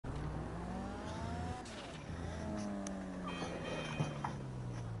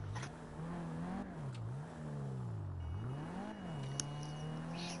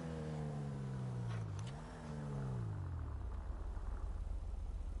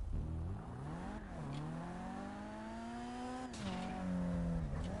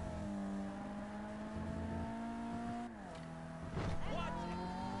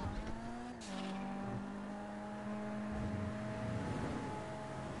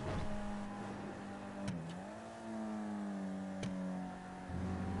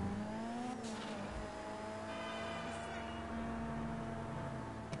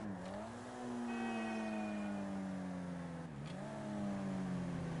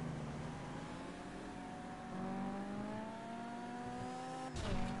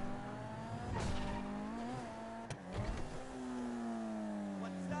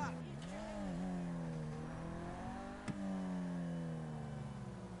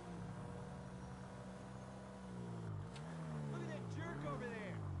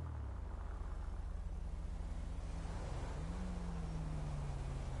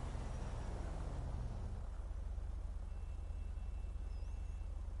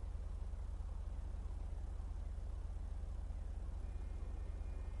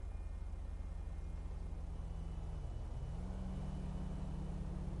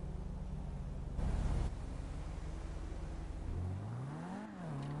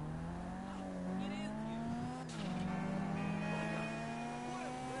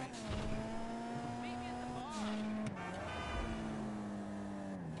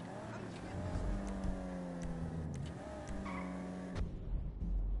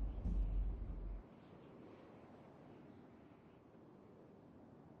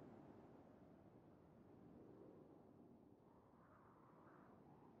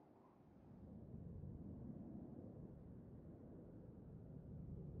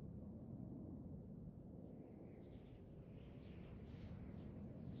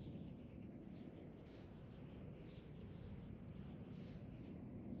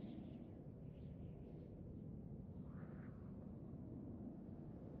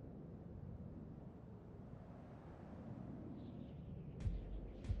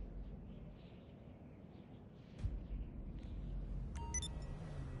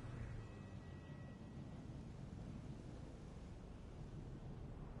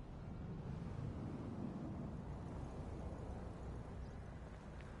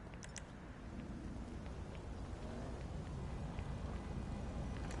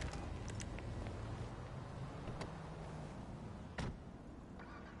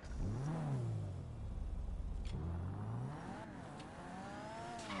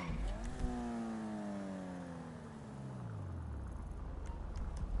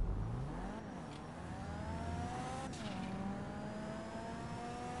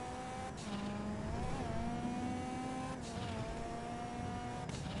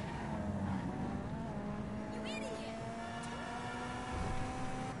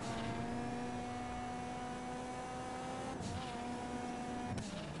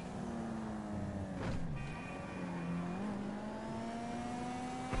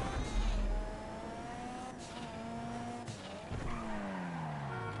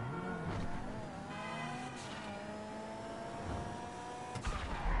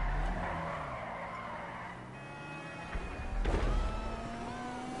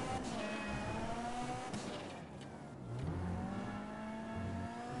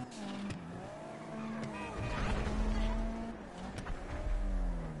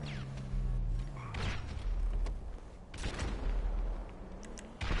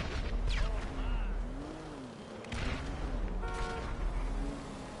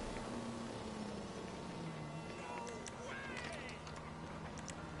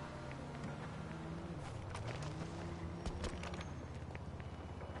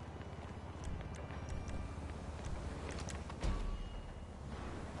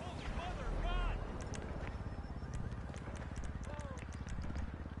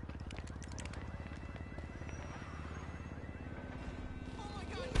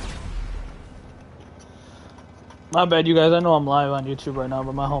My bad, you guys. I know I'm live on YouTube right now,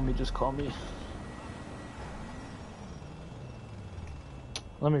 but my homie just called me.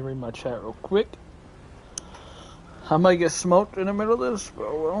 Let me read my chat real quick. I might get smoked in the middle of this,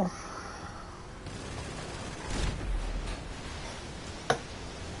 but well.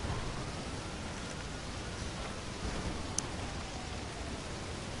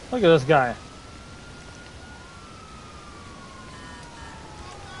 Look at this guy.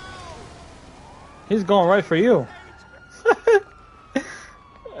 He's going right for you.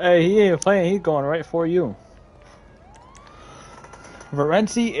 Hey, he ain't playing. He's going right for you.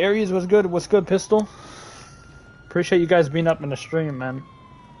 Varenci, Aries, what's good? What's good, Pistol? Appreciate you guys being up in the stream, man.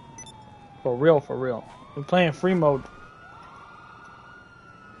 For real, for real. We're playing Freemode.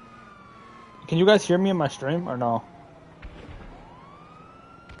 Can you guys hear me in my stream or no?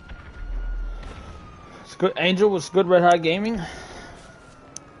 It's good. Angel, what's good? Red Hot Gaming.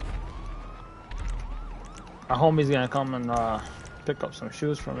 My homie's gonna come and pick up some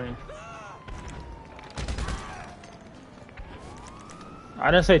shoes for me. I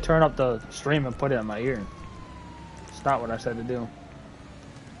didn't say turn up the stream and put it in my ear. It's not what I said to do.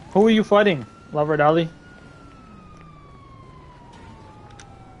 Who are you fighting, Lover Dolly?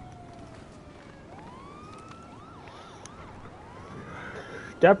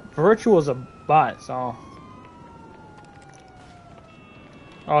 That Virtual is a bot, so...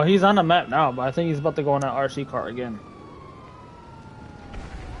 Oh, he's on the map now, but I think he's about to go on that RC car again.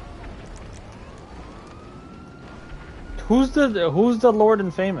 Who's the Lord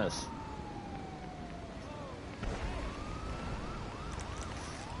and Famous?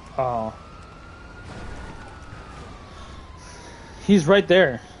 Oh. He's right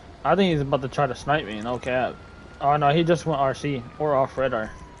there. I think he's about to try to snipe me, no cap. Oh no, he just went RC or off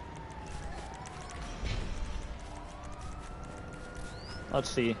radar. Let's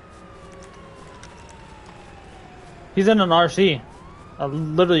see. He's in an RC.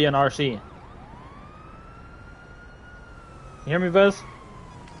 Literally an RC. You hear me, Bez?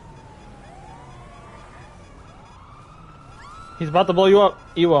 He's about to blow you up,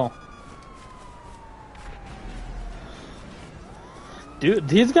 Ewo. Dude,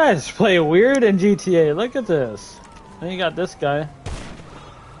 these guys play weird in GTA. Look at this. Then you got this guy.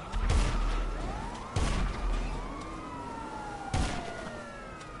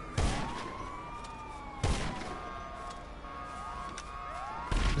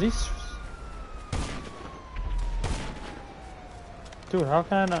 These... Dude, how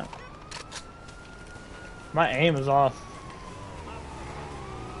can I not... My aim is off.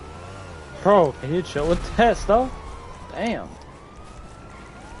 Bro, can you chill with that stuff? Damn.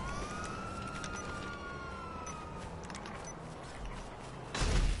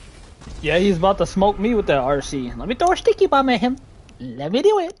 Yeah, he's about to smoke me with that RC. Let me throw a sticky bomb at him. Let me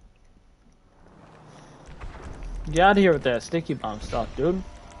do it. Get out of here with that sticky bomb stuff, dude.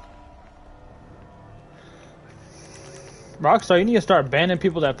 Rockstar, you need to start banning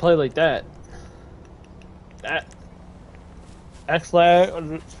people that play like that. That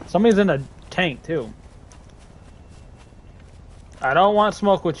X-Lag, somebody's in a tank too. I don't want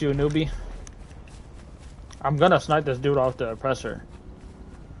smoke with you, newbie. I'm gonna snipe this dude off the oppressor.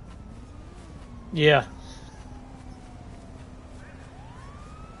 Yeah.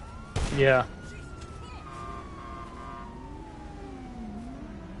 Yeah.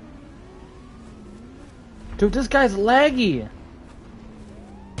 Dude, this guy's laggy.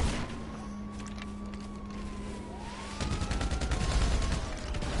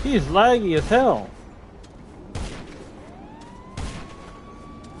 He's laggy as hell.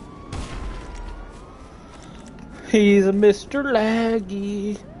 He's a Mr.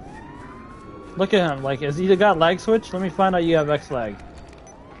 Laggy. Look at him. Like, has he got lag switch? Let me find out you have X lag.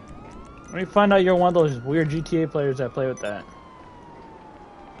 Let me find out you're one of those weird GTA players that play with that.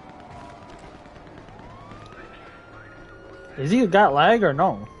 Is he got lag or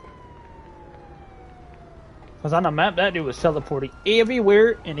no? Because on the map, that dude was teleporting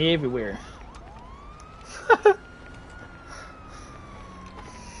everywhere and everywhere.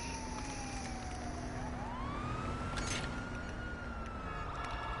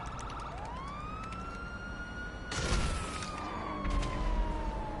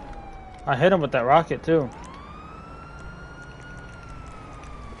 I hit him with that rocket too.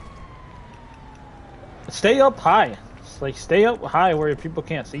 Stay up high. Like, stay up high where people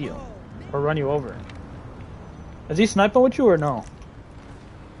can't see you or run you over. Is he sniping with you or no?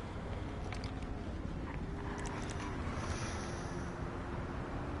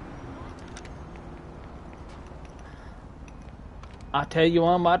 I tell you,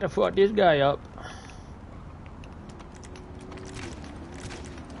 I'm about to fuck this guy up.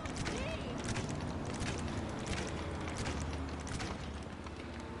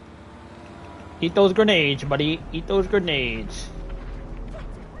 Eat those grenades, buddy. Eat those grenades.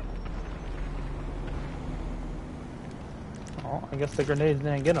 Oh, I guess the grenades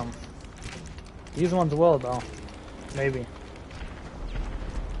didn't get them. These ones will, though. Maybe.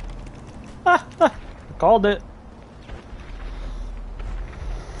 Called it.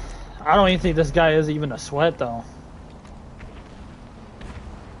 I don't even think this guy is even a sweat, though.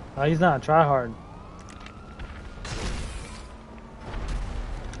 He's not a tryhard.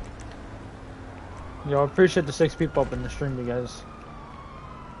 Yo, I appreciate the 6 people up in the stream, you guys.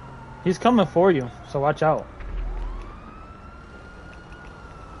 He's coming for you, so watch out.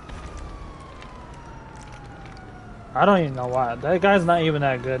 I don't even know why. That guy's not even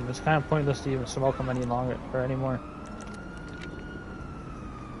that good. It's kind of pointless to even smoke him any longer or anymore.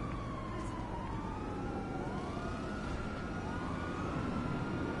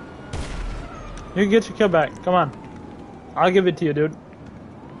 You can get your kill back. Come on. I'll give it to you, dude.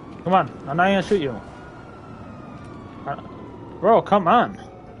 Come on. I'm not gonna shoot you. Bro, come on.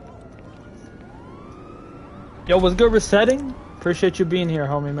 Yo, was good resetting? Appreciate you being here,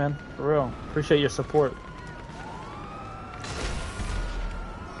 homie, man. For real. Appreciate your support.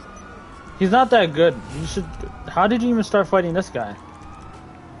 He's not that good. You should. How did you even start fighting this guy?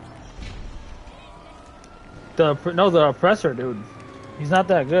 The oppressor, dude. He's not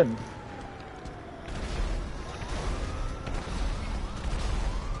that good.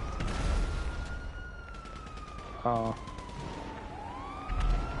 Oh.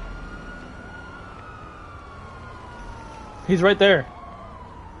 He's right there.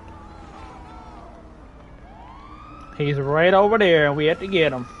 He's right over there, and we have to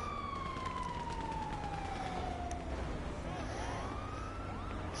get him.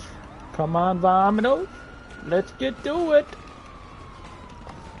 Come on, Vomito. Let's get to it.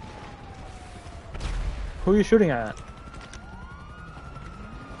 Who are you shooting at?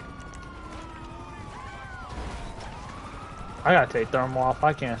 I gotta take thermal off.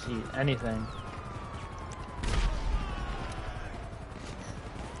 I can't see anything.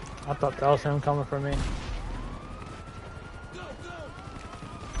 I thought that was him coming for me.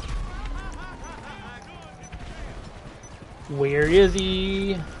 Where is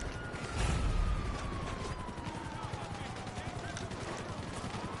he?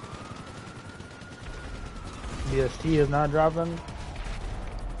 BST is not dropping.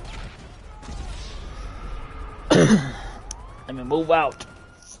 Let me move out.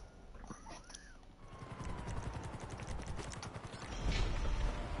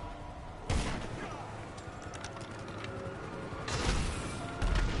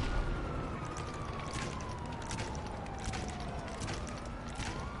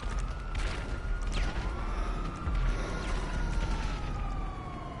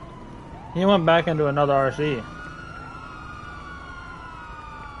 He went back into another RC.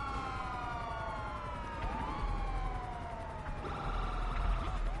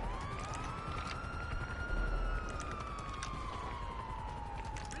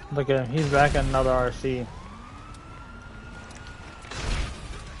 Look at him, he's back in another RC.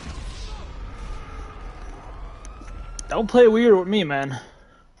 Don't play weird with me, man.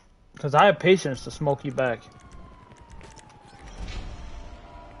 Because I have patience to smoke you back.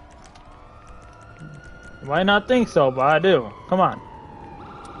 You might not think so, but I do. Come on.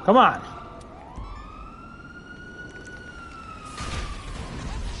 Come on.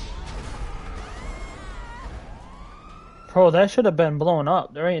 Bro, that should have been blown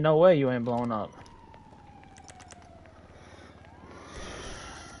up. There ain't no way you ain't blown up.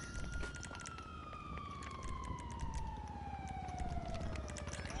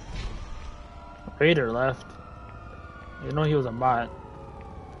 Raider left. You know he was a bot.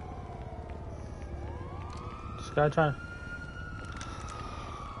 This guy trying.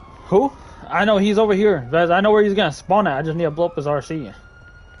 Who? I know he's over here. Vez, I know where he's gonna spawn at. I just need to blow up his RC.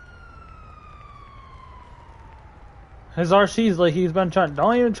 His RC's like he's been trying.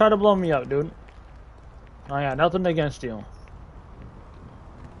 Don't even try to blow me up, dude. I got nothing against you.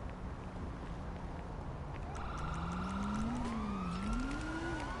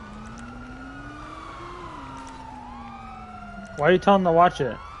 Why are you telling him to watch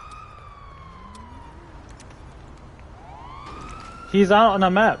it? He's out on the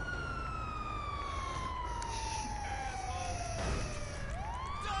map.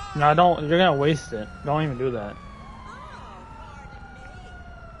 No, don't. You're gonna waste it. Don't even do that.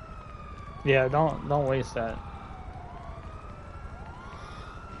 Yeah, don't waste that.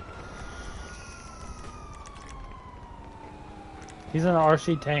 He's in an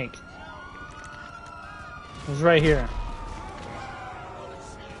RC tank. He's right here.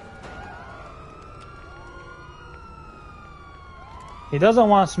 He doesn't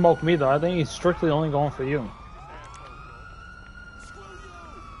want to smoke me though. I think he's strictly only going for you.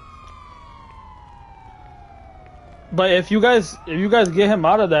 But if you guys get him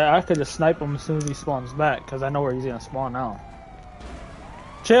out of that, I could just snipe him as soon as he spawns back, because I know where he's gonna spawn now.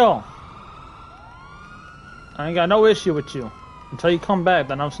 Chill. I ain't got no issue with you. Until you come back,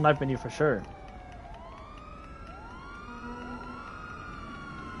 then I'm sniping you for sure.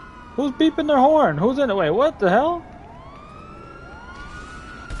 Who's beeping their horn? Who's in it? Wait, what the hell?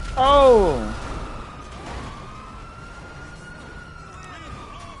 Oh!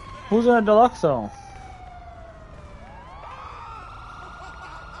 Who's in a Deluxo?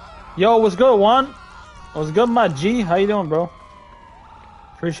 Yo, what's good, Juan? What's good, my G? How you doing, bro?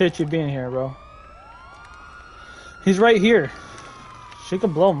 Appreciate you being here, bro. He's right here. She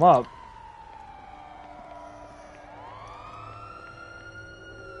can blow him up.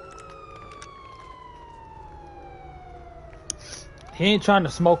 He ain't trying to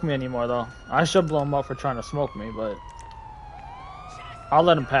smoke me anymore, though. I should blow him up for trying to smoke me, but I'll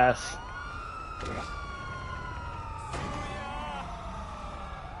let him pass.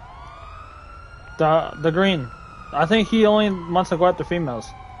 The green. I think he only wants to go after females.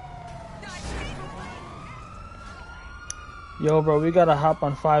 Yo, bro, we gotta hop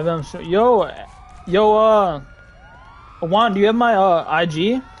on 5M. Yo, Juan, do you have my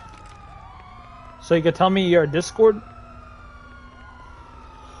IG? So you could tell me your Discord?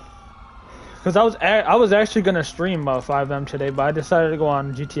 Because I was actually gonna stream 5M today, but I decided to go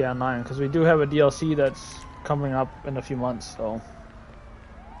on GTA Online because we do have a DLC that's coming up in a few months, so.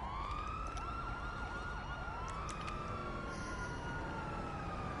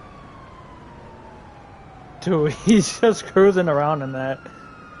 Dude, he's just cruising around in that.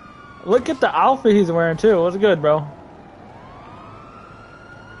 Look at the outfit he's wearing too. What's good, bro?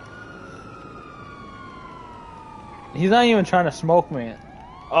 He's not even trying to smoke me.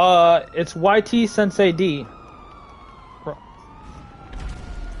 It's YT Sensei D.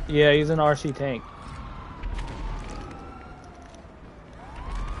 Yeah, he's an RC tank.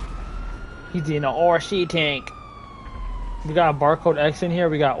 He's in an RC tank. We got a barcode X in here.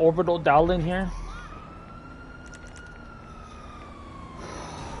 We got orbital dialed in here.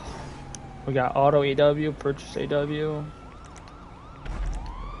 We got auto AW, purchase AW.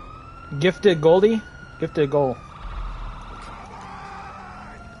 Gifted Goldie? Gifted gold.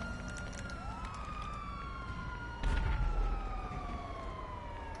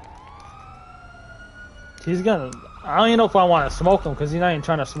 He's gonna... I don't even know if I want to smoke him because he's not even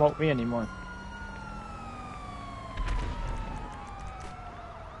trying to smoke me anymore.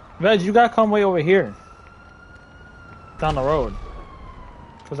 Veg, you gotta come way over here. Down the road.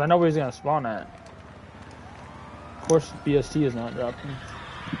 Because I know where he's going to spawn at. Of course, BST is not dropping.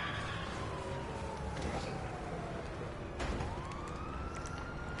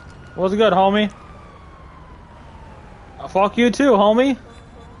 What's good, homie? Fuck you too, homie.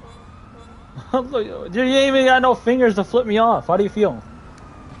 You ain't even got no fingers to flip me off. How do you feel?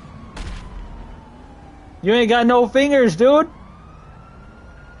 You ain't got no fingers, dude.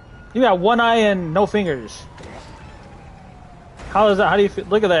 You got one eye and no fingers. How is that? How do you feel?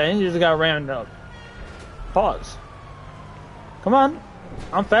 Look at that. And you just got rammed up. Pause. Come on.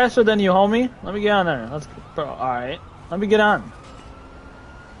 I'm faster than you, homie. Let me get on there. Let's go. Alright. Let me get on.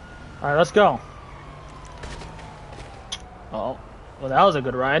 Alright, let's go. Oh. Well, that was a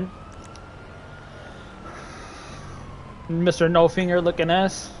good ride. Mr. No Finger looking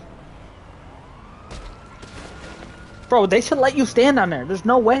ass. Bro, they should let you stand on there. There's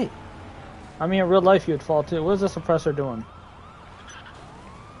no way. I mean, in real life, you'd fall too. What is this suppressor doing?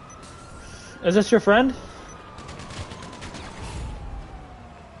 Is this your friend?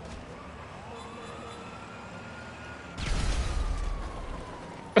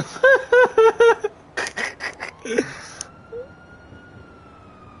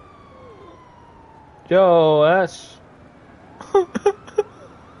 Yo, that's...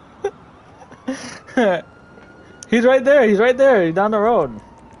 He's right there, he's right there, he's down the road.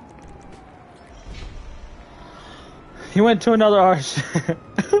 He went to another arch.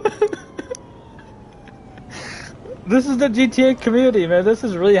 This is the GTA community, man. This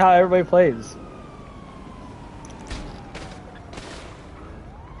is really how everybody plays.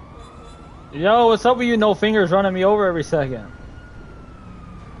 Yo, what's up with you no fingers running me over every second?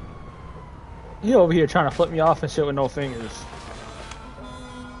 He over here trying to flip me off and shit with no fingers.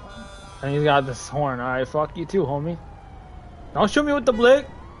 And he's got this horn. Alright, fuck you too, homie. Don't shoot me with the blick.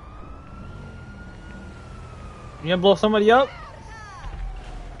 You gonna blow somebody up?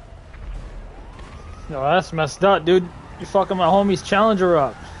 Yo, that's messed up, dude. You fucking my homie's Challenger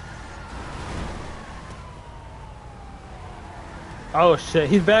up. Oh shit,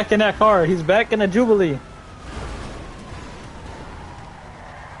 he's back in that car. He's back in the Jubilee.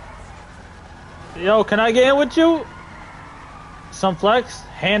 Yo, can I get in with you? Some flex?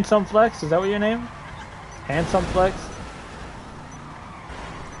 Handsome flex? Is that what your name? Handsome flex?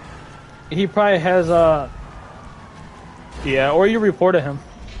 He probably has yeah, or you reported him.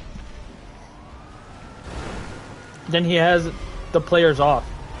 Then he has the players off.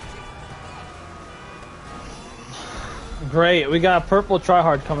 Great, we got a purple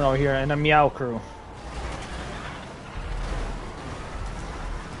tryhard coming over here and a meow crew.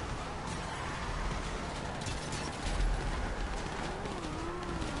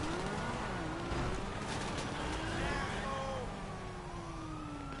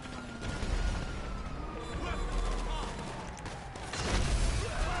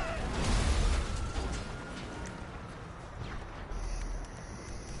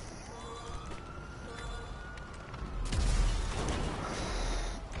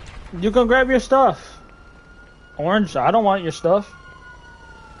 You can grab your stuff. Orange, I don't want your stuff.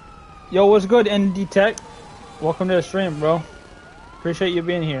 Yo, what's good, ND Tech? Welcome to the stream, bro. Appreciate you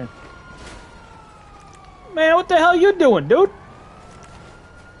being here. Man, what the hell you doing, dude?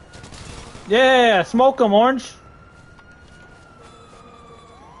 Yeah, smoke 'em, Orange.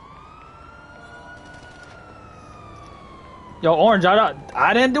 Yo, Orange,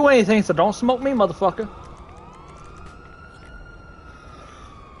 I didn't do anything, so don't smoke me, motherfucker.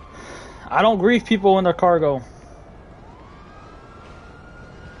 I don't grief people in their cargo.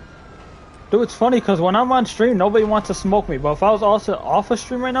 Dude, it's funny because when I'm on stream, nobody wants to smoke me. But if I was also off a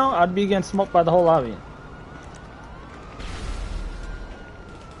stream right now, I'd be getting smoked by the whole lobby.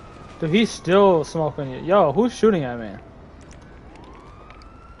 Dude, he's still smoking you. Yo, who's shooting at me?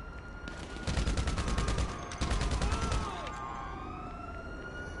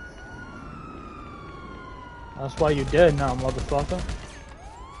 That's why you dead now, motherfucker.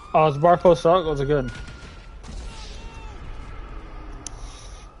 Oh, is Barco suck? Was it good?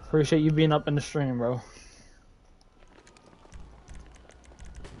 Appreciate you being up in the stream, bro.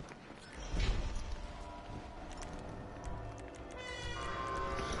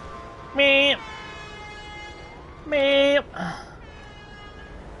 Meep. Meep.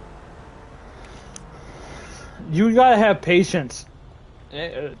 You gotta have patience.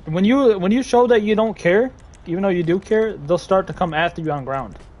 When you show that you don't care, even though you do care, they'll start to come after you on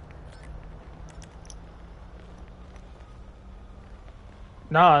ground.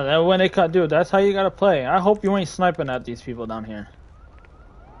 Nah, when they cut, dude, that's how you gotta play. I hope you ain't sniping at these people down here.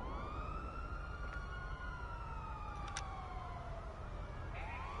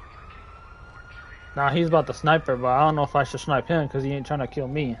 Nah, he's about to snipe her, but I don't know if I should snipe him because he ain't trying to kill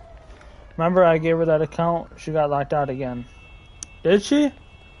me. Remember I gave her that account? She got locked out again. Did she?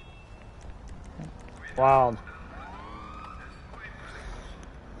 Wow.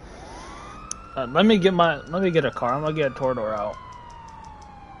 Let me get a car. I'm gonna get a Torador out.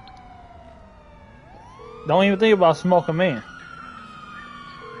 Don't even think about smoking me.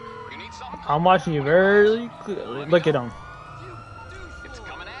 I'm watching you very clearly. Look at him. It's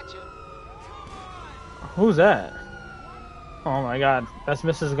coming at you. Who's that? Oh my god, that's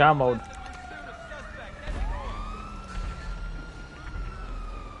Mrs. God mode.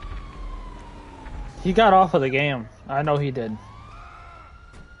 He got off of the game. I know he did.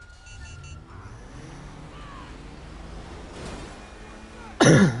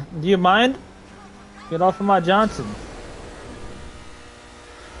 Do you mind? Get off of my Johnson.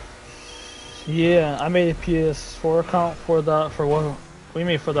 Yeah, I made a PS4 account for what? What do you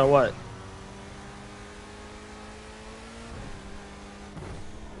mean for the what?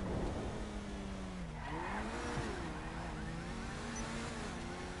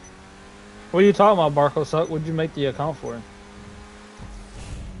 What are you talking about, Barco Suck? What'd you make the account for?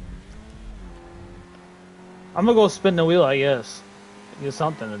 I'm gonna go spin the wheel, I guess. Get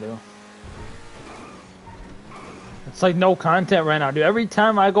something to do. It's like no content right now, dude. Every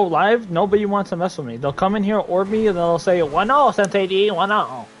time I go live, nobody wants to mess with me. They'll come in here, orb me, and they'll say, 1-0, Sensei D,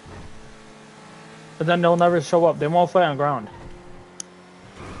 1-0. But then they'll never show up. They won't fight on ground.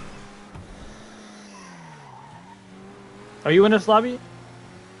 Are you in this lobby?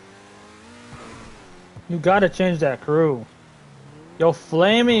 You gotta change that crew. Yo,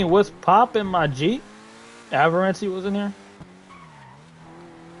 Flaming, what's poppin', my G? Avarancy was in here?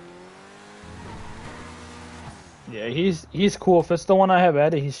 Yeah, he's cool. If it's the one I have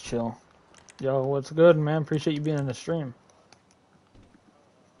added, he's chill. Yo, what's good, man? Appreciate you being in the stream.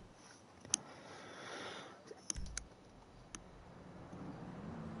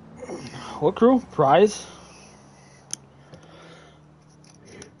 What crew? Prize?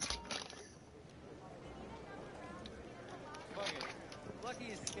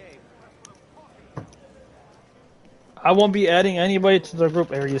 I won't be adding anybody to the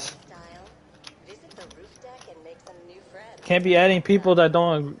group areas. Can't be adding people that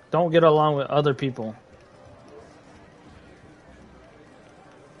don't get along with other people.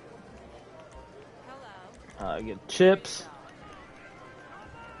 Get chips.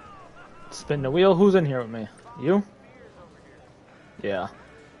 Spin the wheel. Who's in here with me? You? Yeah.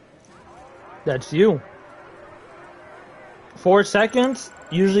 That's you. 4 seconds.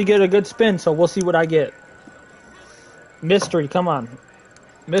 Usually get a good spin, so we'll see what I get. Mystery, come on.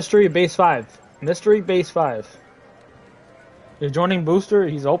 Mystery base 5. Mystery base 5. You're joining booster.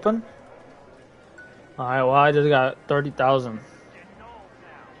 He's open. All right. Well, I just got 30,000.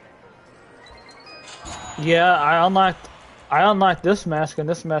 Yeah, I unlocked this mask, and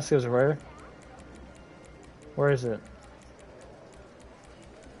this mask is rare. Where is it?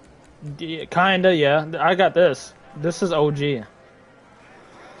 Kinda, yeah. I got this. This is OG.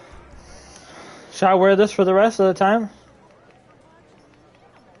 Should I wear this for the rest of the time?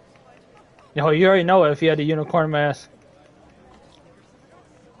 Yo, you already know it if you had a unicorn mask.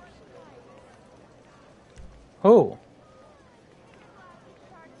 Who?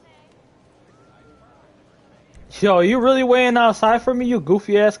 Yo, you really waiting outside for me, you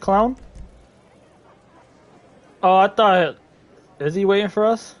goofy ass clown? Oh, I thought... Is he waiting for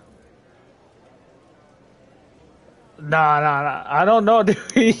us? Nah. I don't know,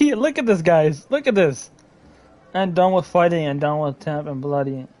 dude. Look at this, guys. Look at this. I'm done with fighting and done with temp and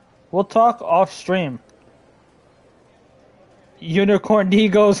bloody. We'll talk off stream. Unicorn D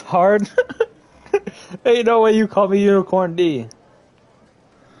goes hard. Ain't no way you call me Unicorn D.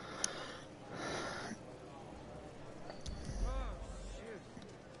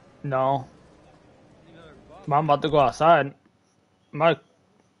 No. I'm about to go outside. My...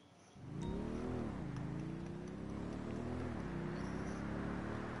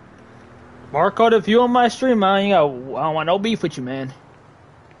 Barcode, if you on my stream, man, I don't want no beef with you, man.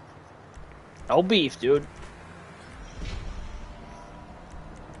 No beef, dude.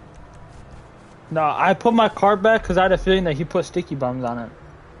 No, I put my card back because I had a feeling that he put sticky bombs on it.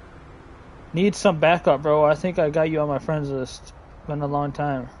 Need some backup, bro. I think I got you on my friends list. Been a long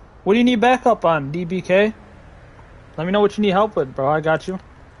time. What do you need backup on, DBK? Let me know what you need help with, bro. I got you.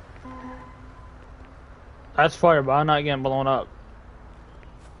 That's fire, but I'm not getting blown up.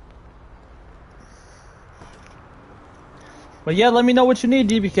 But yeah, let me know what you need,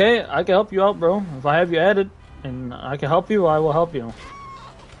 DBK. I can help you out, bro. If I have you added and I can help you, I will help you.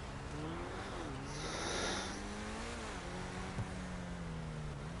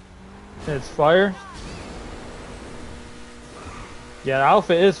 It's fire. Yeah, the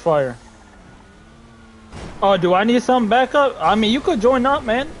outfit is fire. Oh, do I need some backup? I mean, you could join up,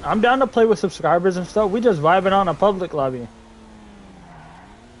 man. I'm down to play with subscribers and stuff. We just vibing on a public lobby.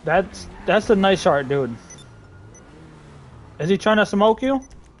 That's a nice art, dude. Is he trying to smoke you?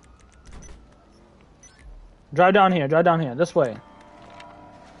 Drive down here, this way.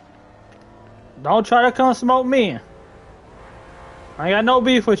 Don't try to come smoke me. I got no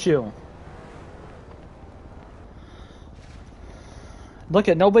beef with you. Look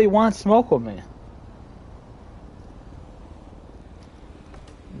at, nobody wants smoke with me.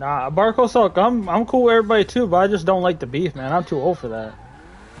 Nah, Barco Soak, I'm cool with everybody too, but I just don't like the beef, man. I'm too old for that.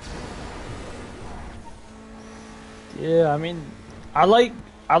 Yeah, I mean, I like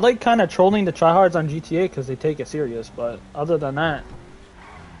kind of trolling the tryhards on GTA because they take it serious, but other than that,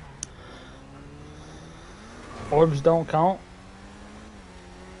 Orbs don't count.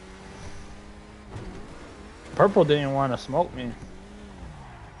 Purple didn't want to smoke me.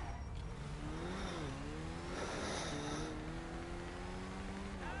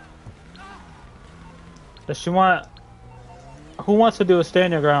 Does she want... Who wants to do a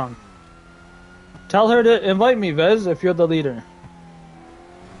stand your ground? Tell her to invite me, Vez, if you're the leader.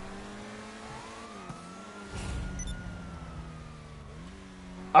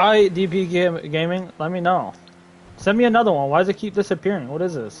 DP Gaming, let me know. Send me another one. Why does it keep disappearing? What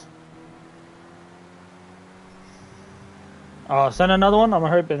is this? Send another one. I'm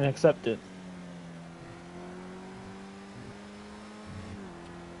gonna hurry up and accept it.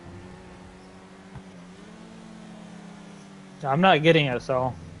 I'm not getting it,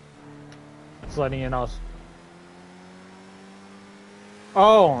 so just letting you know.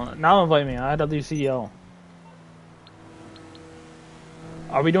 Oh, now invite me. I had to leave CEO.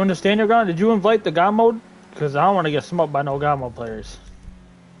 Are we doing the stand your ground? Did you invite the God mode? Because I don't want to get smoked by no God mode players.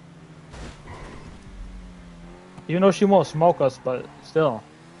 Even though she won't smoke us, but still.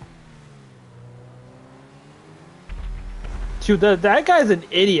 Dude, that guy's an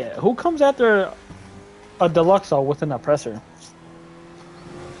idiot. Who comes after a Deluxo with an oppressor?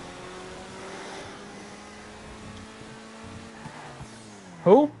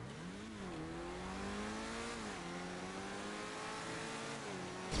 Who?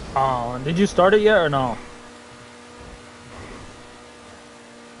 Oh, did you start it yet or no?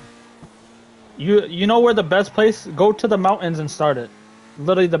 You know where the best place? Go to the mountains and start it.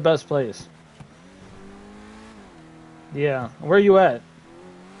 Literally the best place. Yeah, where you at?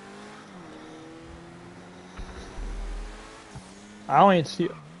 I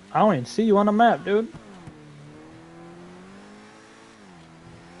don't even see you on the map, dude.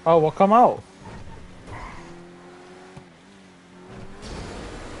 Oh, well, come out.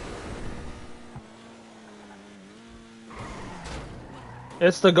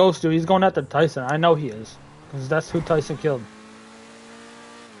 It's the ghost dude. He's going after Tyson. I know he is. Because that's who Tyson killed.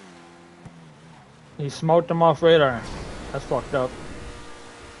 He smoked him off radar. That's fucked up.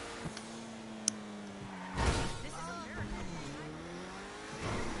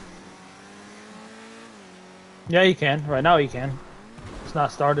 Yeah, he can. Right now he can. It's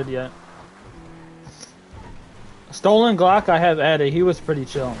not started yet. Stolen Glock I have added. He was pretty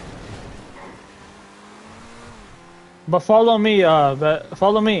chill. But follow me,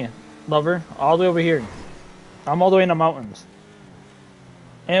 lover. All the way over here. I'm all the way in the mountains.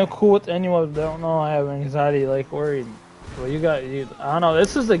 And I'm cool with anyone that don't know I have anxiety, like worried. Well, I don't know,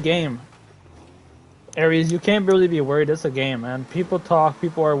 this is a game. Aries, you can't really be worried, it's a game, man. People talk,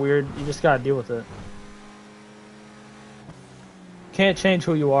 people are weird, you just gotta deal with it. Can't change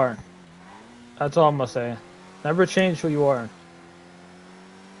who you are. That's all I'm gonna say. Never change who you are.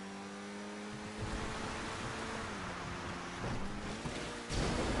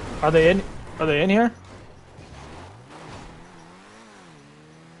 Are they in here?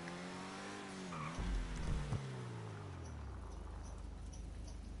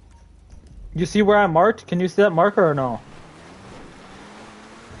 You see where I marked? Can you see that marker or no?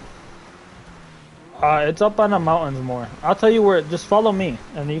 It's up on the mountains more. I'll tell you where, just follow me,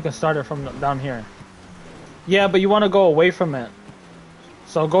 and then you can start it from down here. Yeah, but you want to go away from it.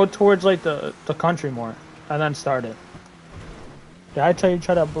 So go towards like the country more, and then start it. Did I tell you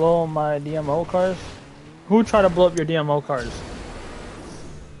try to blow my DMO cars? Who tried to blow up your DMO cars?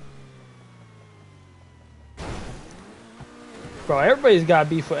 Bro, everybody's got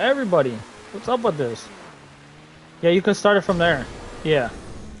beef with everybody. What's up with this? Yeah, you can start it from there. Yeah.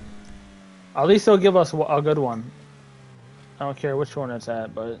 At least they'll give us a good one. I don't care which one it's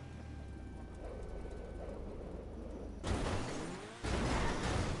at, but...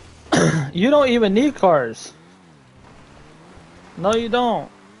 You don't even need cars. No, you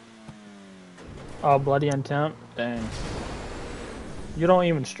don't. Oh, bloody intent? Dang. You don't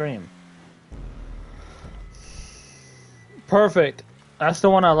even stream. Perfect. That's the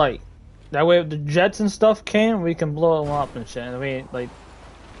one I like. That way if the jets and stuff came, we can blow them up and shit. I mean, like...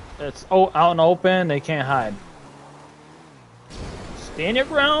 It's out in the open, they can't hide. Stand your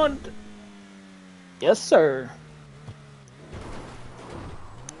ground. Yes, sir.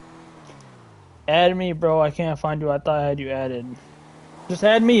 Add me, bro. I can't find you. I thought I had you added. Just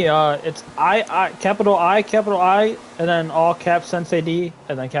add me. It's capital I, and then all caps Sensei D,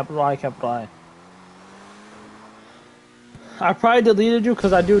 and then capital I, capital I. I probably deleted you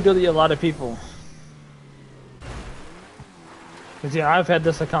because I do delete a lot of people. Cause yeah, I've had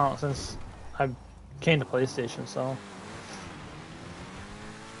this account since I came to PlayStation, so.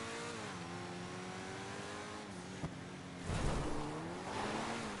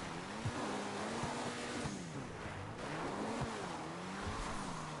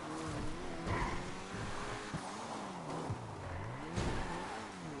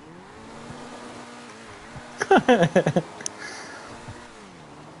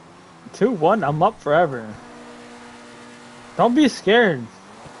 2-1, I'm up forever. Don't be scared.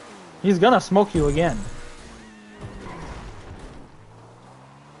 He's gonna smoke you again.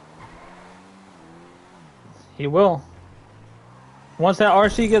 He will. Once that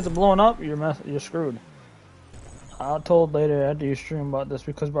RC gets blown up, you're screwed. I'll told later after you stream about this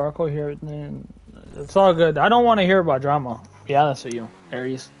because Barco here. It's all good. I don't want to hear about drama. Be honest with you,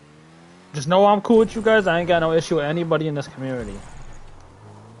 Aries. Just know I'm cool with you guys. I ain't got no issue with anybody in this community.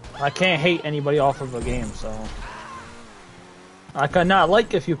 I can't hate anybody off of a game, so I could not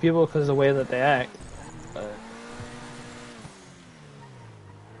like a few people because of the way that they act. But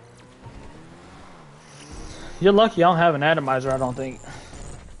you're lucky I don't have an atomizer, I don't think.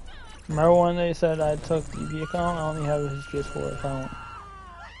 Remember when they said I took DB account? I only have his PS4 account.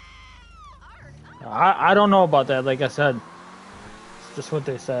 I don't know about that, like I said. It's just what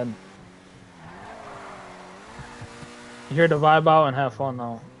they said. You're here to vibe out and have fun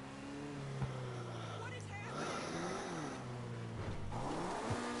though.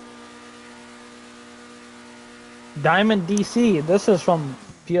 Diamond DC, this is from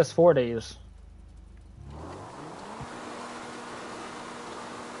PS4 days.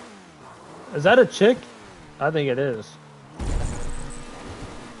 Is that a chick? I think it is.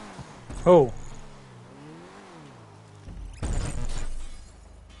 Who?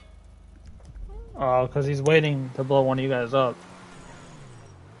 Oh, because he's waiting to blow one of you guys up.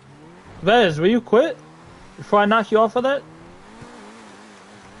 Vez, will you quit before I knock you off of that?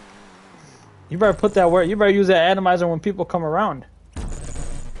 You better put that word. You better use that atomizer when people come around.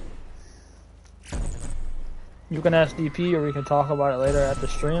 You can ask DP or we can talk about it later at the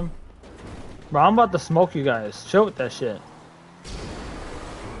stream. Bro, I'm about to smoke you guys. Chill with that shit.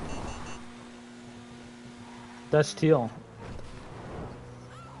 That's teal.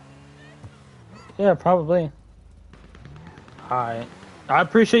 Yeah, probably. Alright. I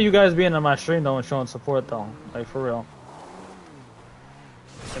appreciate you guys being on my stream though and showing support though. Like for real.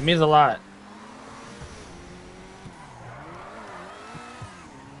 It means a lot.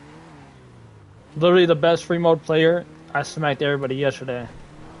 Literally the best free mode player. I smacked everybody yesterday.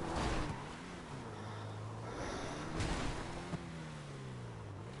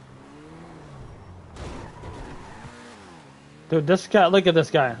 Dude, this guy, look at this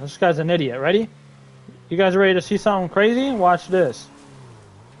guy. This guy's an idiot. Ready? You guys ready to see something crazy? Watch this.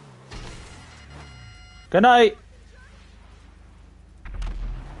 Good night.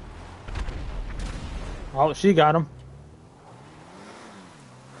 Oh, she got him.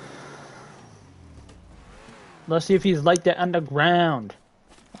 Let's see if he's like that underground.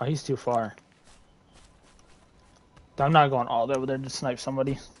 Oh, he's too far. I'm not going all the way over there to snipe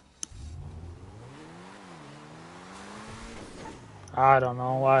somebody. I don't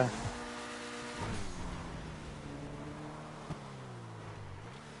know why.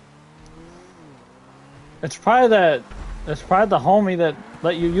 It's probably the homie that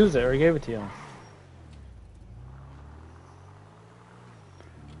let you use it or gave it to you.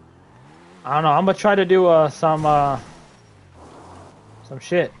 I don't know. I'm gonna try to do some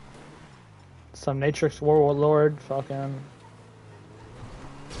shit. Some Matrix Warlord fucking.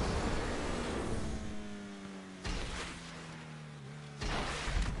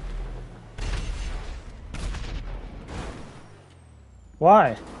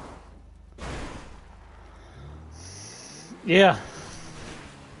 Why? Yeah.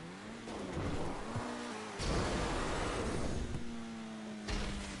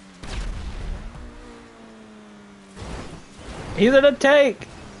 He's in a tank.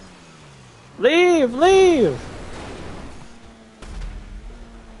 Leave, leave.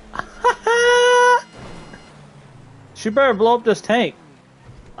 She better blow up this tank.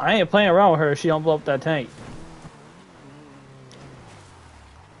 I ain't playing around with her if she don't blow up that tank.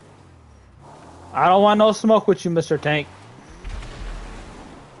 I don't want no smoke with you, Mr. Tank.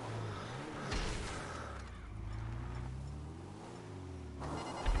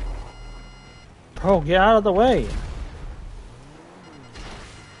 Bro, get out of the way.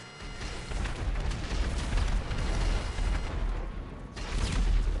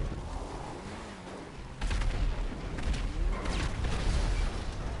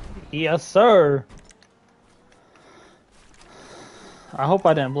 Yes, sir. I hope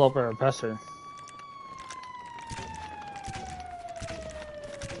I didn't blow up her repressor.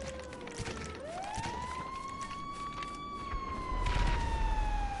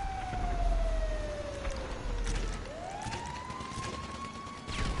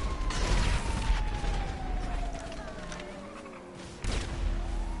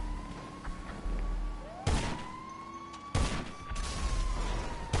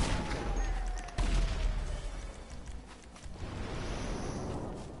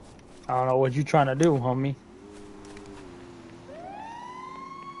 I don't know what you trying to do, homie.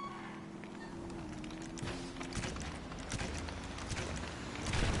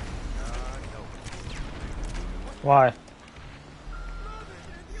 Why?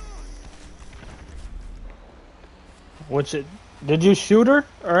 Did you shoot her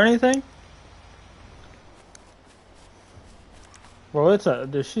or anything? Bro,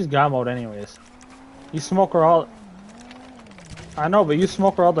 she's God mode anyways. You smoke her all. I know, but you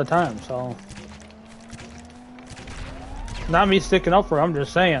smoke her all the time, so. Not me sticking up for her, I'm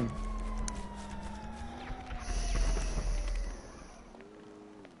just saying.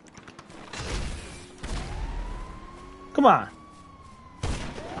 Come on.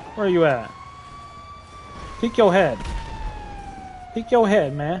 Where are you at? Peek your head. Peek your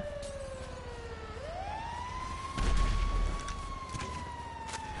head, man.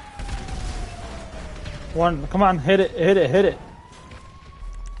 One, come on, hit it, hit it, hit it.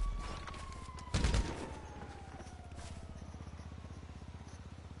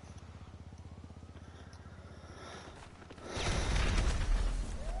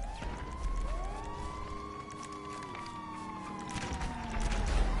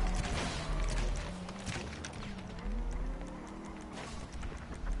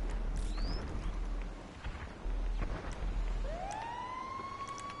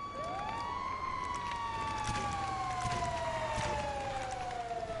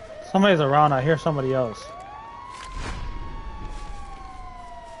 Somebody's around, I hear somebody else.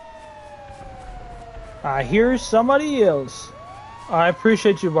 I hear somebody else. I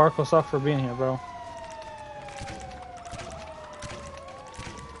appreciate you, Barkosov, for being here, bro.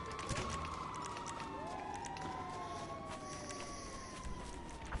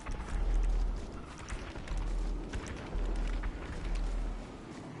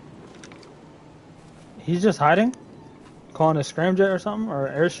 He's just hiding? Calling a scramjet or something? Or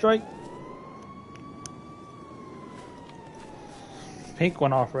airstrike? Pink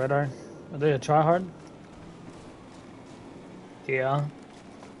went off, red eye. Are they a tryhard? Yeah.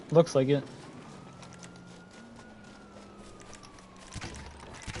 Looks like it.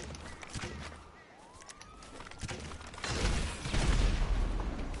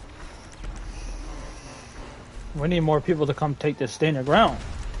 We need more people to come take this stand your ground.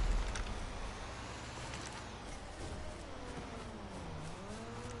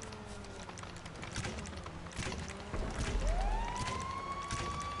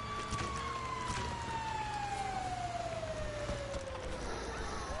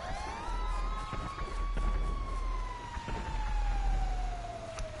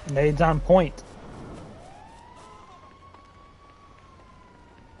 Nade's on point.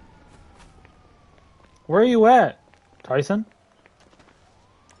 Where are you at, Tyson?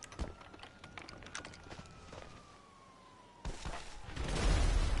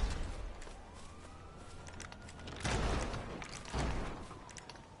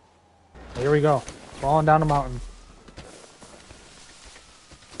 Here we go. Falling down the mountain.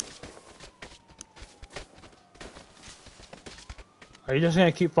 Are you just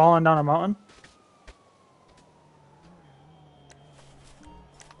gonna keep falling down a mountain?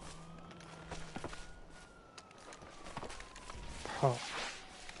 Oh.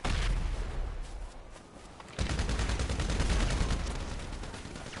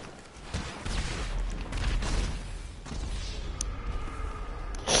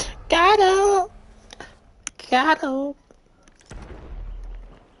 Got him! Got him!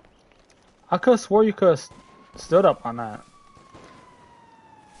 I could have swore you could have stood up on that.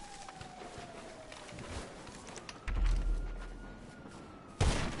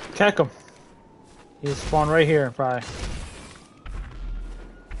 Check him. He spawned right here, probably.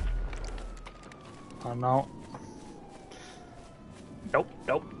 Oh no. Nope,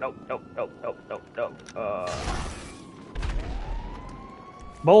 nope, nope, nope, nope, nope, nope, nope.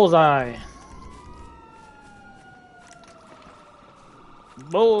 Bullseye.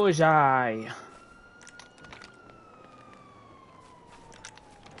 Bullseye.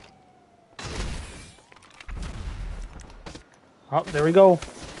 Oh, there we go.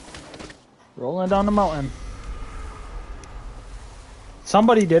 Rolling down the mountain.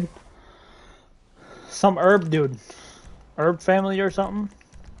 Somebody did. Some herb dude. Herb family or something.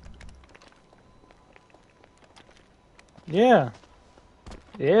 Yeah.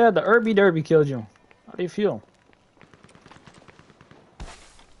 Yeah, the herby derby killed you. How do you feel?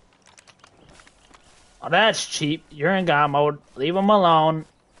 Oh, that's cheap. You're in God mode. Leave him alone.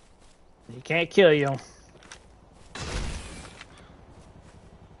 He can't kill you.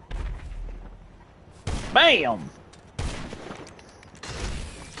 Bam!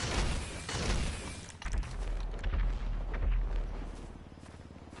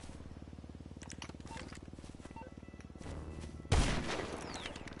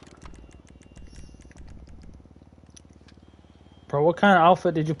 Bro, what kind of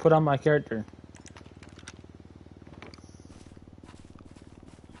outfit did you put on my character?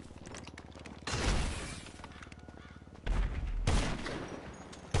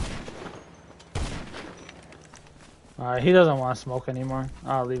 Alright, he doesn't want to smoke anymore.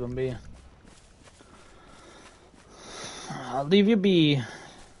 I'll leave him be. I'll leave you be.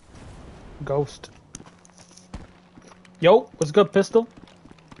 Ghost. Yo, what's good, Pistol?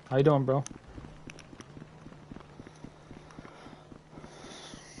 How you doing, bro?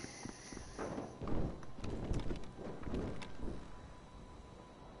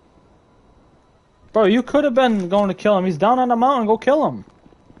 Bro, you could have been going to kill him. He's down on the mountain. Go kill him.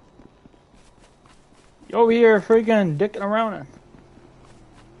 You over here freaking dicking around.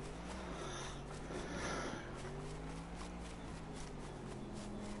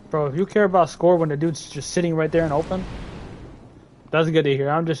 Bro, if you care about score when the dude's just sitting right there and open, that's good to hear.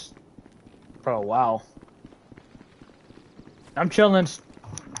 I'm just... Bro, wow. I'm chilling.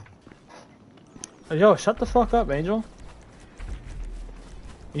 Yo, shut the fuck up, Angel.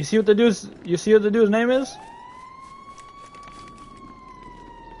 You see what the dude's name is?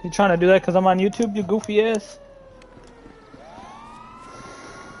 You trying to do that because I'm on YouTube, you goofy ass?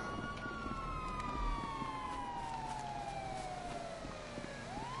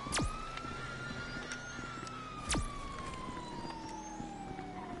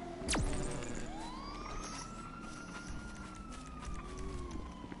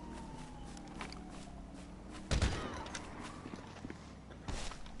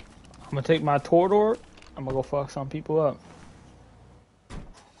 I'm gonna take my Torador. I'm gonna go fuck some people up.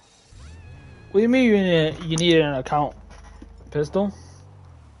 What do you mean you need an account, Pistol?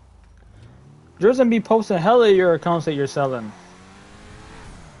 Yours gonna be posting hella your accounts that you're selling.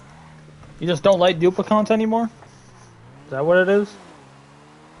 You just don't like dupe accounts anymore? Is that what it is?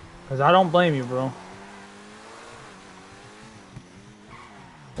 Cause I don't blame you, bro.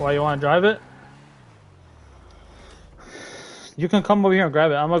 Why, you wanna drive it? You can come over here and grab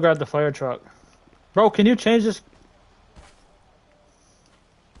it. I'm gonna grab the fire truck. Bro, can you change this?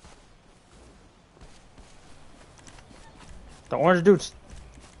 The orange dude's...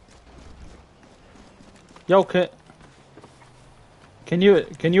 Yo, can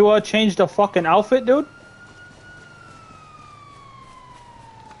you change the fucking outfit, dude?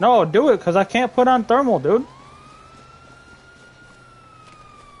 No, do it, cause I can't put on thermal, dude.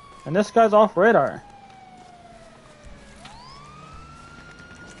 And this guy's off radar.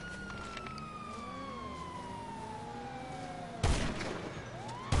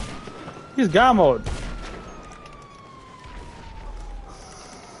 He's God mode.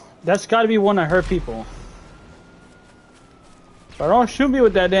 That's gotta be one of her people. But don't shoot me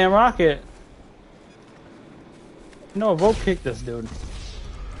with that damn rocket. No, vote kick this dude.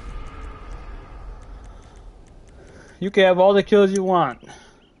 You can have all the kills you want.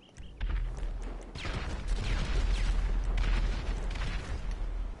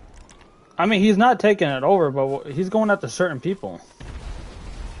 I mean, he's not taking it over, but he's going after certain people.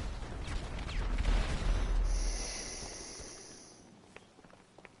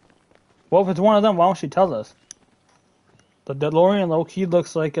 Well, if it's one of them, why don't she tell us? The DeLorean low-key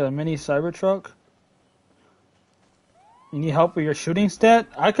looks like a mini Cybertruck. You need help with your shooting stat?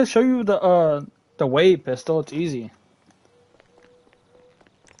 I could show you the weight pistol. It's easy.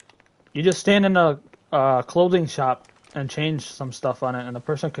 You just stand in a clothing shop and change some stuff on it, and the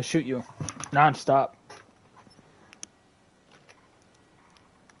person could shoot you non-stop.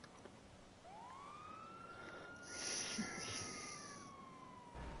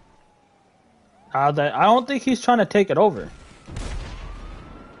 I don't think he's trying to take it over.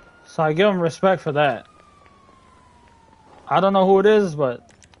 So I give him respect for that. I don't know who it is,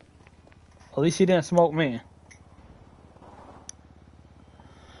 but at least he didn't smoke me.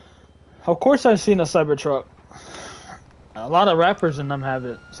 Of course I've seen a Cybertruck. A lot of rappers in them have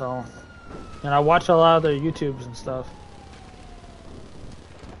it, so... And I watch a lot of their YouTubes and stuff.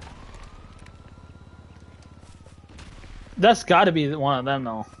 That's gotta be one of them,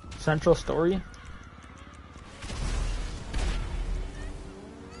 though. Central Story.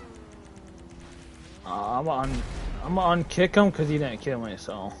 I'm gonna unkick him because he didn't kill me,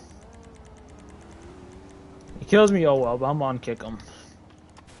 so... He kills me, oh well, but I'm gonna unkick him.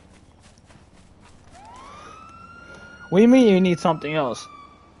 What do you mean you need something else?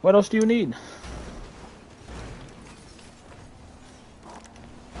 What else do you need?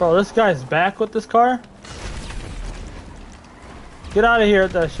 Bro, this guy's back with this car? Get out of here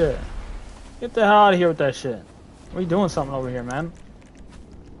with that shit. Get the hell out of here with that shit. We doing something over here, man.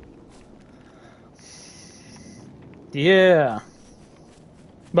 Yeah.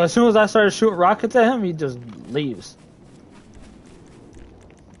 But as soon as I started shooting rockets at him, he just leaves.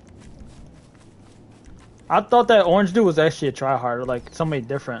 I thought that orange dude was actually a tryhard, like somebody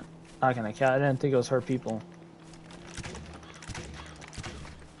different. Not gonna cat. I didn't think it was her people.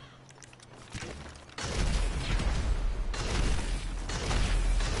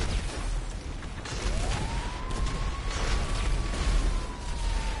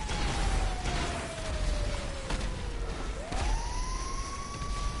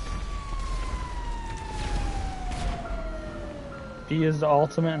 He is the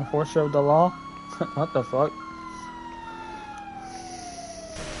ultimate enforcer of the law? What the fuck?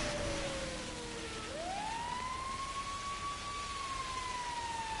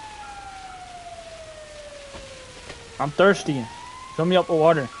 I'm thirsty. Fill me up with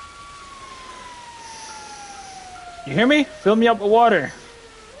water. You hear me? Fill me up with water.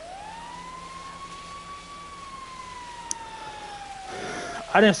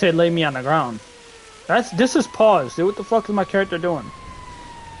 I didn't say lay me on the ground. This is pause, dude. What the fuck is my character doing?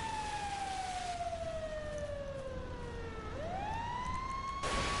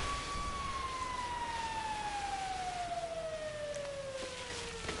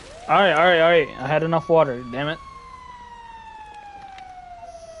 Alright. I had enough water, damn it.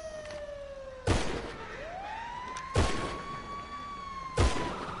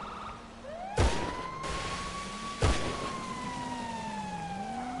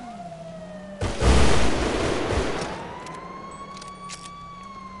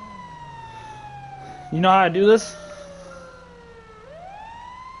 You know how I do this?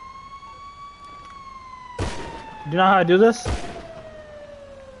 You know how I do this?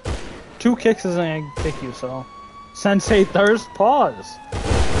 2 kicks isn't gonna kick you, so. Sensei thirst, pause.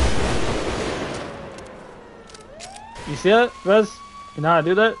 You see it, Rez? You know how I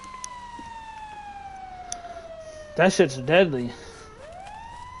do that? That shit's deadly.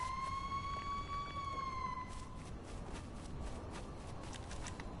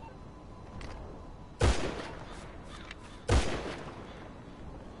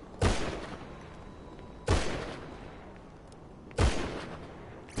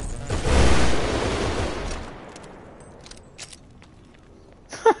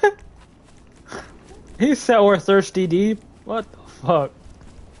 He said we're thirsty deep. What the fuck?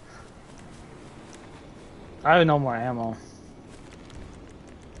 I have no more ammo.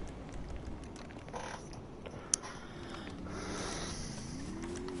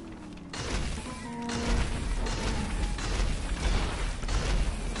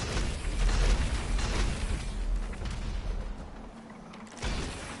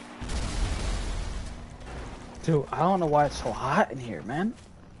 Dude, I don't know why it's so hot in here, man.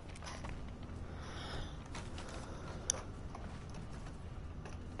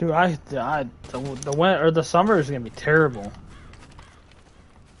 Dude, the winter or the summer is gonna be terrible.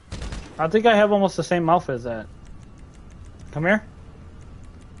 I think I have almost the same outfit as that. Come here.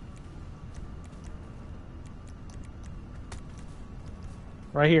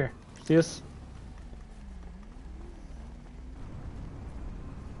 Right here. See this?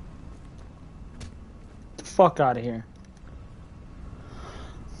 Get the fuck out of here.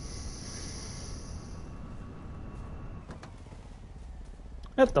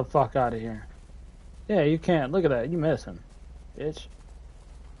 Get the fuck out of here. Yeah, you can't. Look at that. You missing, bitch.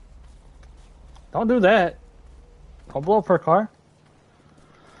 Don't do that. Don't blow up her car.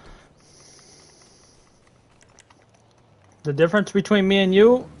 The difference between me and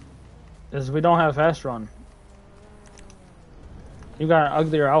you is we don't have fast run. You got an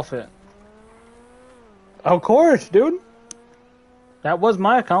uglier outfit. Of course, dude. That was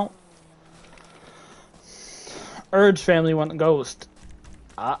my account. Urge family went ghost.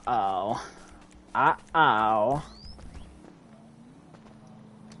 Uh-oh. Uh-oh.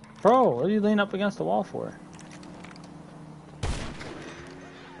 Bro, what are you leaning up against the wall for?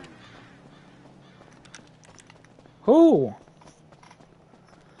 Who?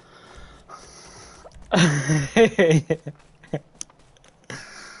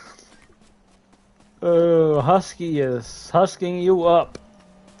 Oh, Husky is husking you up.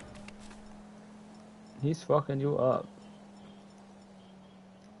 He's fucking you up.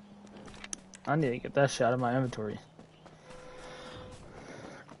 I need to get that shit out of my inventory.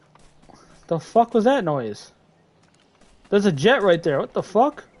 The fuck was that noise? There's a jet right there. What the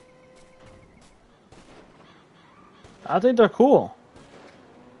fuck? I think they're cool.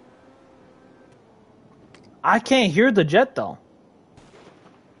 I can't hear the jet though.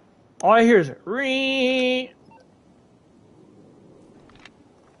 All I hear is ree.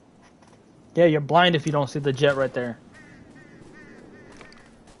 Yeah, you're blind if you don't see the jet right there.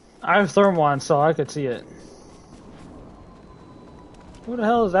 I have thermal on, so I could see it. Who the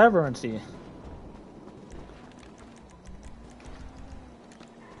hell is Aberrancy?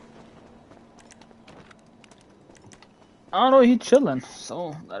 I don't know, he chilling.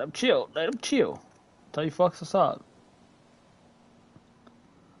 So let him chill. Let him chill. Until he fucks us up.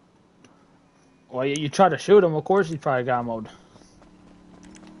 Well, you try to shoot him, of course he's probably God mode.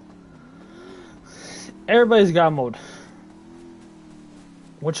 Everybody's God mode.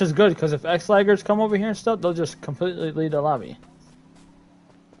 Which is good, because if X-Laggers come over here and stuff, they'll just completely leave the lobby.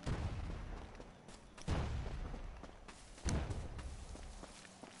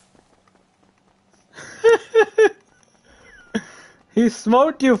 He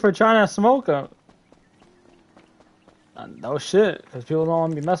smoked you for trying to smoke him. No shit, because people don't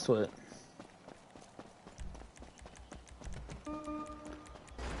want to be messed with.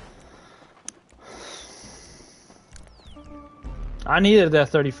 I needed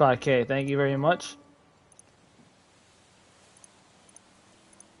that 35k, thank you very much.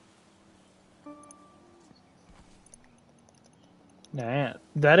 Nah,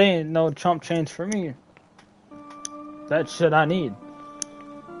 that ain't no chump change for me. That shit I need.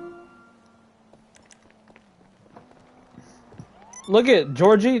 Look at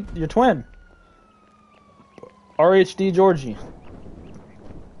Georgie, your twin. RHD Georgie.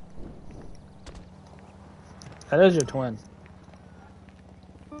 That is your twin.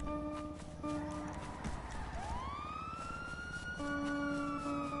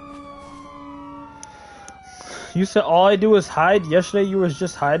 You said all I do is hide? Yesterday you was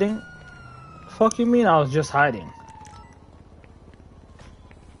just hiding? Fuck you mean I was just hiding?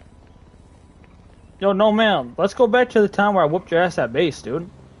 Yo, no ma'am. Let's go back to the time where I whooped your ass at base, dude.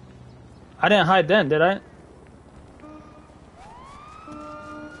 I didn't hide then, did I?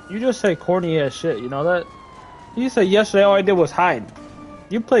 You just say corny ass shit, you know that? You said yesterday all I did was hide.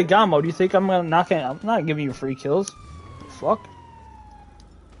 You play God mode, you think I'm gonna knock it? I'm not giving you free kills. Fuck.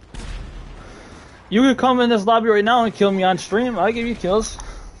 You could come in this lobby right now and kill me on stream. I'll give you kills.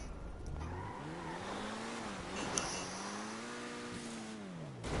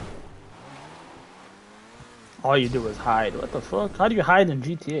 All you do is hide. What the fuck? How do you hide in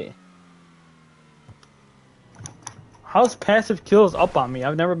GTA? How's passive kills up on me?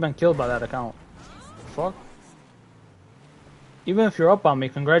 I've never been killed by that account. Fuck. Even if you're up on me,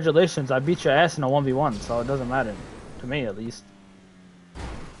 congratulations. I beat your ass in a 1v1, so it doesn't matter. To me, at least.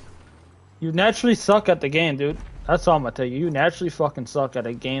 You naturally suck at the game, dude. That's all I'm gonna tell you. You naturally fucking suck at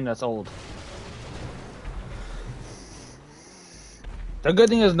a game that's old. The good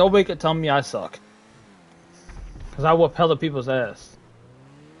thing is nobody could tell me I suck. Because I whoop hella people's ass.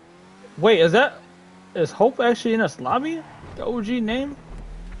 Wait, is Hope actually in this lobby? The OG name?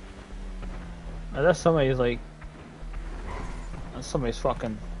 Or that's somebody's like... That's somebody's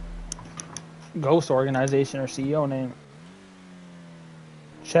fucking... ghost organization or CEO name.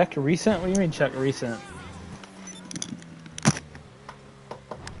 Check recent? What do you mean check recent?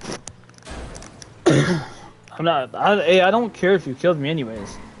 I'm not... I don't care if you killed me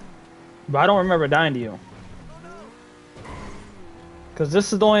anyways. But I don't remember dying to you. Because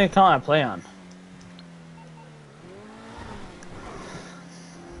this is the only account I play on.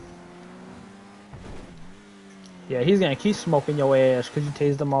 Yeah, he's gonna keep smoking your ass because you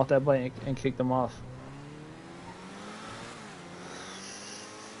tased him off that bike and kicked him off.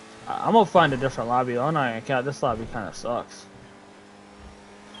 I'm gonna find a different lobby though. I'm not gonna count. This lobby kind of sucks.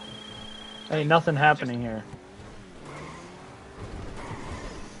 Ain't nothing happening here.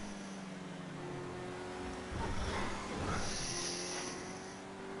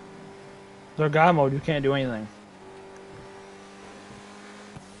 They're God mode. You can't do anything.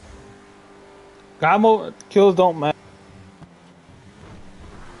 God mode kills don't matter.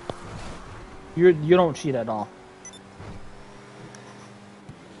 You don't cheat at all.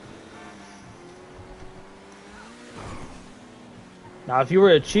 Now, if you were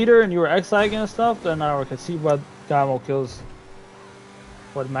a cheater and you were X-lagging and stuff, then I could see what God mode kills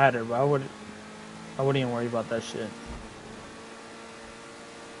would matter. But I wouldn't even worry about that shit.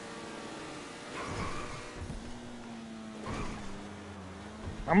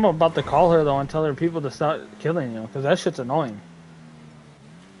 I'm about to call her though and tell her people to stop killing you, because that shit's annoying.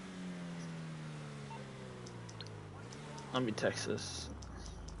 Let me text this.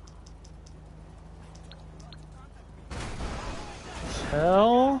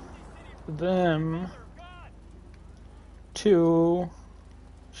 Tell them to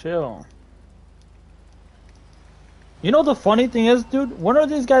chill. You know the funny thing is, dude, when are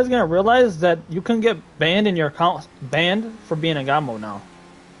these guys gonna realize that you can get banned in your account, banned for being in God mode now?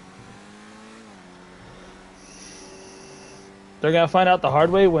 They're gonna find out the hard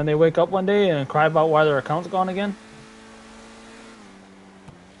way when they wake up one day and cry about why their account's gone again?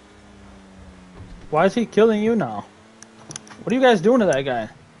 Why is he killing you now? What are you guys doing to that guy?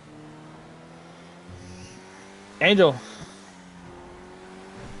 Angel,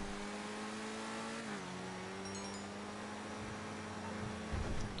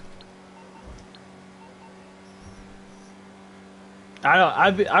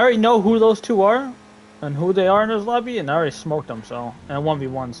 I already know who those two are, and who they are in this lobby, and I already smoked them. So and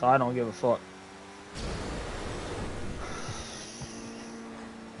 1v1, so I don't give a fuck.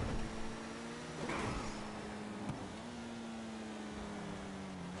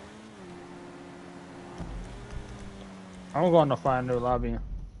 I'm going to find a new lobby.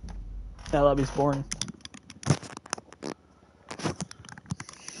 That lobby's boring.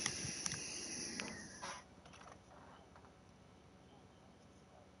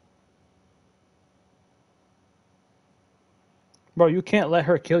 Bro, you can't let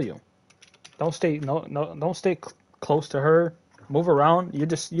her kill you. Don't stay don't stay close to her. Move around.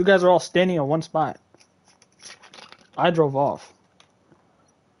 You guys are all standing in one spot. I drove off.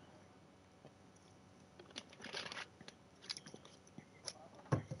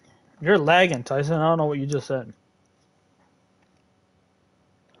 You're lagging, Tyson. I don't know what you just said.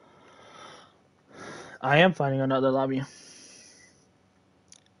 I am finding another lobby.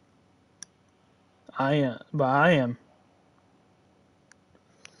 I am.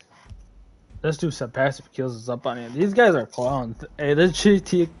 Let's do some passive kills is up on it. These guys are clowns. Hey, this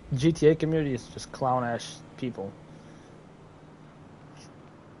GTA community is just clown ass people.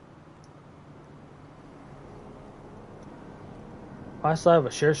 I still have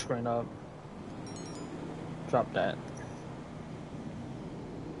a share screen up. Drop that.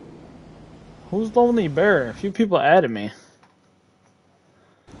 Who's Lonely Bear? A few people added me.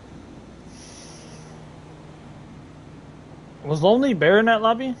 Was Lonely Bear in that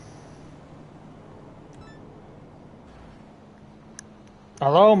lobby?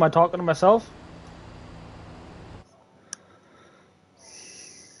 Hello, am I talking to myself?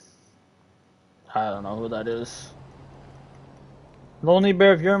 I don't know who that is. Lonely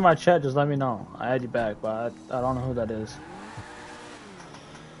Bear, if you're in my chat, just let me know. I add you back, but I don't know who that is.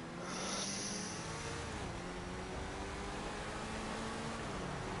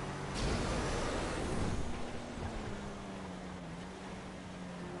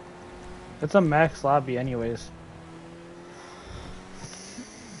 It's a max lobby anyways.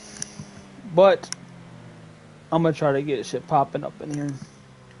 But I'm gonna try to get shit popping up in here.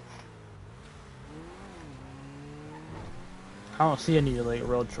 I don't see any like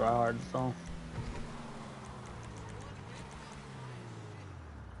real tryhards though.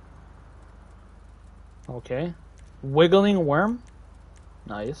 Okay. Wiggling worm?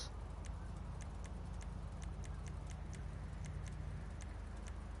 Nice.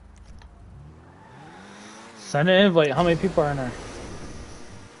 Send an invite. How many people are in there?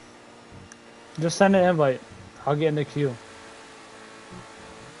 Just send an invite. I'll get in the queue.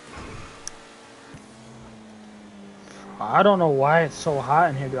 I don't know why it's so hot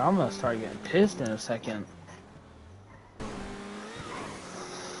in here, dude. I'm gonna start getting pissed in a second.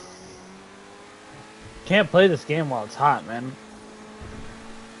 Can't play this game while it's hot, man.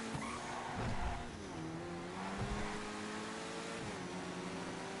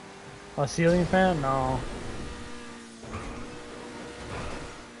 A ceiling fan? No.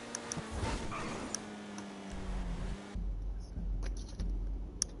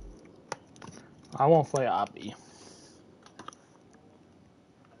 I won't play Oppie.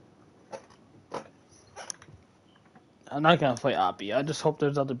 I'm not gonna play Oppie. I just hope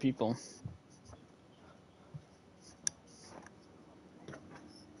there's other people.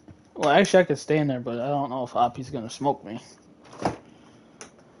 Well, actually, I could stay in there, but I don't know if Oppie's gonna smoke me.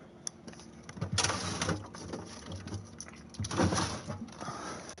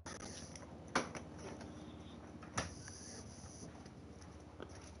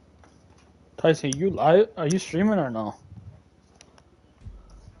 Tyson, you live? Are you streaming or no?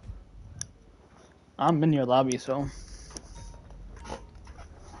 I'm in your lobby, so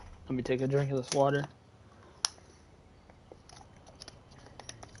let me take a drink of this water.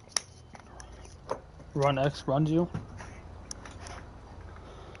 Run X runs you.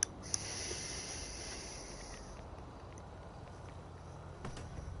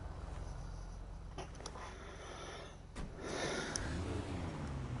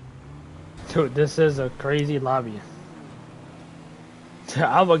 Dude, this is a crazy lobby.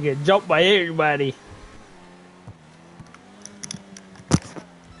 I'm gonna get jumped by everybody.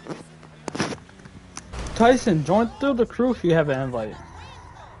 Tyson, join through the crew if you have an invite.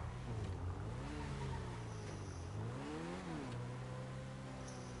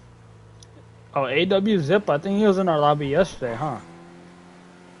 Oh, AW Zip, I think he was in our lobby yesterday, huh?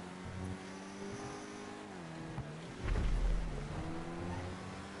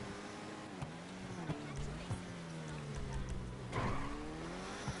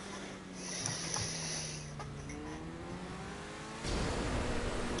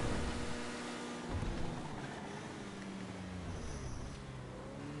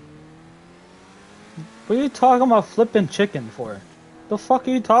 What are you talking about flipping chicken for? The fuck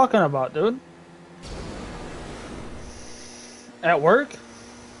are you talking about, dude? At work?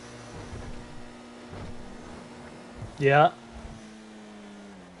 Yeah.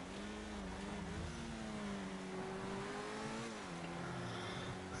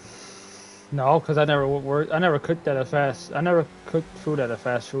 No, because I never worked. I never cooked at a fast. I never cooked food at a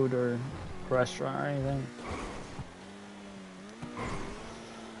fast food or restaurant or anything.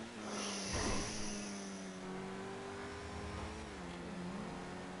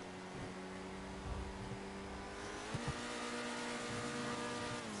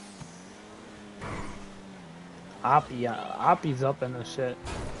 Oppie's up in this shit.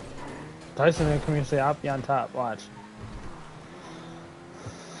 Tyson gonna come here and say Oppie on top. Watch.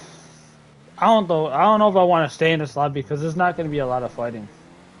 I don't know. I don't know if I want to stay in this lobby because there's not going to be a lot of fighting.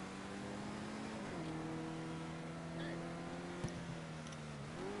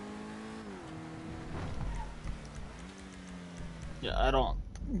 Yeah,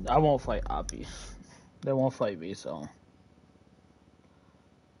 I won't fight Oppie. They won't fight me, so.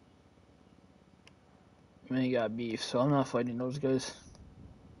 I ain't got beef, so I'm not fighting those guys.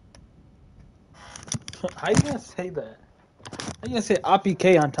 How you gonna say that? How you gonna say Oppie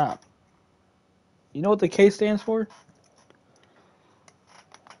K on top? You know what the K stands for?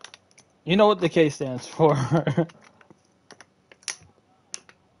 You know what the K stands for.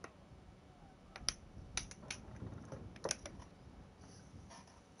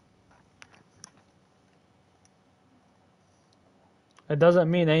 It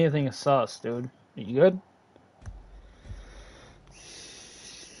doesn't mean anything is sus, dude. Are you good?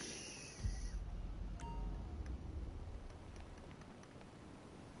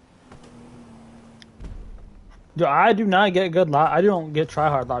 Dude, I do not get good I don't get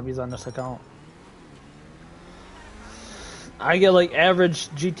tryhard lobbies on this account. I get like average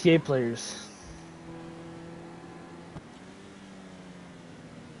GTA players.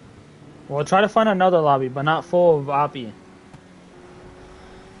 Well, try to find another lobby, but not full of Oppie.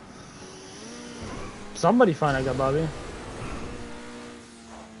 Somebody find a good lobby.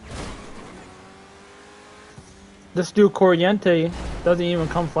 This dude Corriente doesn't even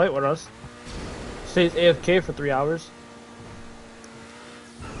come fight with us. Stays AFK for 3 hours.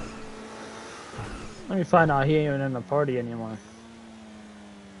 Let me find out he ain't even in the party anymore.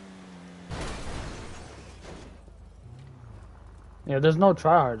 Yeah, there's no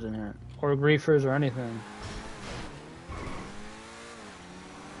tryhards in here. Or griefers or anything.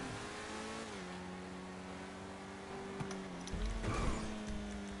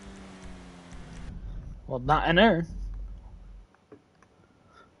 Well, not in there.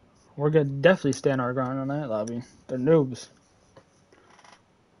 We're gonna definitely stand our ground on that lobby. They're noobs.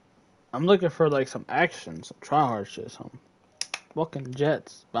 I'm looking for like some action, some tryhard shit, some fucking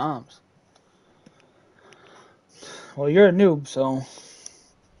jets, bombs. Well, you're a noob, so.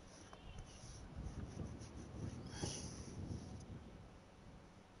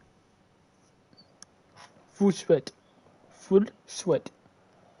 Full sweat. Full sweat.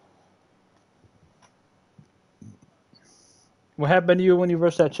 What happened to you when you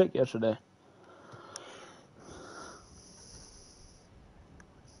versed that chick yesterday?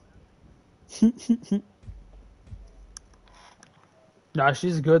 Nah,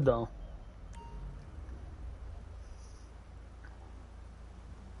 she's good though.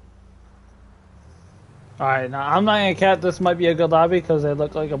 Alright, now I'm not gonna cap this might be a good lobby because they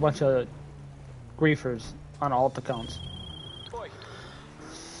look like a bunch of griefers on alt accounts.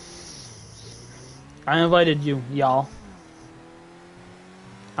 I invited you, y'all.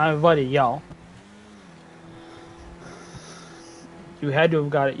 I invited y'all. You had to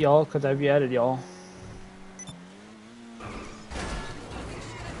have got it, y'all, because I've added y'all.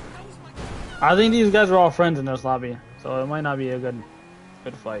 I think these guys are all friends in this lobby, so it might not be a good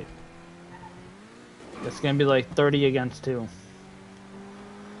fight. It's gonna be like 30 against 2.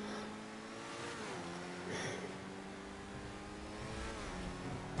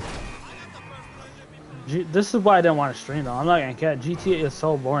 This is why I didn't want to stream though. I'm not gonna cat. GTA is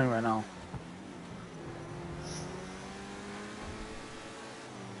so boring right now.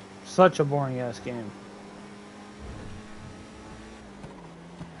 Such a boring ass game.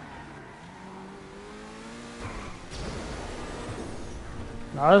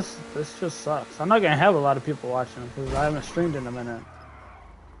 No, this just sucks. I'm not gonna have a lot of people watching because I haven't streamed in a minute.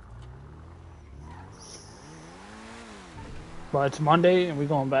 But it's Monday and we're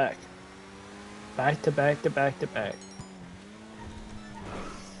going back. Back to back to back to back.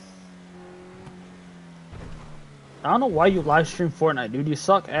 I don't know why you live stream Fortnite, dude. You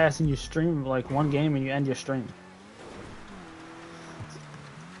suck ass and you stream like one game and you end your stream.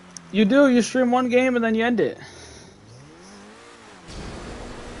 You do. You stream one game and then you end it.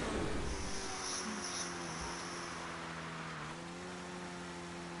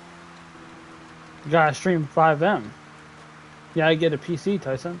 You gotta stream 5M. Yeah, I get a PC,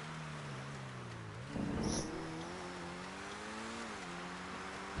 Tyson.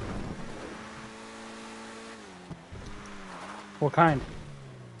 What kind?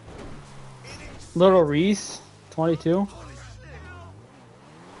 Little Reese, 22.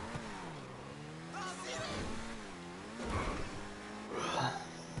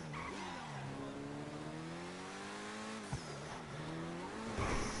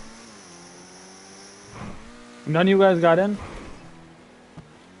 None of you guys got in?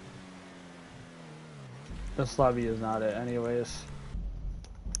 This lobby is not it anyways.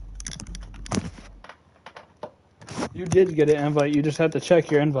 You did get an invite, you just have to check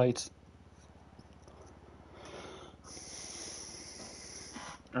your invites.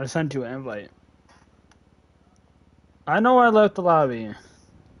 I sent you an invite. I know I left the lobby.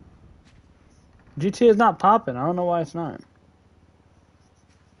 GTA is not popping, I don't know why it's not.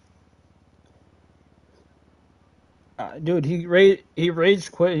 Dude, he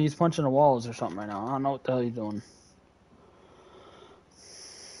rage quit and he's punching the walls or something right now. I don't know what the hell he's doing.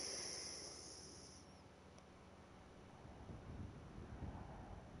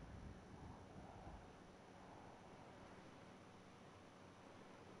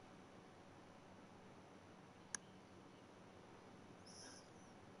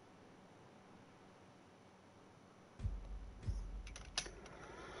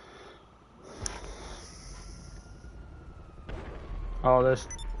 Oh, there's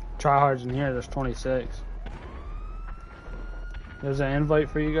tryhards in here. There's 26. There's an invite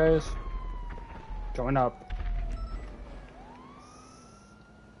for you guys. Join up.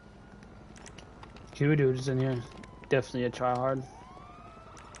 Q dude's in here. Definitely a tryhard.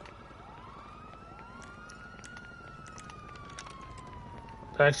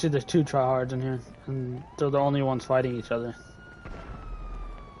 Actually, there's 2 tryhards in here, and they're the only ones fighting each other.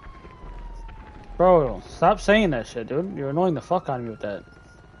 Bro, stop saying that shit, dude. You're annoying the fuck out of me with that.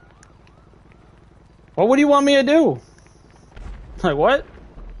 Well, what do you want me to do? Like, what?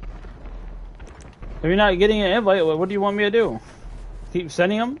 If you're not getting an invite, what do you want me to do? Keep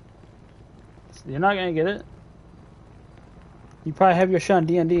sending them? You're not gonna get it. You probably have your shit on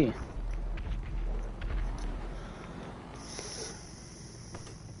D&D.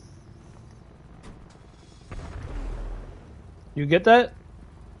 You get that?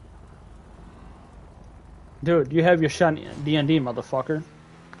 Dude, you have your shit on D&D, motherfucker.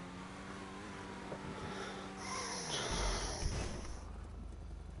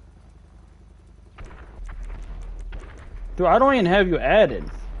 Dude, I don't even have you added.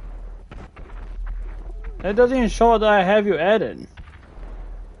 It doesn't even show that I have you added.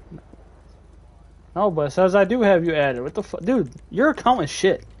 No, but it says I do have you added. What the fuck? Dude, your account is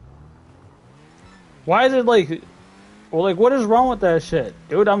shit. Why is it like... Well, like, what is wrong with that shit?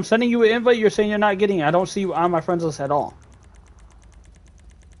 Dude, I'm sending you an invite, you're saying you're not getting it. I don't see you on my friends list at all.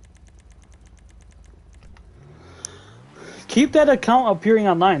 Keep that account appearing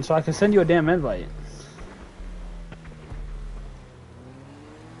online so I can send you a damn invite.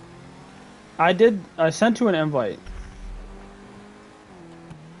 I sent you an invite.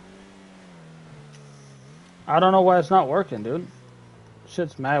 I don't know why it's not working, dude.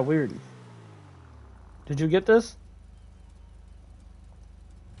 Shit's mad weird. Did you get this?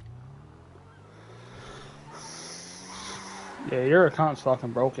 Yeah, your account's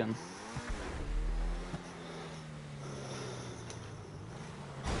fucking broken.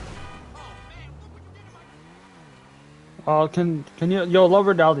 Can you, yo,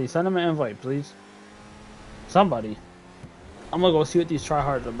 Lover Daldy, send him an invite, please. Somebody. I'm gonna go see what these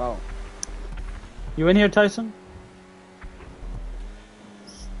tryhards are about. You in here, Tyson?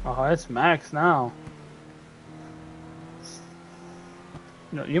 Oh, it's max now.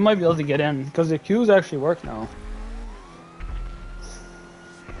 No, you might be able to get in, because the queues actually work now.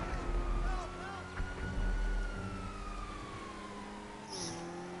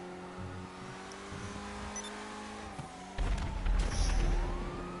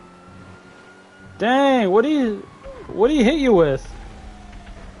 Dang, what do you hit you with?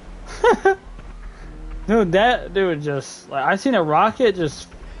 Dude, that dude just, like, I seen a rocket just,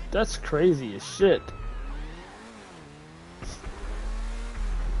 that's crazy as shit.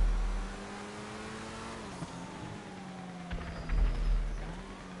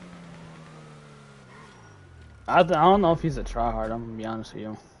 I don't know if he's a tryhard, I'm gonna be honest with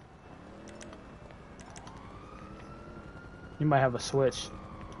you. He might have a switch.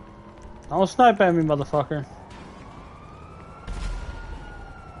 Don't snipe at me, motherfucker.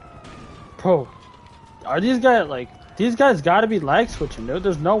 Bro, are these guys like... These guys gotta be lag switching, dude.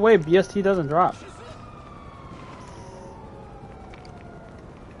 There's no way BST doesn't drop.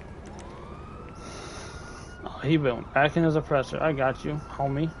 Oh, he went back in his oppressor. I got you,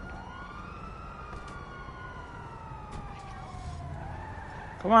 homie.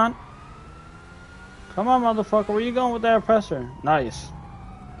 Come on. Come on, motherfucker. Where you going with that oppressor? Nice.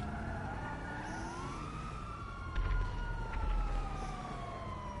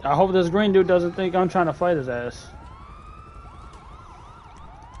 I hope this green dude doesn't think I'm trying to fight his ass.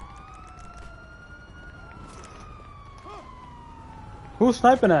 Who's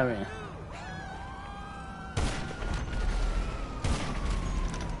sniping at me?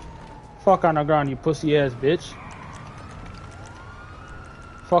 Fuck on the ground, you pussy ass bitch.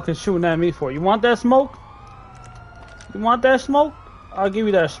 Fucking shooting at me for. You want that smoke? You want that smoke? I'll give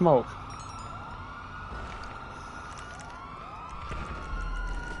you that smoke.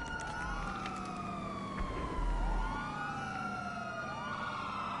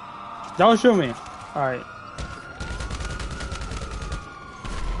 Don't shoot me. Alright.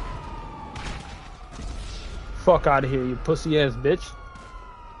 Fuck out of here, you pussy ass bitch.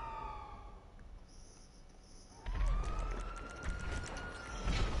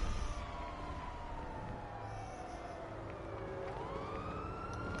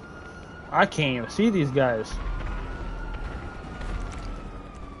 I can't even see these guys.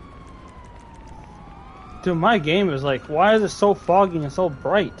 Dude, my game is like, why is it so foggy and so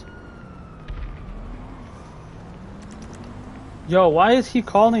bright? Yo, why is he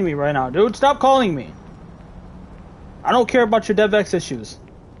calling me right now? Dude, stop calling me. I don't care about your DevX issues.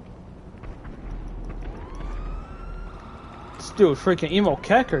 This dude, freaking emo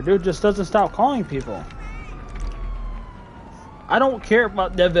kecker, dude, just doesn't stop calling people. I don't care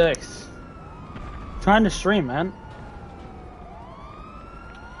about DevX. I'm trying to stream, man.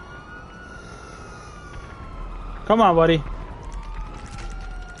 Come on, buddy.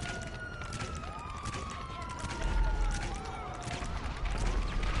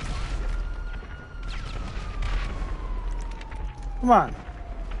 Come on.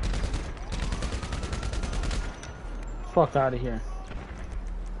 Fuck out of here.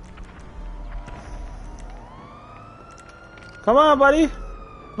 Come on, buddy.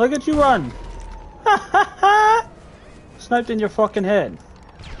 Look at you run. Sniped in your fucking head.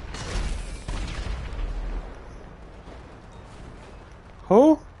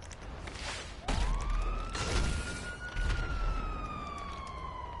 Who?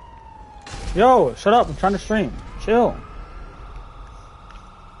 Yo, shut up. I'm trying to stream. Chill.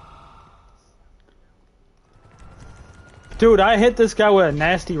 Dude, I hit this guy with a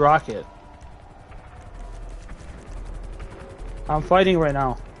nasty rocket. I'm fighting right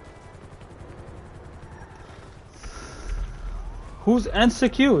now. Who's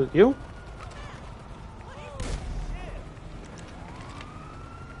NCQ? You?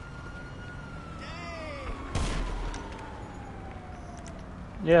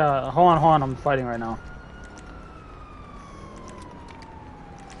 Yeah, hold on, I'm fighting right now.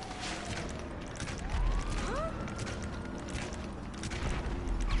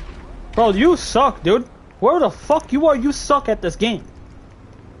 Bro, you suck, dude. Where the fuck you are? You suck at this game.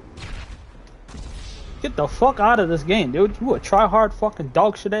 Get the fuck out of this game, dude. You a try-hard fucking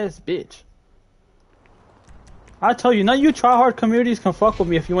dog shit ass bitch. I tell you, none of you try-hard communities can fuck with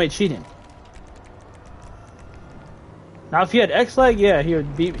me if you ain't cheating. Now, if he had X-Lag, yeah,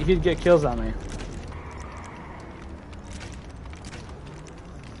 he'd get kills on me.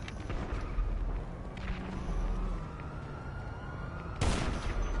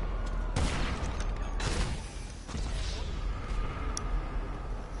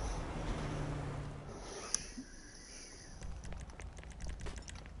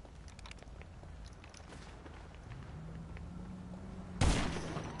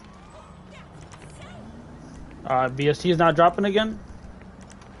 BST is not dropping again?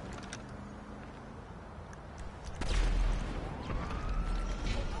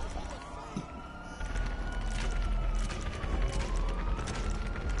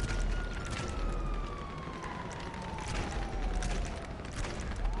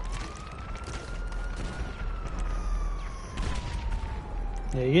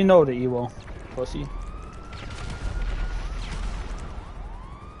 Yeah, you know the Evo, pussy.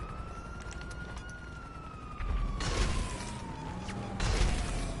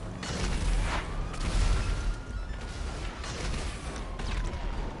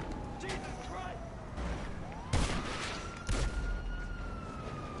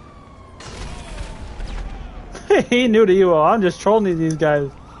 He knew the Evo. I'm just trolling these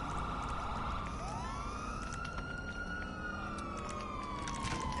guys.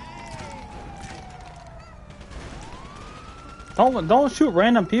 Don't shoot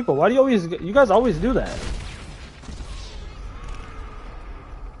random people. Why do you guys always do that?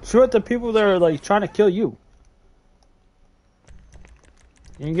 Shoot at the people that are like trying to kill you.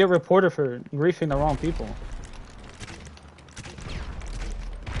 You can get reported for griefing the wrong people.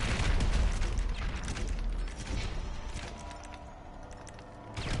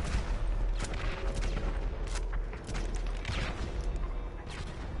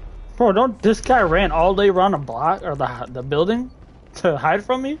 Bro, don't this guy ran all day around the block or the building to hide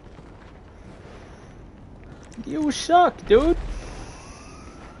from me? You suck, dude.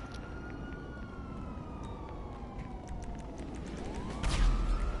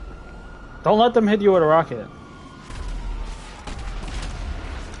 Don't let them hit you with a rocket.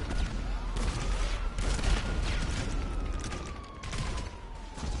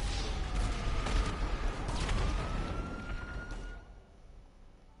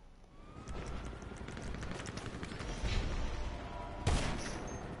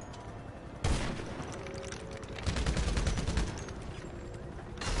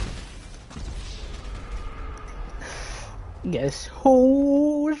 Guess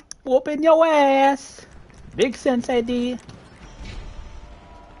who's whooping your ass? Big Sensei D.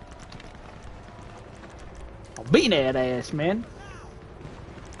 I'm beating that ass, man.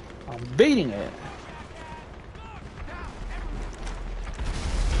 I'm beating it.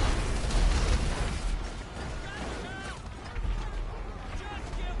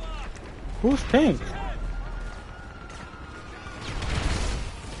 Who's pink?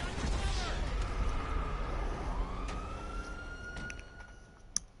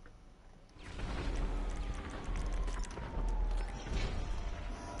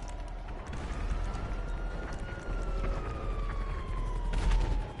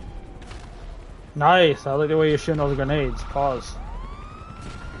 Nice, I like the way you're shooting those grenades. Pause.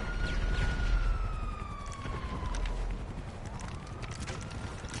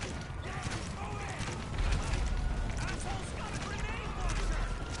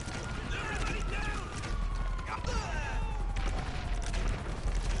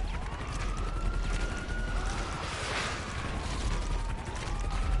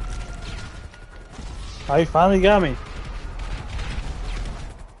 Oh, you finally got me.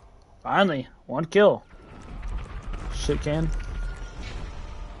 Finally. One kill. Shit can.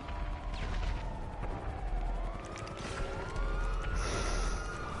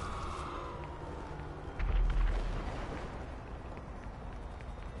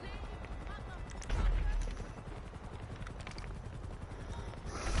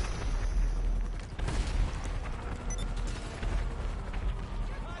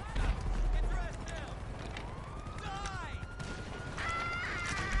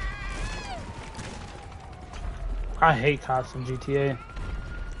 I hate cops in GTA.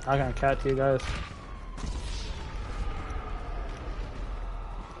 I'm gonna cat to you guys.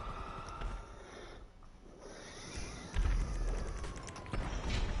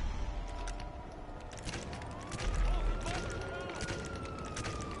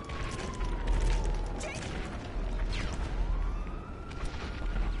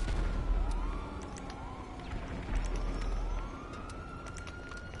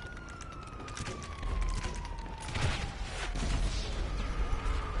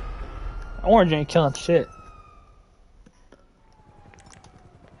 Orange ain't killing shit.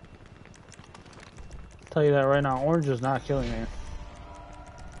 Tell you that right now, Orange is not killing me.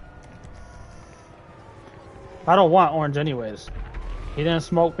 I don't want Orange anyways. He didn't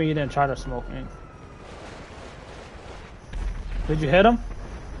smoke me, he didn't try to smoke me. Did you hit him?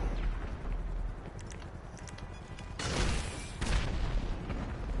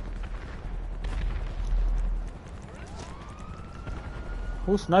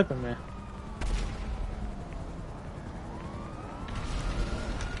 Who's sniping me?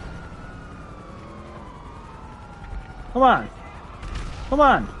 Come on. Come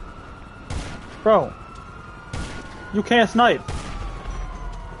on. Bro. You can't snipe.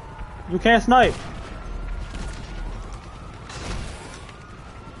 You can't snipe.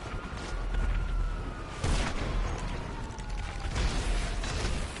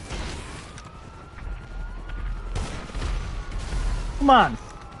 Come on.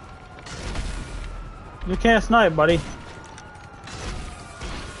 You can't snipe, buddy.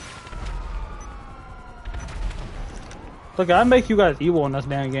 Look, I make you guys evil in this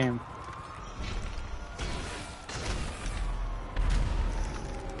damn game.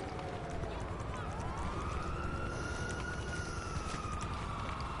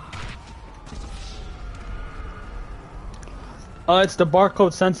 It's the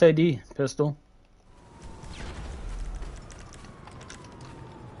Barcode Sensei D pistol.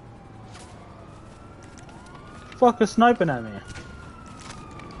 fuck is sniping at me?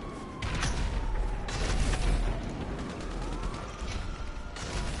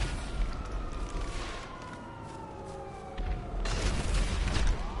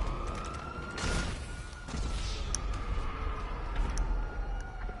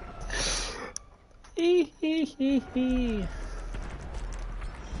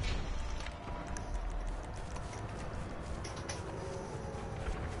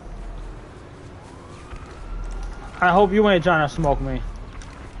 I hope you ain't trying to smoke me.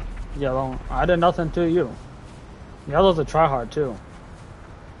 Yellow. I did nothing to you. Yellow's a tryhard too.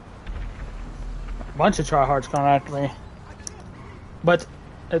 A bunch of tryhards coming after me. But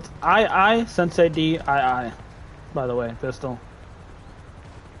it's I Sensei D I. By the way, pistol.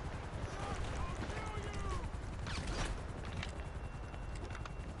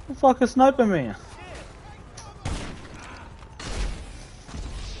 Who the fuck is sniping me?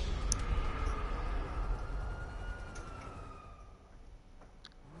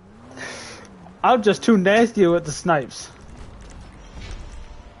 I'm just too nasty with the snipes.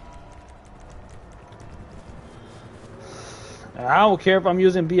 I don't care if I'm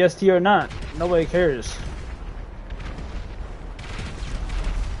using BST or not. Nobody cares.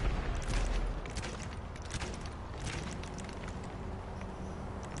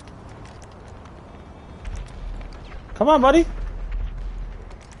 Come on, buddy.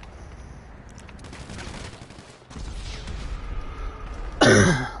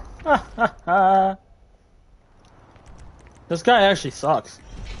 This guy actually sucks.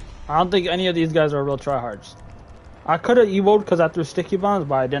 I don't think any of these guys are real tryhards. I could have evoed because I threw sticky bombs,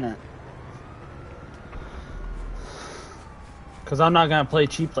 but I didn't. Because I'm not going to play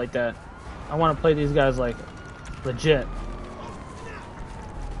cheap like that. I want to play these guys like legit.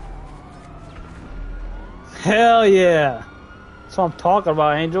 Hell yeah! That's what I'm talking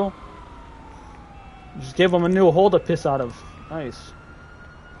about, Angel. Just give him a new hole to piss out of. Nice.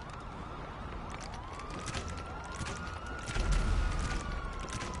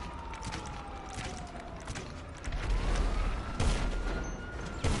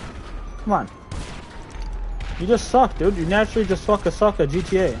 Come on. You just suck, dude. You naturally just fucking suck at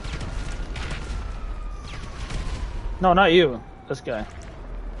GTA. No, not you. This guy.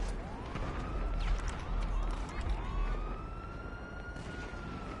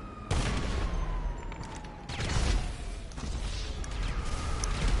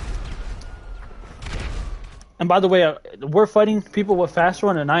 And by the way, we're fighting people with fast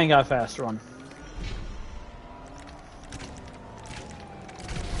run, and I ain't got fast run.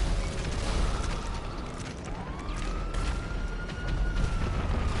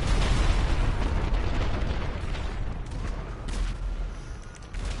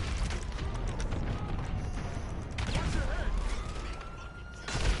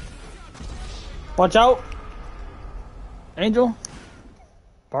 Watch out! Angel?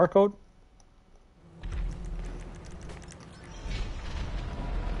 Barcode?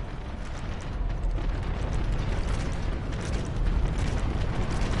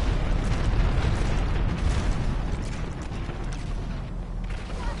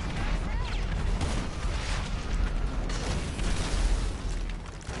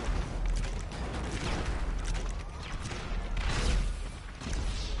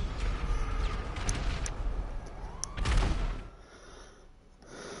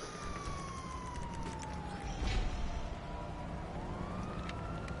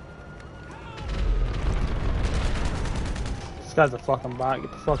 This guy's a fucking bot. Get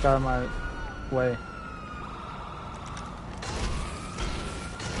the fuck out of my way.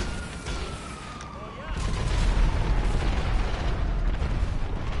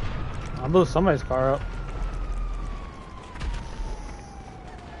 I blew somebody's car up.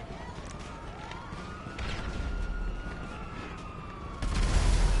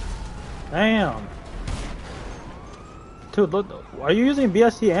 Damn. Dude, look. Are you using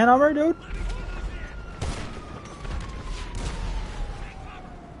BST and armor, dude?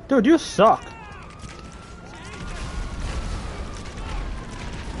 Dude, you suck.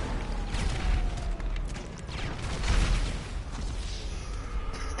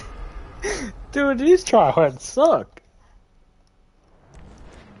 Dude, these tryhards suck.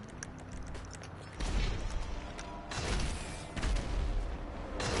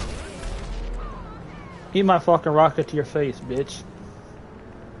 Eat my fucking rocket to your face, bitch.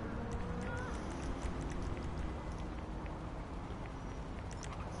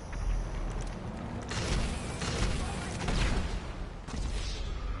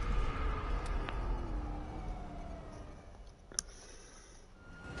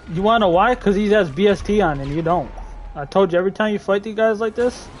 You wanna know why? Because he has BST on and you don't. I told you, every time you fight these guys like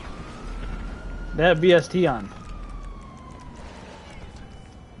this, they have BST on.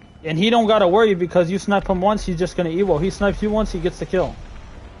 And he don't gotta worry because you snipe him once, he's just gonna Evo. He snipes you once, he gets the kill.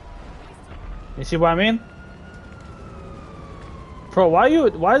 You see what I mean? Bro,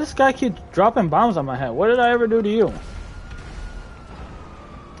 why this guy keep dropping bombs on my head? What did I ever do to you?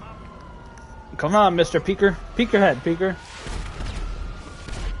 Come on, Mr. Peeker. Peek your head, Peeker.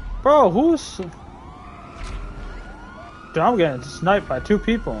 Bro, who's... Dude, I'm getting sniped by 2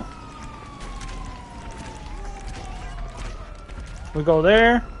 people. We go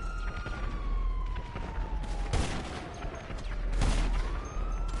there.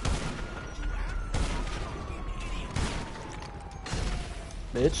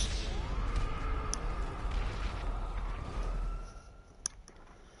 Bitch.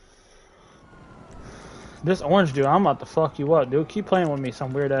 This orange dude, I'm about to fuck you up, dude. Keep playing with me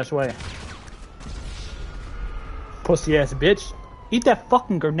some weird ass way. Pussy ass bitch. Eat that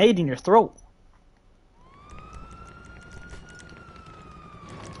fucking grenade in your throat.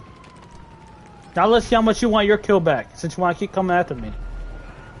 Now let's see how much you want your kill back, since you want to keep coming after me.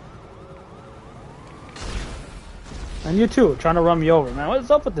 And you too, trying to run me over, man.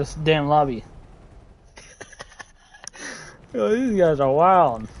 What's up with this damn lobby? Yo, these guys are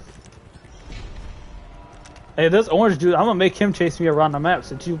wild. Hey, this orange dude, I'm gonna make him chase me around the map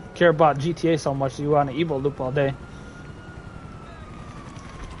since you care about GTA so much you on an Evo loop all day.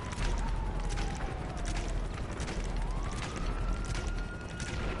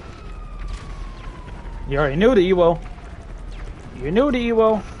 You already knew the Evo. You knew the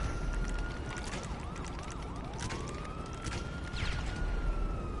Evo.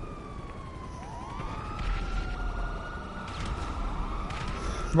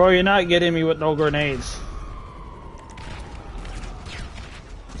 Bro, you're not getting me with no grenades.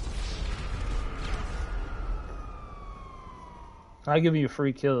 I'll give you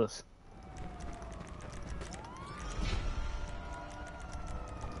free kills.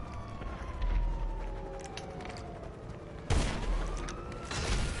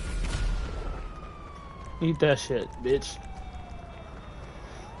 Eat that shit, bitch.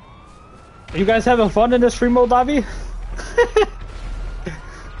 Are you guys having fun in this Freemode lobby?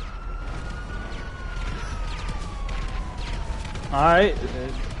 Alright.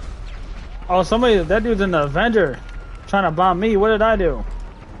 Oh, that dude's an Avenger trying to bomb me. What did I do?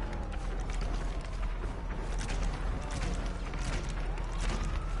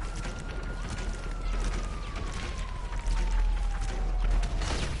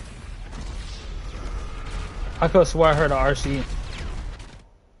 I could swear I heard an RC.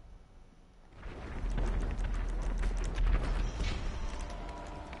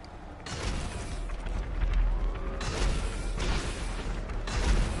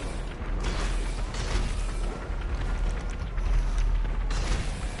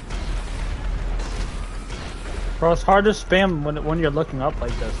 Bro, it's hard to spam when you're looking up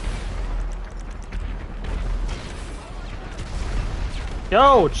like this.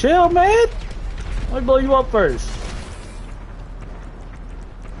 Yo, chill, man! Let me blow you up first.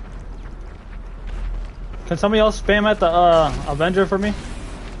 Can somebody else spam at the Avenger for me?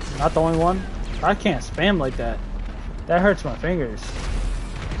 Not the only one. I can't spam like that. That hurts my fingers.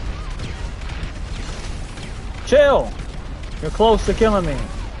 Chill! You're close to killing me.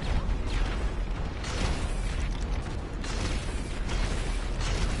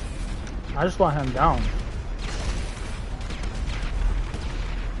 I just want him down.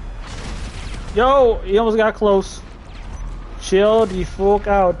 Yo, he almost got close. Chill the fuck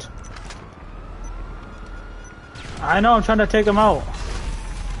out. I know, I'm trying to take him out.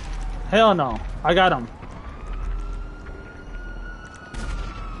 Hell no, I got him.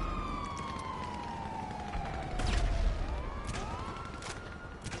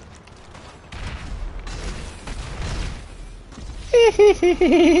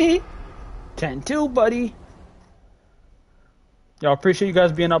 Hehehehe 10-2, buddy. Yo, appreciate you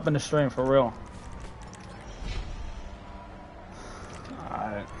guys being up in the stream, for real.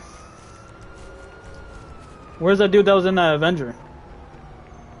 Alright. Where's that dude that was in the Avenger?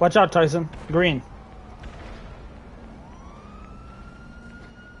 Watch out, Tyson. Green.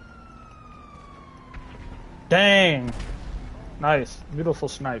 Dang. Nice. Beautiful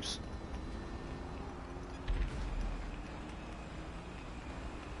snipes.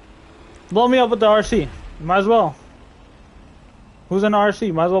 Blow me up with the RC. Might as well. Who's in the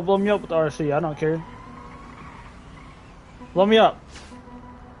RC? Might as well blow me up with the RC. I don't care. Blow me up.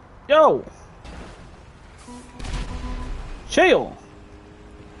 Yo! Chill!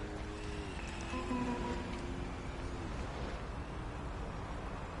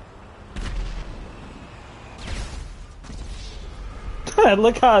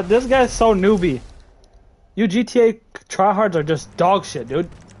 Look how this guy's so newbie. You GTA tryhards are just dog shit, dude.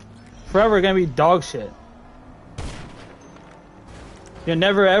 forever gonna be dog shit. You're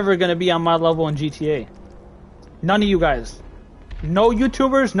never ever gonna be on my level in GTA. None of you guys. No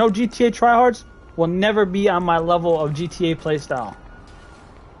YouTubers, no GTA tryhards will never be on my level of GTA playstyle.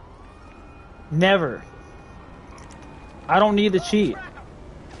 Never. I don't need to cheat.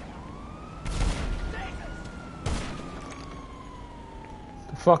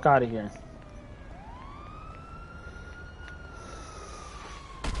 The fuck out of here.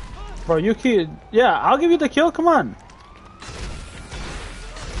 Bro, you keep... Yeah, I'll give you the kill, come on.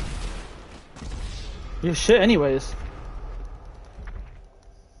 You're shit anyways.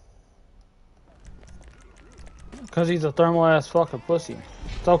 Cause he's a thermal ass fucking pussy.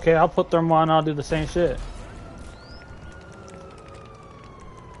 It's okay, I'll put thermal on and I'll do the same shit.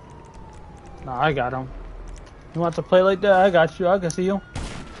 Nah, I got him. You want to play like that? I got you, I can see you.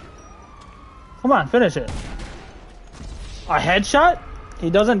 Come on, finish it. A headshot? He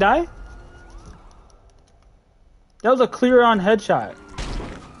doesn't die? That was a clear on headshot.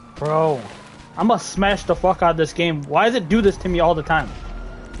 Bro, I'm gonna smash the fuck out of this game. Why does it do this to me all the time?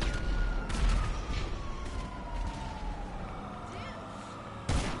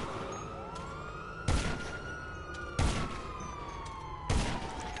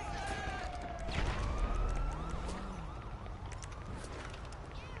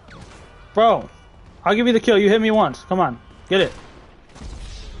 Bro, I'll give you the kill. You hit me once. Come on, get it.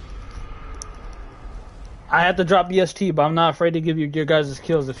 I had to drop BST, but I'm not afraid to give you your guys'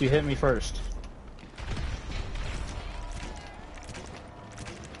 kills if you hit me first.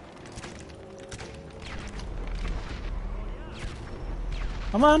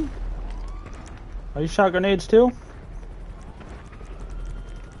 Come on. Are you shot grenades too?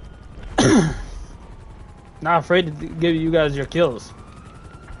 Not afraid to give you guys your kills.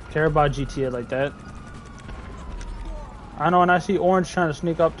 Care about GTA like that. I know, and I see Orange trying to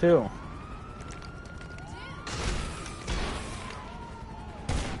sneak up too.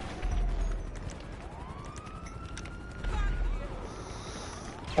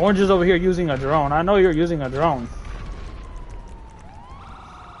 Orange is over here using a drone. I know you're using a drone.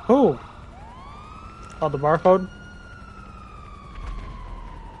 Who? Oh, the barcode?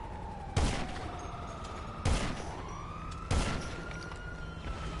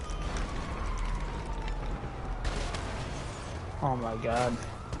 Oh my god.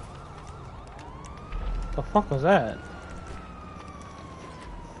 The fuck was that?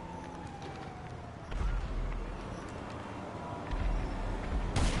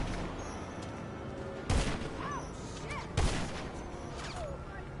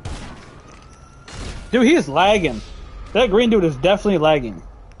 Dude, he is lagging. That green dude is definitely lagging.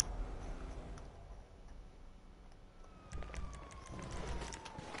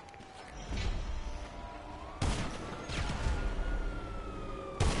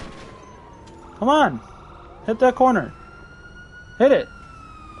 Come on. Hit that corner. Hit it.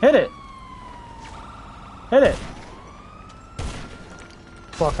 Hit it. Hit it.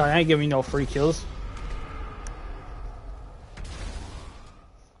 Fuck, I ain't giving you no free kills.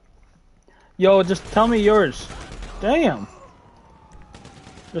 Yo, just tell me yours. Damn.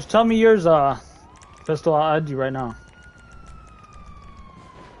 Just tell me yours, pistol. I'll add you right now.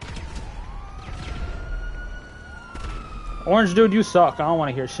 Orange dude, you suck. I don't want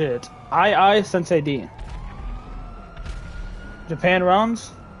to hear shit. I Sensei D. Japan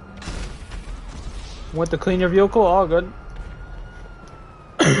rounds. Went to clean your vehicle. All good.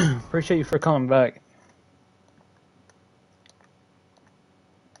 Appreciate you for coming back.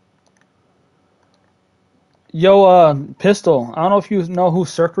 Yo, Pistol, I don't know if you know who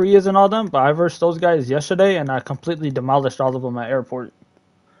Circury is and all them, but I versed those guys yesterday and I completely demolished all of them at airport.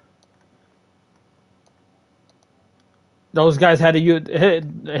 Those guys had to use,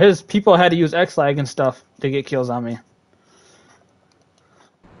 his people had to use X-Lag and stuff to get kills on me.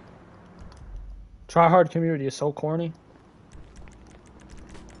 Tryhard community is so corny.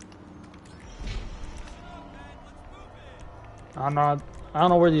 I don't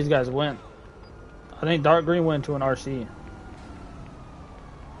know where these guys went. I think Dark Green went to an RC.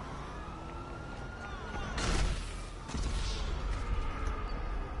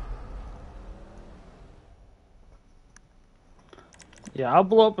 Yeah, I'll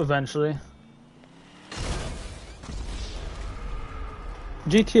blow up eventually.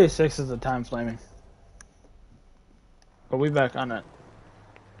 GTA 6 is the time flaming. But we back on it.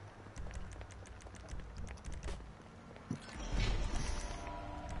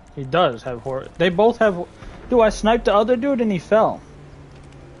 He does have horror. They both have. Dude, I sniped the other dude and he fell.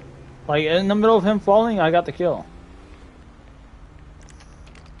 Like in the middle of him falling, I got the kill.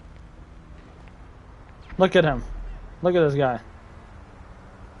 Look at him. Look at this guy.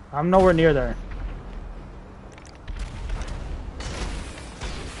 I'm nowhere near there.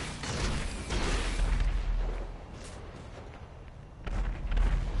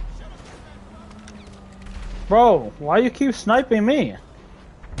 Bro, why you keep sniping me?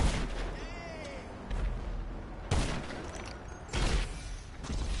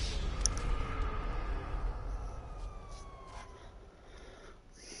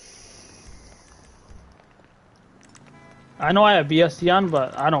 I know I have BSD on,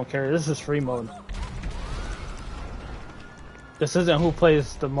 but I don't care. This is free mode. This isn't who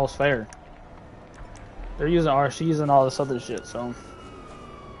plays the most fair. They're using RCs and all this other shit, so.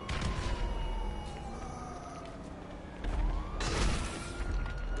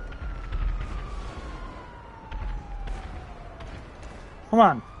 Come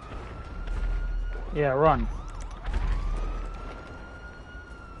on. Yeah, run.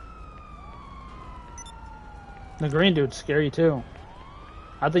 The green dude's scary too.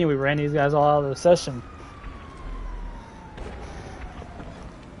 I think we ran these guys all out of the session.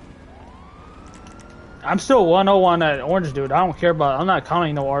 I'm still 101 at orange dude. I don't care about. I'm not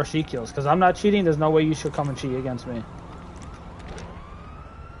counting no RC kills because I'm not cheating. There's no way you should come and cheat against me.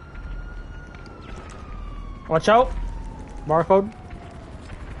 Watch out. Barcode.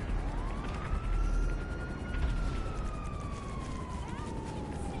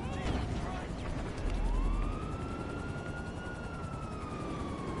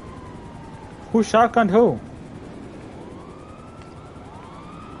 Who shotgunned who?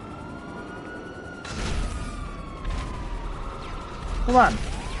 Come on.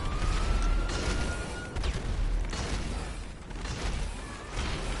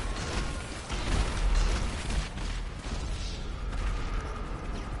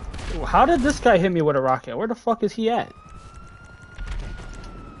 How did this guy hit me with a rocket? Where the fuck is he at?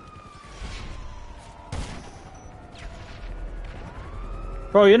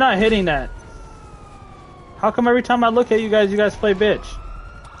 Bro, you're not hitting that. How come every time I look at you guys play bitch?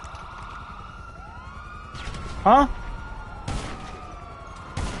 Huh?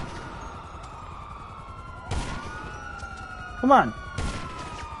 Come on.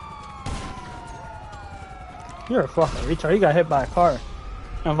 You're a fucking retard. You got hit by a car.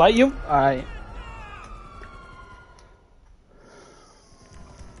 Invite you? Alright.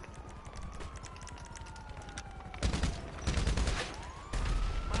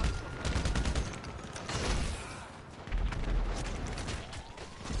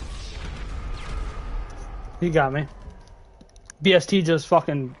 He got me. BST just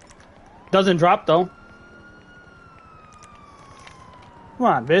fucking doesn't drop though. Come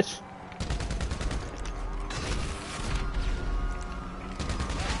on, bitch.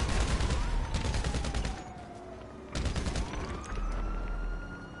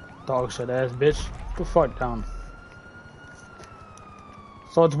 Dog shit ass bitch. Get the fuck down.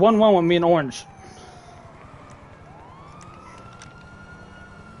 So it's 1-1 with me and orange.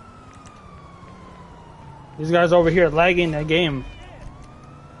 These guys over here lagging the game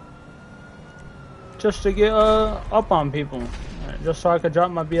just to get up on people, just so I could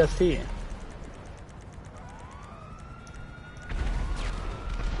drop my BST.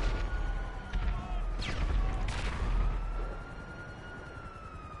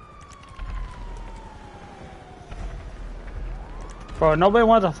 Bro, nobody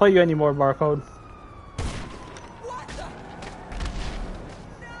wants to fight you anymore, Barcode.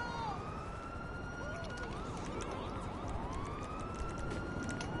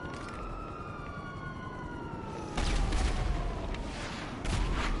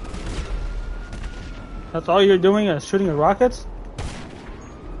 That's all you're doing is shooting with rockets?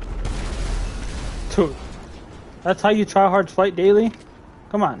 Dude, that's how you try hard fight daily?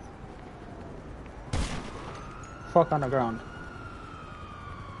 Come on. Fuck on the ground.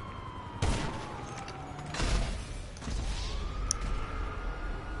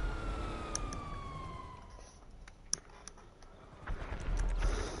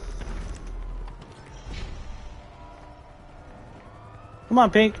 Come on,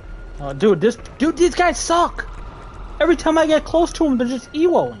 Pink. Oh, dude, these guys suck. Every time I get close to them, they're just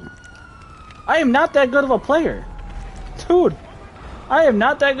EWOing. I am not that good of a player. Dude, I am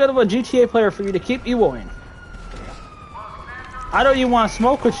not that good of a GTA player for you to keep EWOing. I don't even want to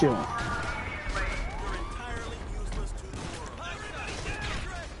smoke with you.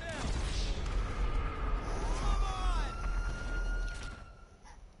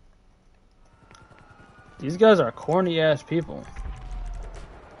 These guys are corny ass people.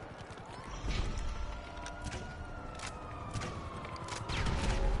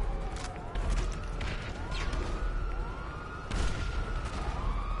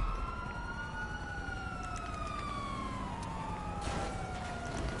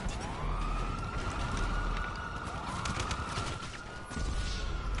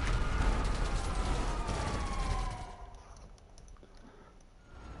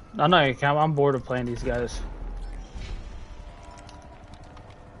 I'm not gonna count. I'm bored of playing these guys.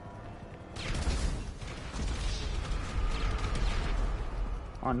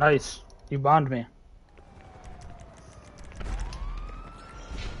 Oh, nice. You bombed me.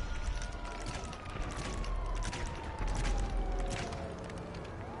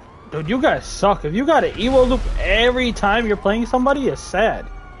 Dude, you guys suck. If you got an Evo loop every time you're playing somebody, it's sad.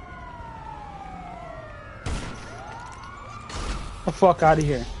 Get the fuck out of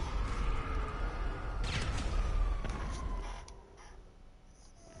here.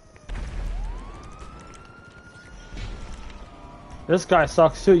 This guy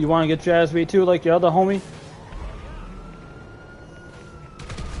sucks too. You want to get your ass beat too, like your other homie?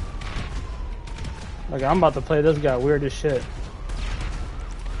 Like, I'm about to play this guy weird as shit.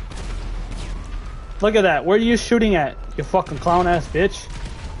 Look at that. Where are you shooting at, you fucking clown ass bitch?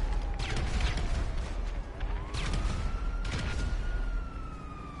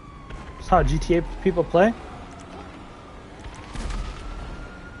 That's how GTA people play?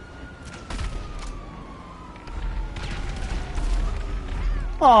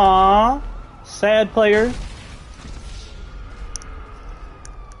 Aww. Sad player.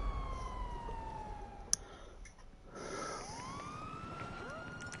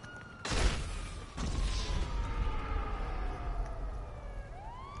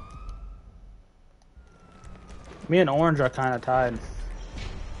 Me and Orange are kind of tied.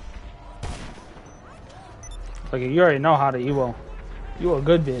 Like, you already know how to Evo. You a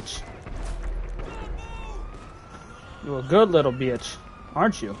good bitch. You a good little bitch,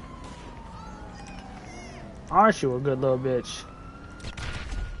 aren't you? Aren't you a good little bitch?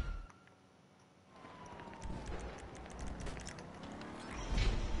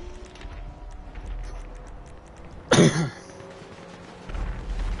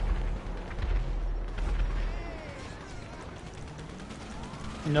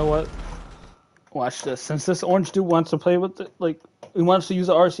 You know what? Watch this. Since this orange dude wants to play with it, like, he wants to use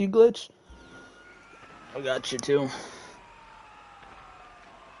the RC glitch, I got you too.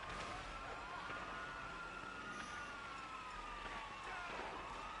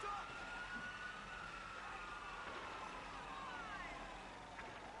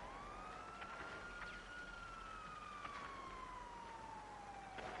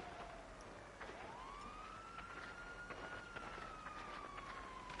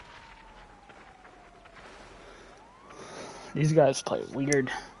 These guys play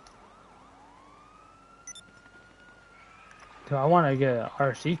weird. Dude, I want to get an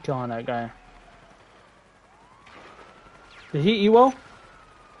RC kill on that guy. Did he Evo?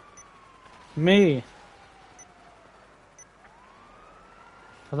 Me.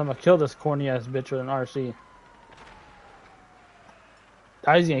 Cause I'm gonna kill this corny ass bitch with an RC.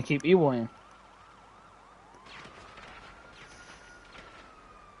 He's gonna keep Evoing.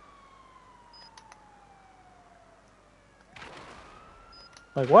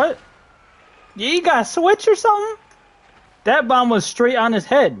 Like, what? Yeah, you got a switch or something? That bomb was straight on his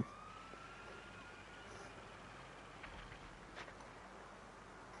head.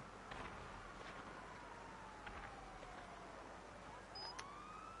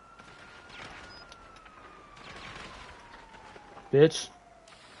 Bitch.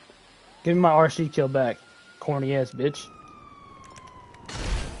 Give me my RC kill back. Corny ass bitch.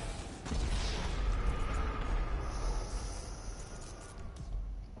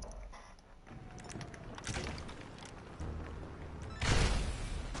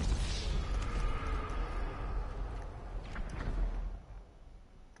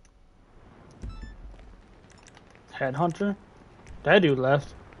 Headhunter? That dude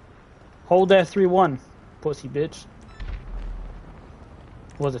left. Hold that 3-1, pussy bitch.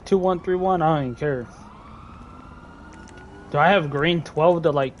 Was it 2-1, 3-1? I don't even care. Do I have green 12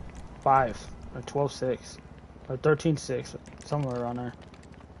 to like 5? Or 12-6? Or 13-6? Somewhere around there.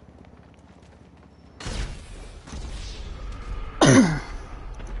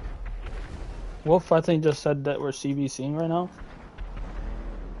 Wolf, I think, just said that we're CBCing right now.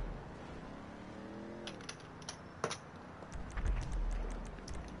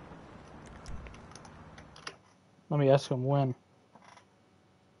 Let me ask him when.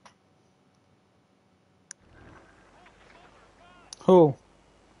 Who?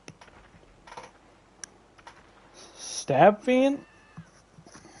 Stab Fiend?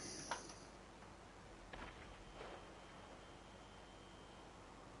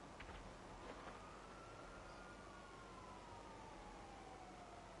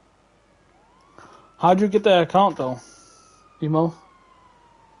 How'd you get that account though, Emo?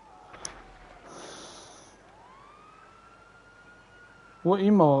 What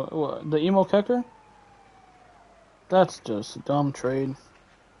emo? What, the emo kicker? That's just a dumb trade.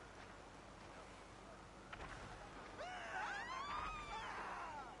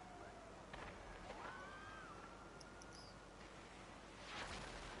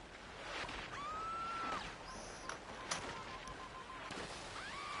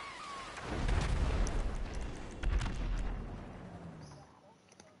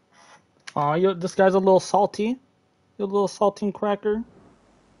 Aw, this guy's a little salty. You a little saltine cracker.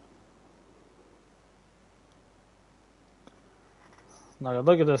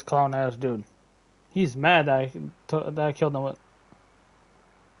 Look at this clown ass dude. He's mad that I killed him with.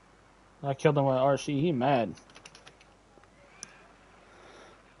 I killed him with RC. He mad.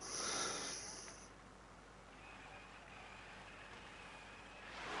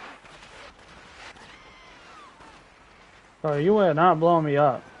 Bro, you are not blowing me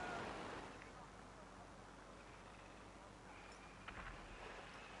up.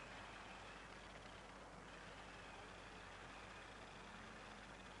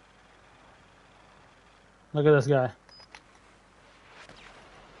 Look at this guy.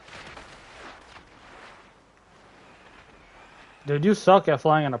 Dude, you suck at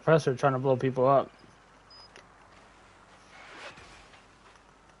flying an oppressor trying to blow people up.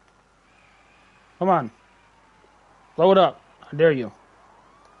 Come on. Blow it up. I dare you.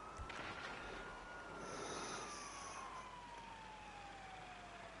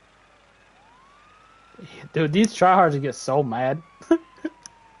 Dude, these tryhards get so mad.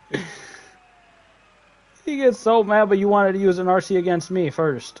 He gets so mad, but you wanted to use an RC against me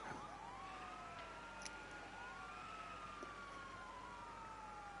first.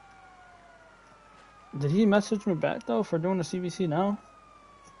 Did he message me back, though, for doing the CBC now?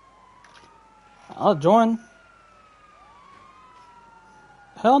 I'll join.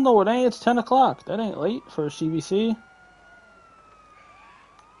 Hell no, it ain't. It's 10 o'clock. That ain't late for a CBC.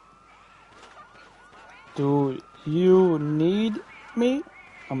 Do you need me?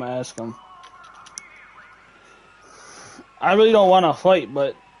 I'm gonna ask him. I really don't want to fight,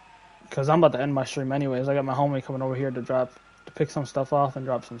 but because I'm about to end my stream anyways. I got my homie coming over here to pick some stuff off and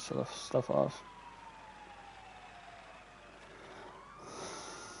drop some stuff off.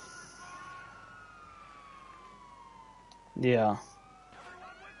 Yeah.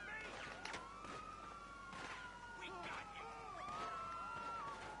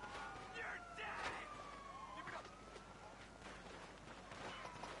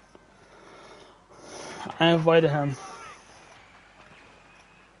 I invited him.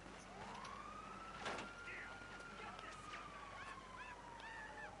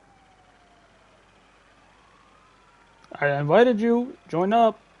 I invited you. Join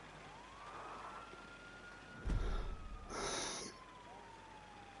up.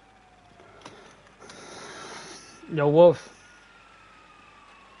 Yo, Wolf.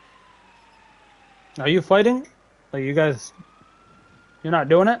 Are you fighting? Like, you guys... You're not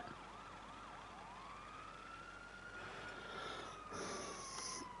doing it?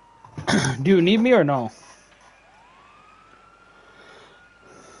 Do you need me or no?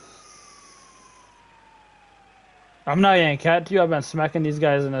 I'm not getting cat to you. I've been smacking these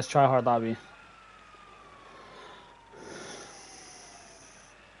guys in this tryhard lobby.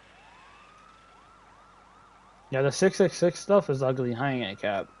 Yeah, the 666 stuff is ugly. I ain't getting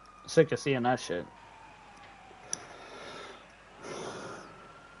cap. Sick of seeing that shit.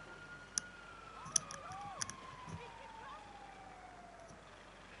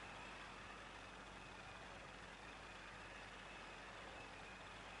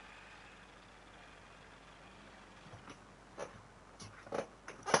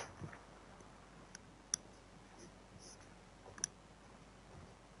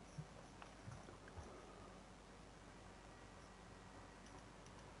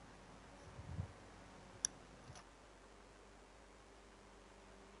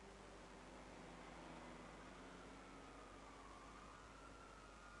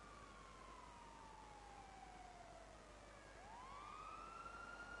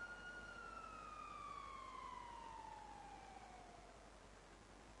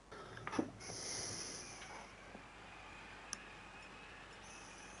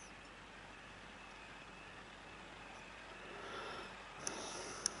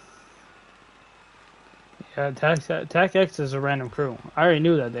 Yeah, Attack X is a random crew. I already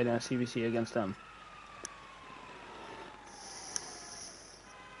knew that they didn't have CBC against them.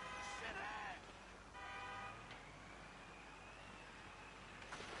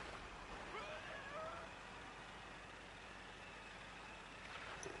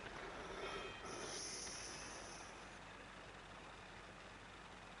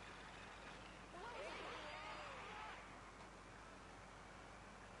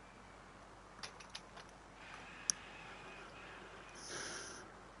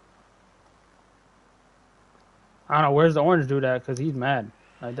 I don't know, where's the orange dude at? Because he's mad.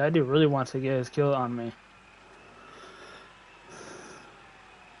 Like, that dude really wants to get his kill on me.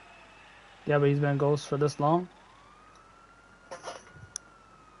 Yeah, but he's been ghost for this long.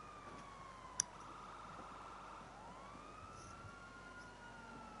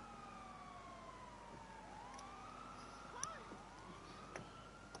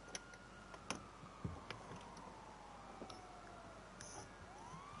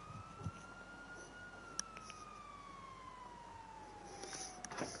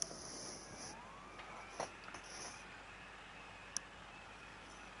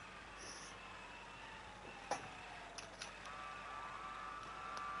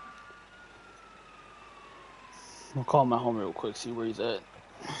 I'll call my homie real quick, see where he's at.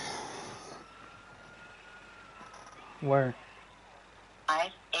 Where?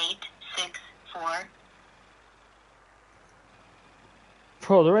 5864.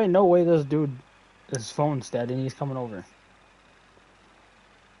 Bro, there ain't no way this dude, his phone's dead and he's coming over.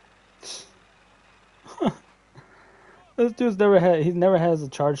 This dude's he never has a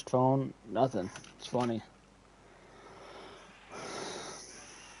charged phone, nothing. It's funny.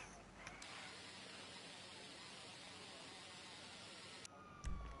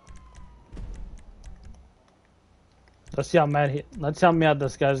 Let's see how mad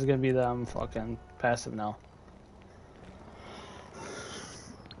this guy's gonna be that I'm fucking passive now.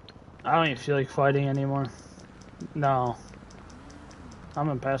 I don't even feel like fighting anymore. No. I'm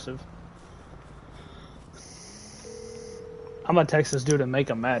impassive. I'm gonna text this dude and make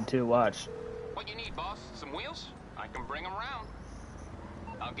him mad too, watch. What you need, boss? Some wheels? I can bring them round.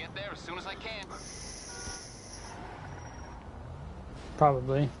 I'll get there as soon as I can.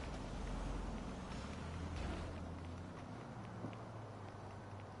 Probably.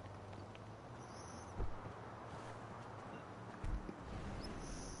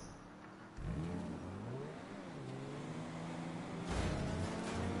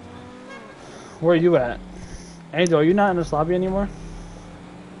 Where are you at? Angel, are you not in this lobby anymore?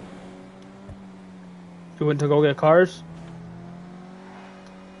 You went to go get cars?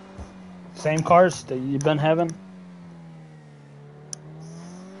 Same cars that you've been having?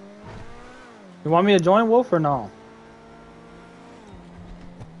 You want me to join Wolf or no?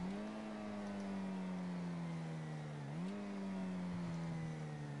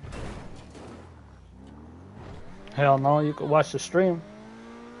 Hell no, you can watch the stream.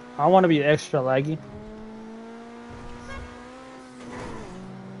 I want to be extra laggy.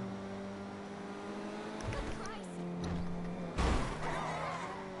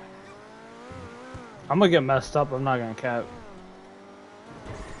 I'm gonna get messed up, I'm not gonna cap.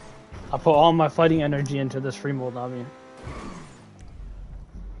 I put all my fighting energy into this Freemode lobby.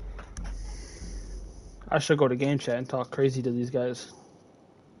 I should go to game chat and talk crazy to these guys.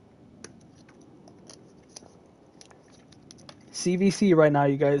 CVC right now,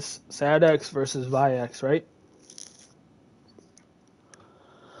 you guys. SadX versus VIX, right?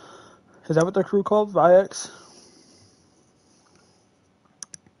 Is that what the crew called? VIX?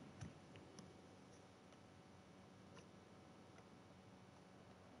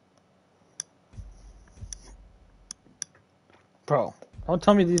 Bro, don't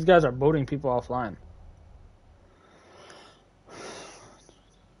tell me these guys are booting people offline.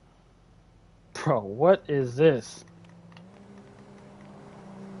 Bro, what is this?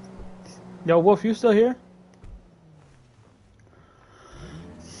 Yo, Wolf, you still here?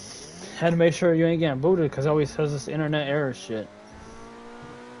 Had to make sure you ain't getting booted because it always says this internet error shit.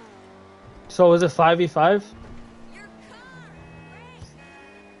 So is it 5v5?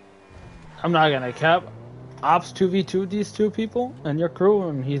 I'm not gonna cap. Ops 2v2 these two people and your crew,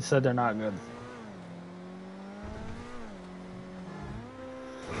 and he said they're not good.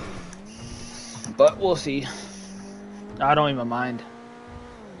 But we'll see. I don't even mind.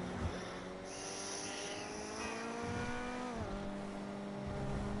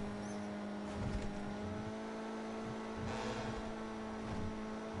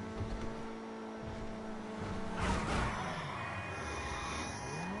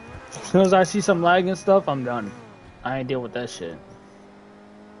 As soon as I see some lag and stuff, I'm done. I ain't deal with that shit.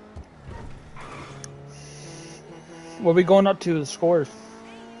 What we going up to the scores?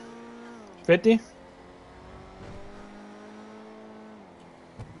 50?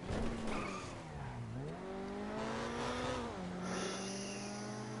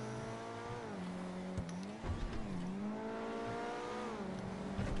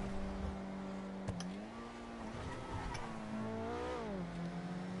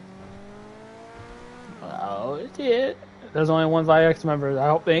 Oh, yeah. There's only one VIX member. I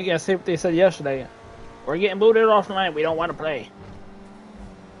hope they ain't gonna say what they said yesterday. We're getting booted off tonight. We don't want to play.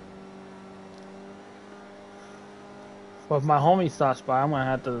 Well, if my homie stops by, I'm gonna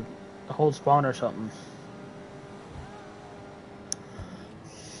have to hold spawn or something.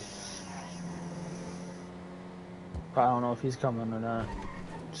 But I don't know if he's coming or not.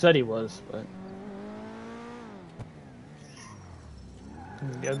 Said he was, but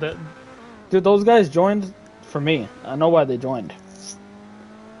yeah, dude, those guys joined for me. I know why they joined.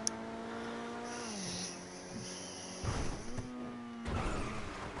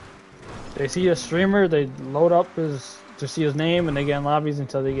 They see a streamer, they load up to see his name, and they get in lobbies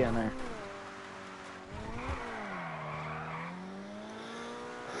until they get in there.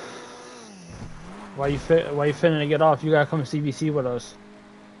 Why you finna get off? You gotta come to CBC with us.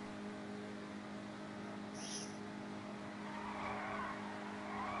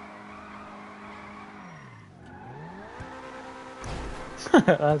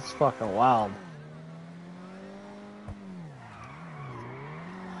 That's fucking wild.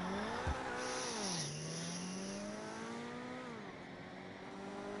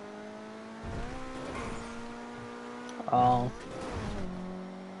 Oh.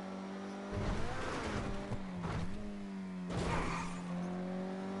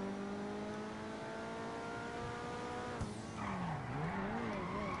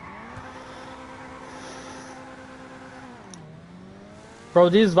 Bro,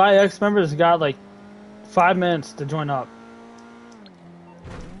 these VIX members got like 5 minutes to join up.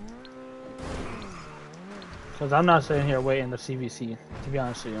 Because I'm not sitting here waiting to CVC, to be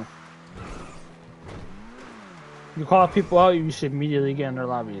honest with you. You call people out, you should immediately get in their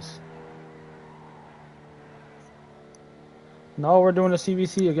lobbies. No, we're doing a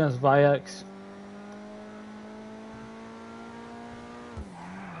CVC against VIX.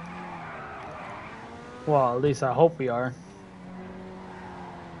 Well, at least I hope we are.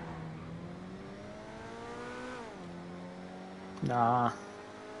 Nah.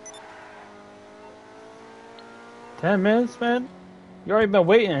 10 minutes, man? You already been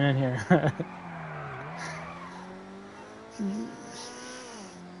waiting in here.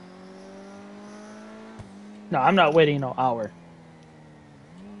 No, I'm not waiting no hour.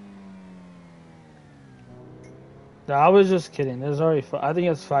 No, I was just kidding. There's already, I think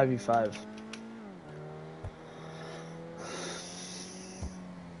it's 5v5.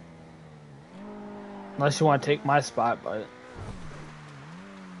 Unless you want to take my spot, but...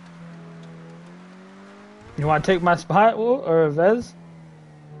 You want to take my spot, or Vez?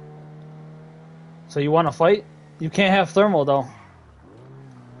 So you want to fight? You can't have thermal, though.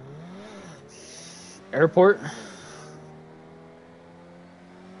 Airport?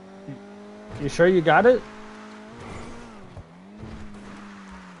 You sure you got it?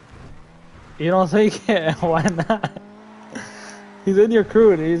 You don't think it? Why not? He's in your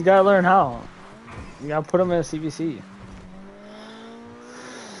crew, dude. He's got to learn how. You got to put him in a CVC.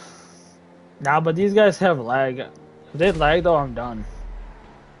 Nah, but these guys have lag. If they lag, though, I'm done.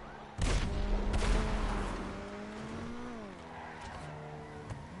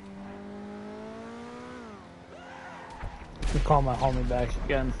 Let me call my homie back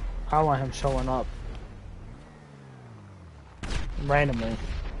again. I don't want him showing up randomly.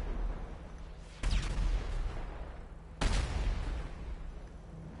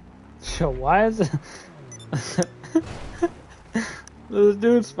 Yo, why is it? This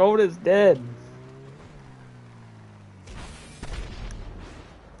dude's phone is dead.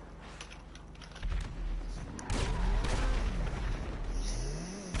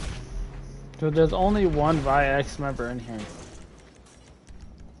 Dude, there's only one VIX member in here.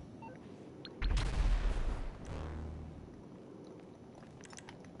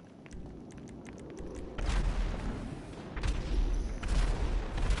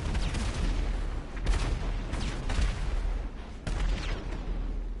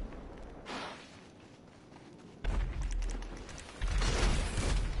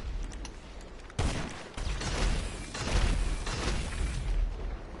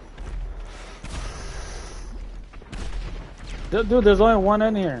 Dude, there's only one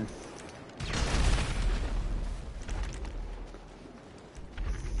in here.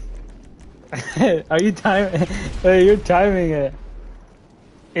 Are you timing? Hey, you're timing it.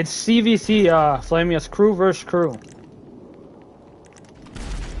 It's CVC, Flamius, crew versus crew.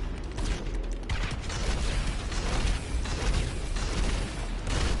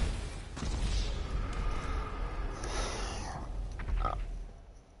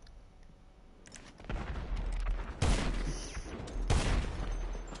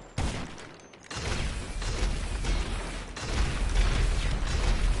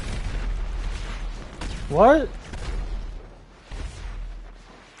 What?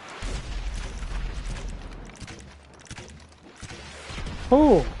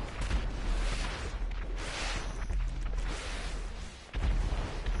 Who?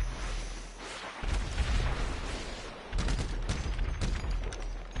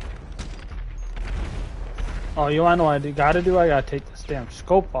 Oh, you wanna know what I gotta do? I gotta take this damn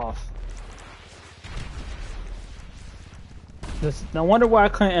scope off. No wonder why I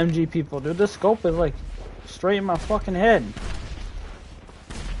couldn't MG people, dude. This scope is like straight in my fucking head.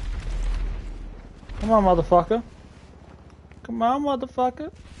 Come on, motherfucker. Come on,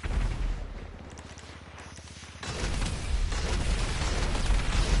 motherfucker.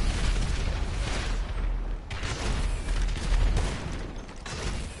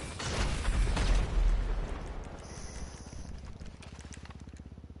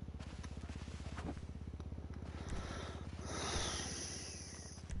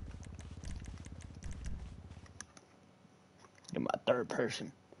 Get my third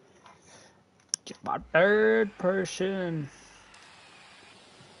person. Get my third person.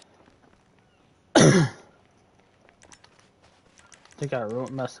 I think I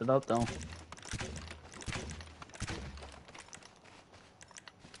messed it up though.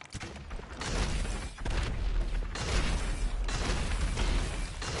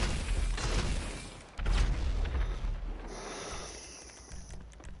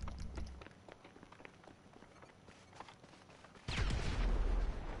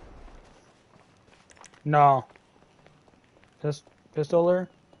 No. Pistol there?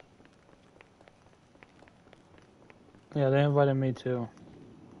 Yeah, they invited me too.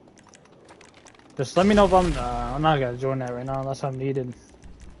 Just let me know if I'm not gonna join that right now unless I'm needed.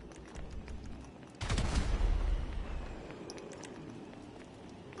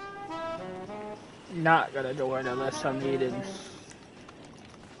 Not gonna join unless I'm needed.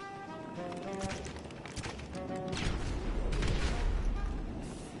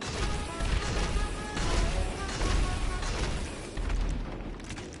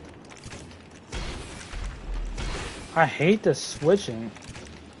 I hate the switching.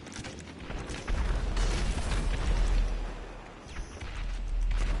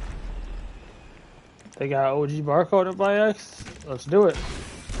 They got OG barcode by X? Let's do it.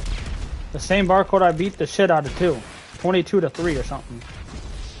 The same barcode I beat the shit out of too. 22-3 or something.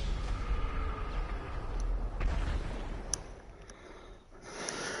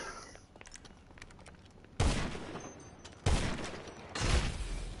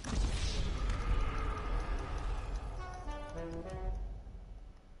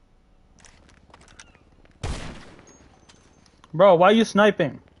 Bro, why are you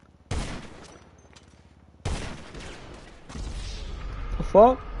sniping? The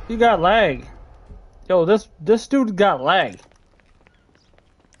fuck? You got lag. Yo, this dude got lag.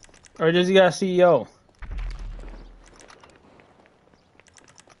 Or does he got CEO?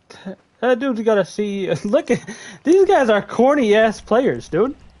 That dude's got a CEO. Look at these guys are corny ass players,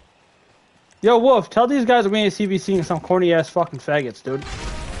 dude. Yo, Wolf, tell these guys we ain't CVC and some corny ass fucking faggots, dude.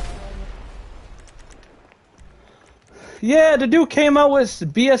 Yeah, the dude came out with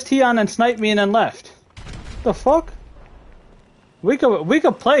BST on and sniped me and then left. The fuck? We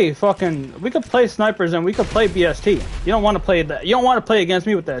could play snipers and we could play BST. You don't want to play that. You don't want to play against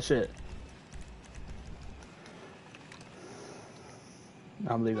me with that shit.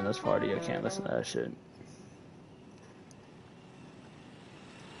 I'm leaving this party. I can't listen to that shit.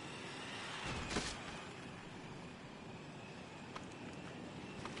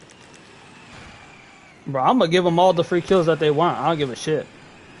 Bro, I'm gonna give them all the free kills that they want. I don't give a shit.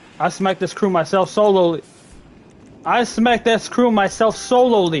 I smacked this crew myself solely. I smacked that crew myself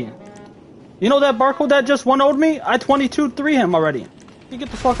solely. You know that barcode that just 1-0'd me? I 22-3 him already. You get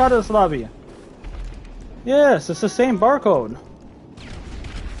the fuck out of this lobby. Yes, it's the same barcode.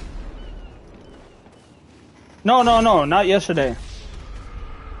 No, not yesterday.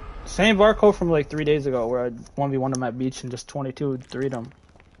 Same barcode from like 3 days ago where I 1v1 him at beach and just 22-3'd him.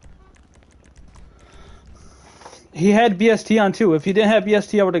 He had BST on too. If he didn't have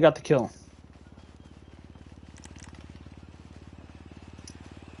BST, I would have got the kill.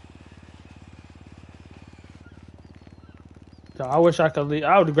 So I wish I could leave.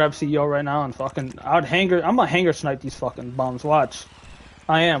 I would grab CEO right now and fucking. I'm gonna hanger snipe these fucking bums. Watch.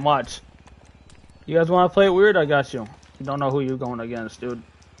 I am. Watch. You guys want to play it weird? I got you. You don't know who you're going against, dude.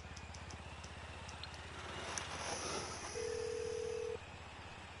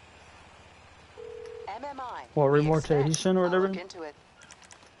 Well, remortation or whatever?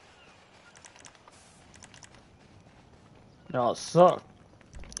 Y'all suck.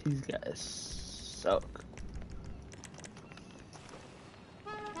 These guys suck.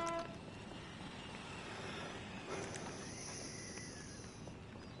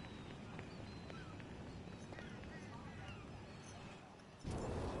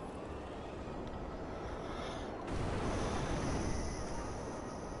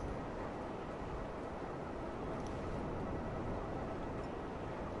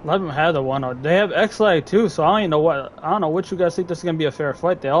 Let them have the 1-0. They have X-Lag too, so I don't even know what. I don't know which you guys think this is gonna be a fair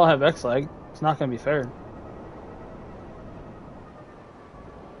fight. They all have X-Lag. It's not gonna be fair.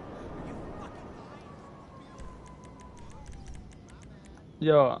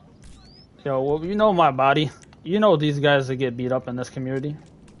 Yo, well, you know my body. You know these guys that get beat up in this community.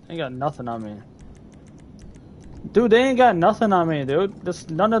 They ain't got nothing on me. Dude, they ain't got nothing on me, dude.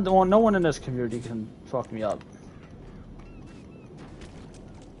 No one in this community can fuck me up.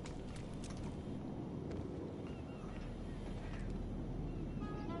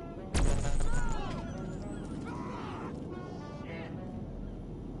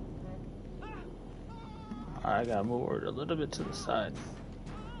 I gotta move over a little bit to the side.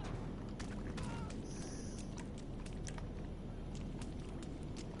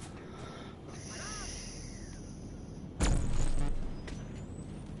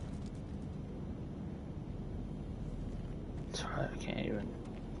 Sorry, I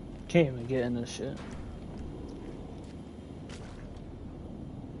can't even get in this shit.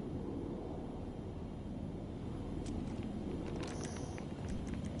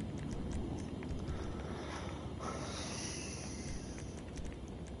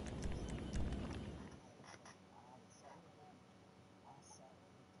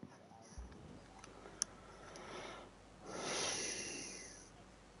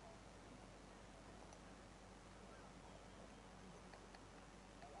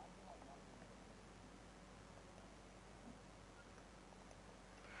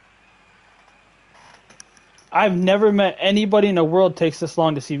 I've never met anybody in the world takes this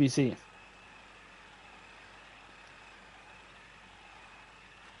long to CVC.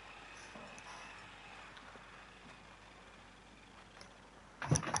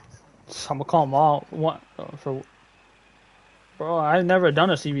 So I'm gonna call them all. Bro, I've never done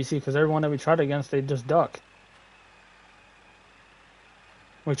a CVC because everyone that we tried against, they just duck.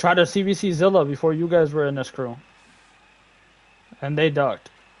 We tried a CVC Zilla before you guys were in this crew, and they ducked.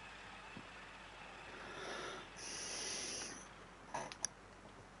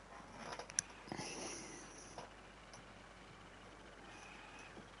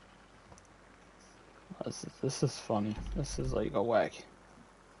 This is funny. This is like a whack.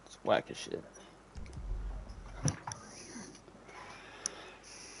 It's whack as shit.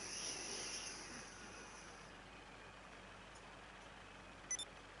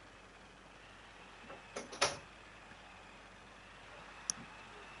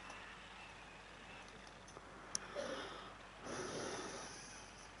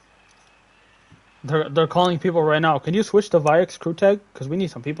 They're calling people right now. Can you switch to Vix crew tag? Because we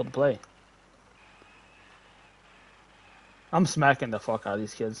need some people to play. I'm smacking the fuck out of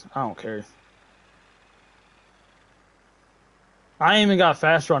these kids. I don't care. I ain't even got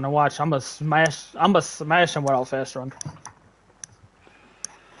fast run to watch. I'm a smash them without fast run.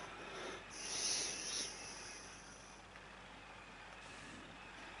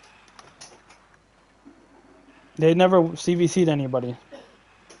 They never CVC'd anybody.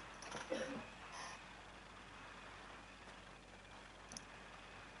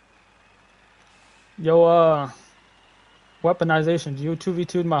 Yo, weaponization. You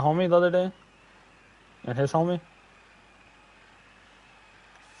 2v2'd my homie the other day? And his homie?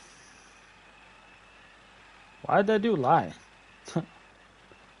 Why'd that dude lie?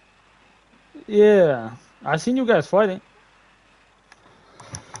 Yeah. I seen you guys fighting.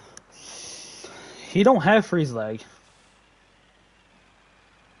 He don't have freeze lag.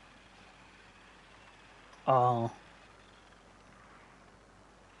 Oh.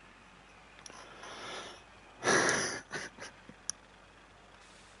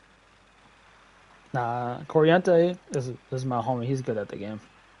 Nah, Corriente is my homie. He's good at the game.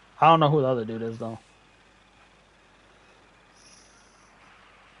 I don't know who the other dude is though.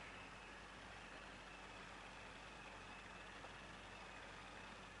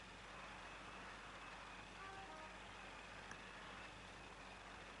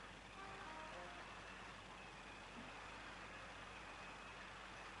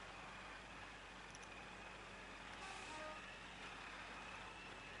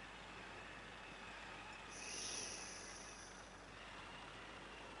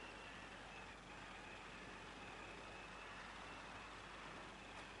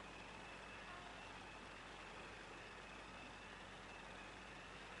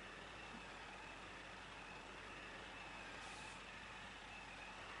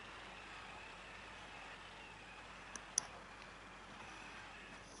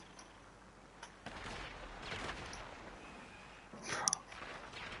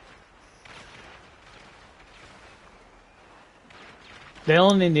 They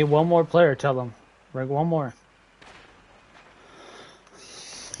only need one more player, tell them. Bring one more.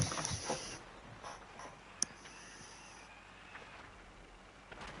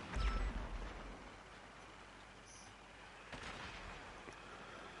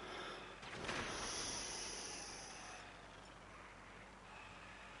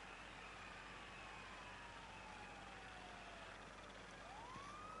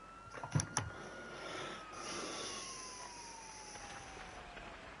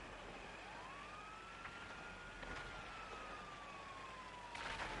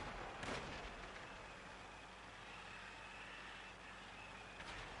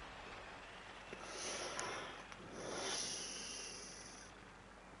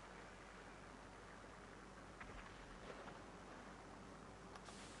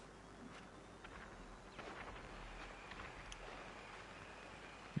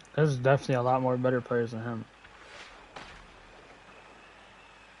 There's definitely a lot more better players than him.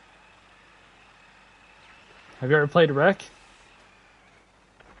 Have you ever played Rec?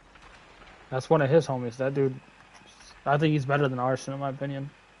 That's one of his homies. That dude, I think he's better than Arson in my opinion.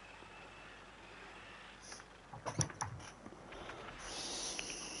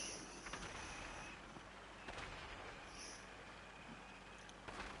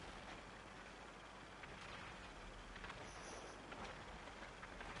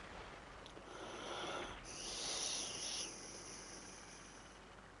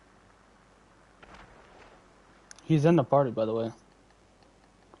 He's in the party, by the way.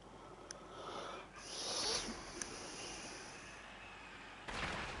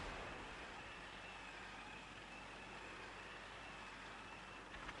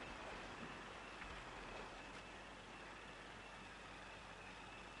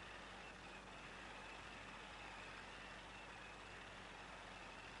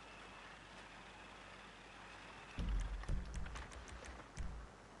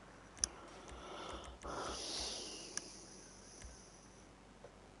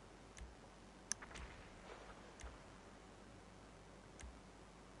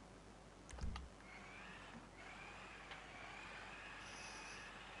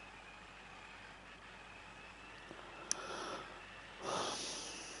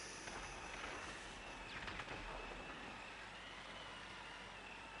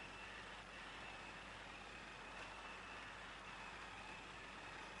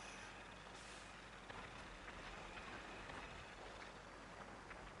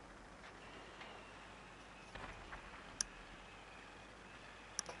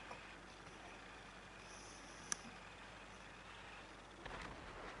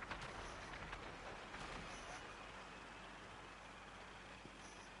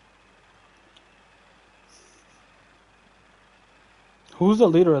 Who's the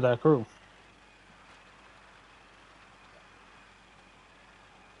leader of that crew?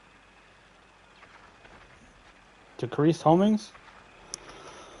 Decreased homings?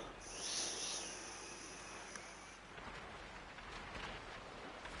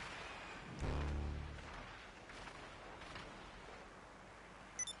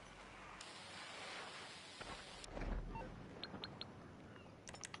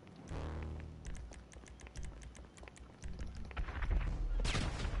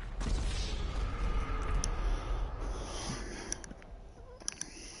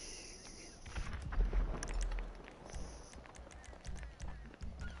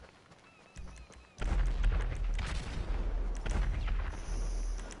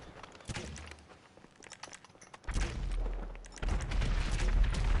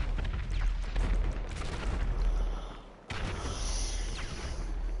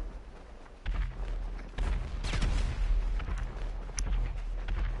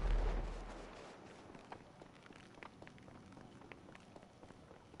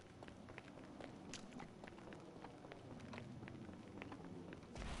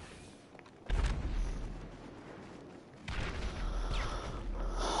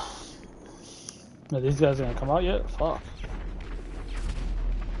 Are these guys gonna come out yet? Fuck.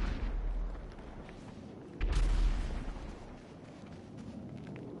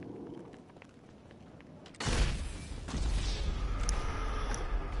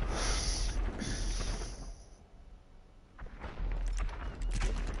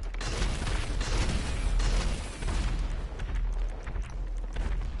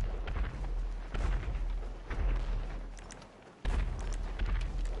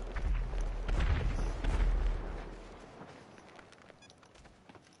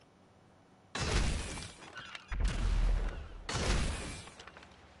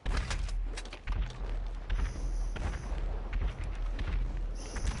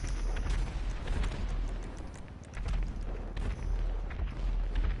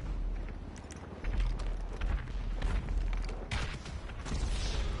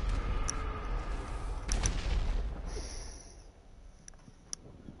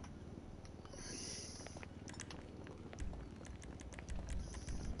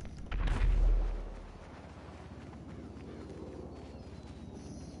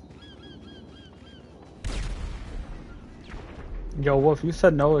 Yo, Wolf, you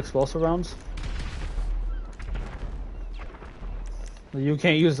said no explosive rounds? You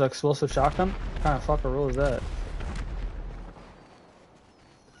can't use the explosive shotgun? What kind of fucking rule is that?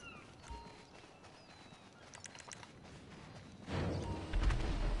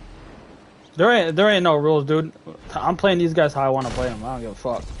 There ain't no rules, dude. I'm playing these guys how I want to play them. I don't give a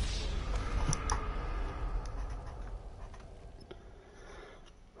fuck.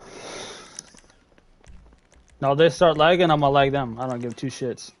 Now if they start lagging, I'm gonna lag them. I don't give two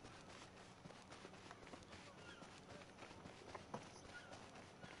shits.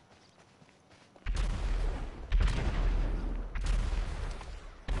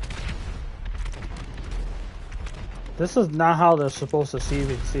 This is not how they're supposed to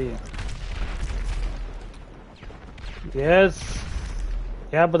CVC. Yes.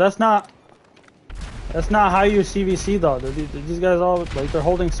 Yeah, but that's not how you CVC though. These guys all like they're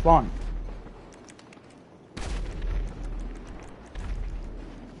holding spawn.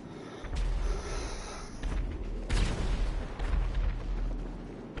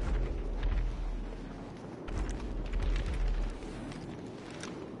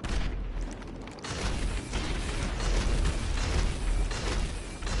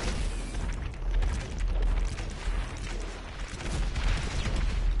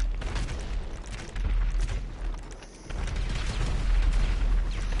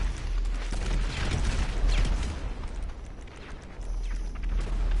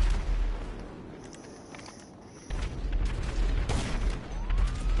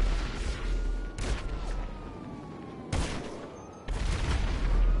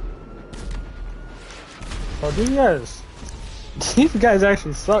 Oh, these guys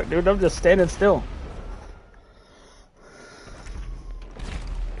actually suck, dude. I'm just standing still.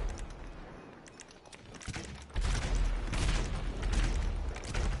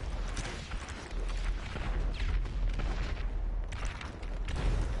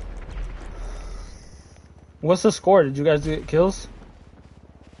 What's the score? Did you guys get kills?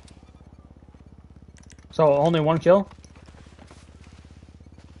 So only one kill?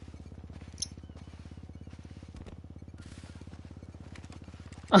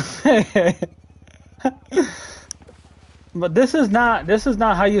 But this is not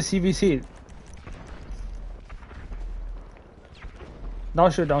how you CVC.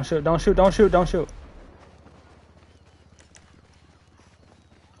 Don't shoot, don't shoot, don't shoot, don't shoot, don't shoot.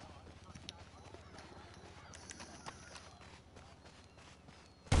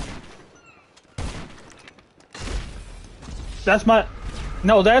 That's my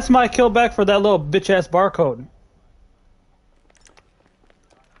that's my kill back for that little bitch ass barcode.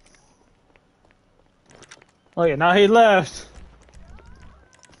 Oh yeah, now he left.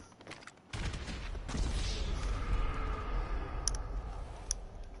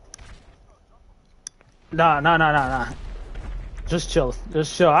 Nah. Just chill.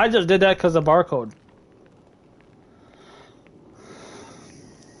 Just chill. I just did that because of barcode.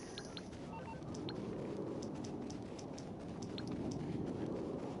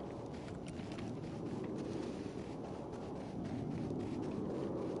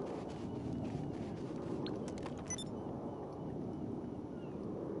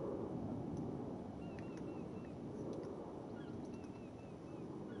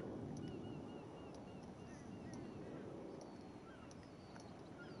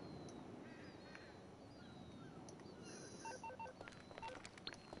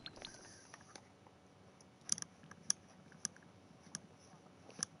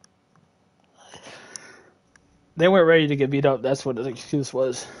 They weren't ready to get beat up. That's what the excuse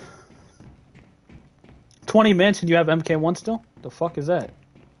was. 20 minutes and you have MK1 still? The fuck is that?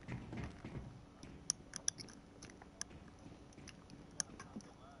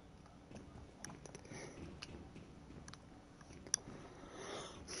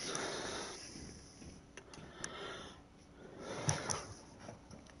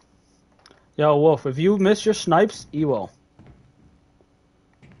 Yo, Wolf, if you miss your snipes, you will.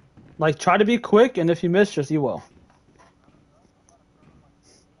 Like, try to be quick, and if you miss, just you will.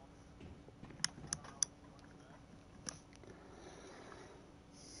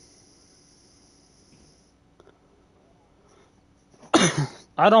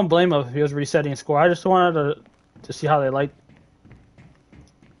 I don't blame him if he was resetting score. I just wanted to see how they like.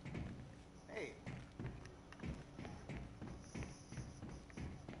 Hey.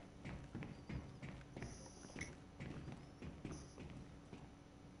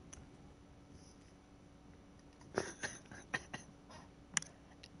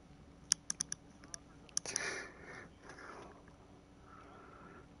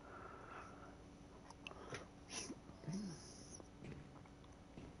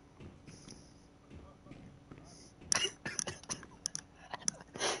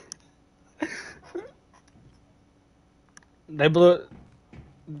 They blew it.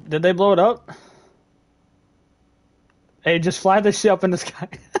 Did they blow it up? Hey, just fly this shit up in the sky.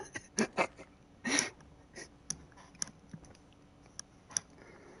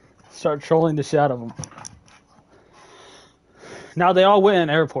 Start trolling the shit out of them. Now they all went in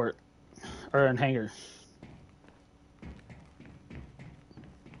airport. Or in hangar.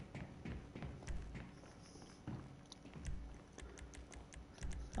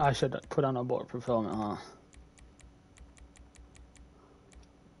 I should put on a bulletproof helmet, huh?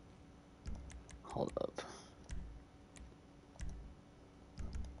 Hold up.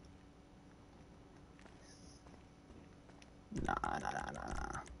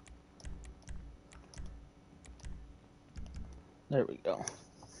 There we go.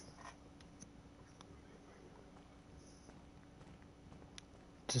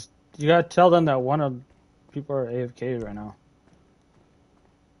 Just you gotta tell them that one of people are AFK right now.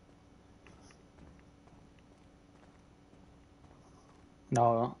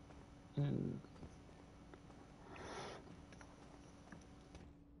 No.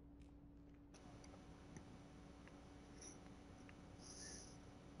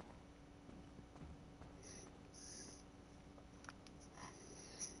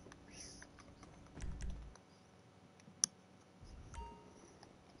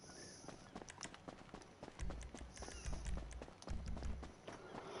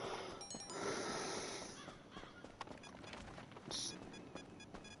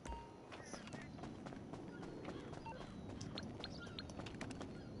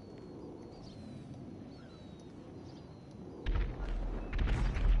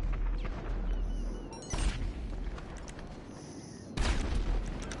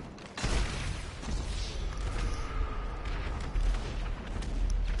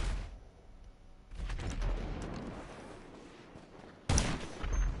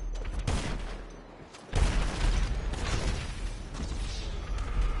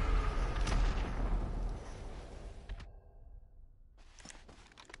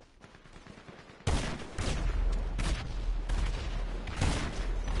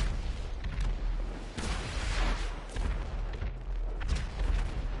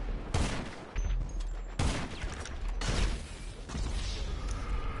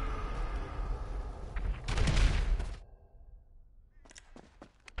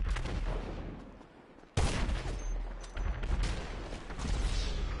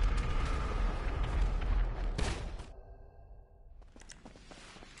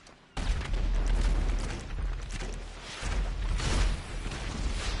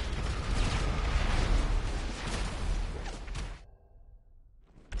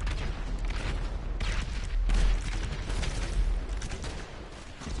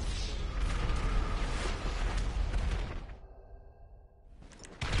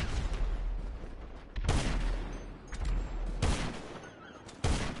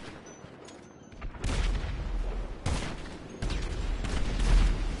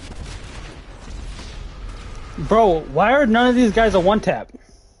 Bro, why are none of these guys a one-tap?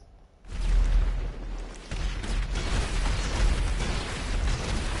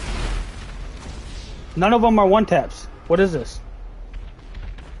 None of them are one-taps. What is this?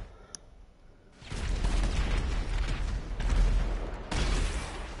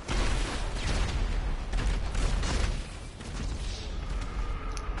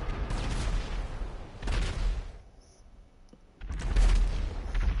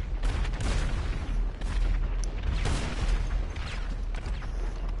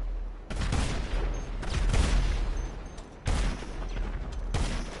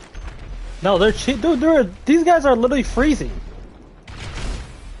 No, they're dude. These guys are literally freezing.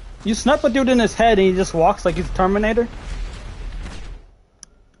 You snipe a dude in his head and he just walks like he's Terminator.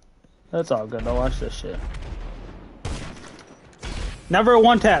 That's all good. I'll watch this shit. Never a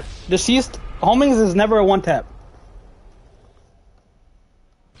one tap. Deceased homings is never a one tap.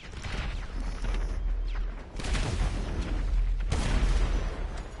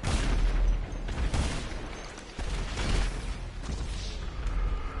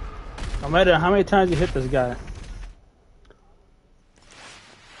 No matter how many times you hit this guy.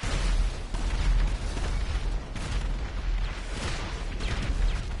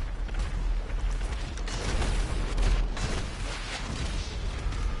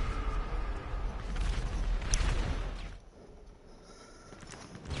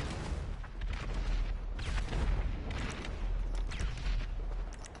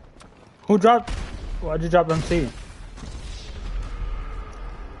 Who dropped? Why'd you drop MC?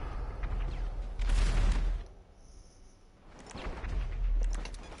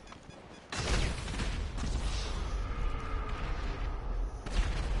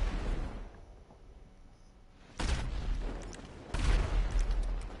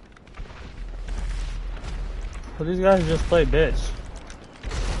 Well, these guys just play bitch.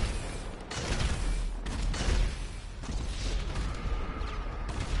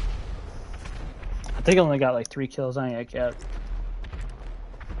 I think I only got like 3 kills on that cat.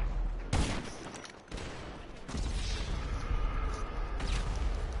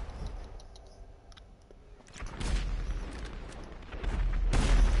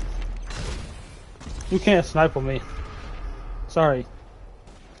 You can't snipe on me. Sorry.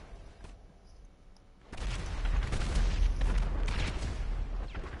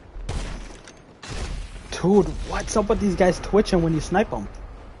 Dude, what's up with these guys twitching when you snipe them?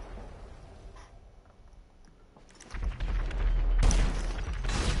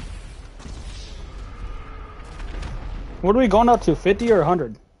 What are we going up to? 50 or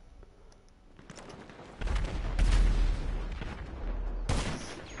 100?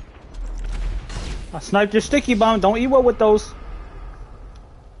 I sniped your sticky bomb. Don't eat well with those.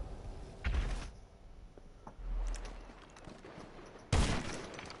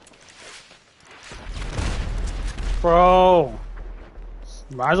 Bro.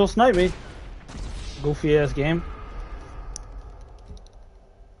 Might as well snipe me. Goofy ass game.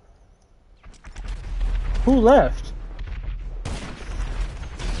 Who left?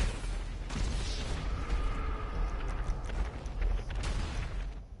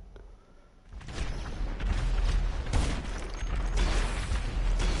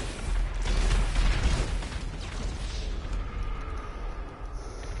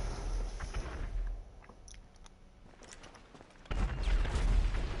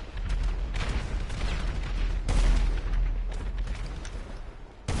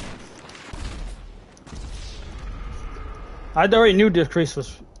 I already knew Decrease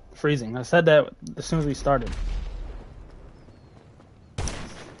was freezing. I said that as soon as we started.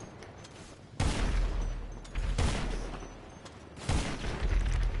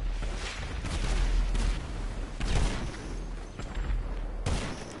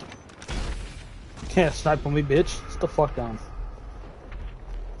 Can't snipe on me, bitch. Sit the fuck down.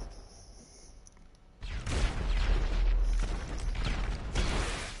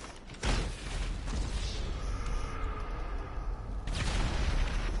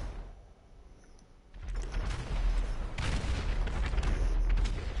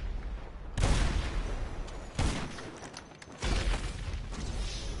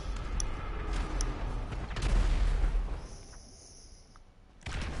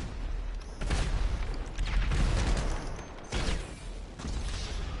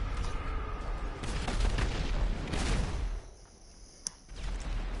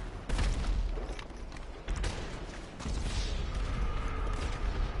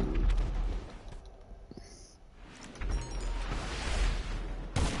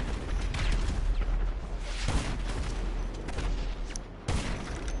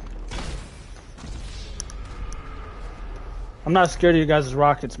 I'm not scared of you guys'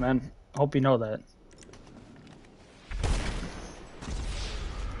 rockets, man. I hope you know that.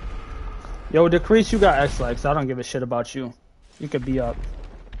 Yo, Decrease, you got X-Lex. I don't give a shit about you. You could be up.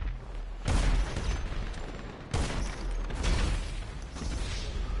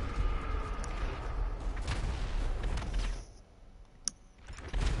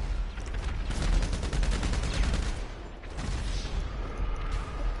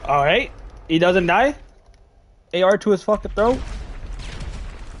 Alright. He doesn't die? AR to his fucking throat?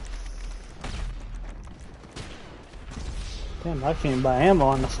 Damn, I can't buy ammo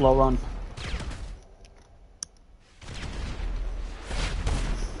on the slow run.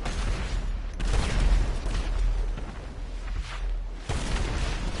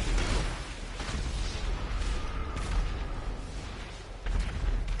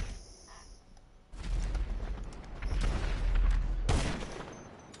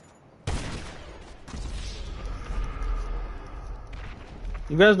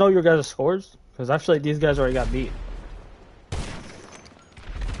 You guys know your guys' scores? Because I feel like these guys already got beat.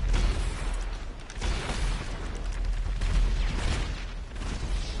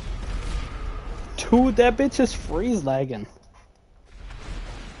 Dude, that bitch is freeze lagging.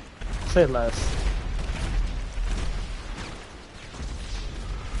 Say less.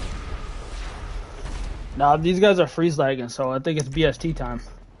 Nah, these guys are freeze lagging, so I think it's BST time.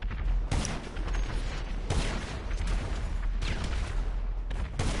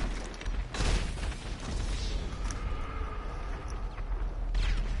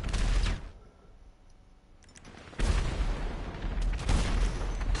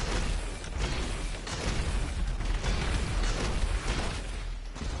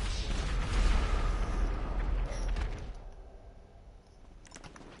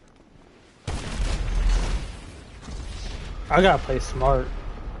 I gotta play smart.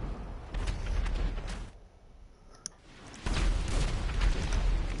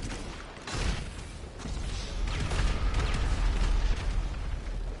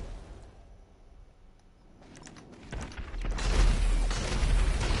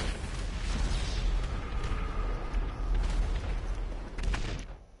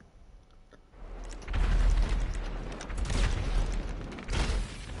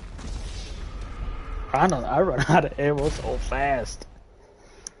 I run out of ammo so fast.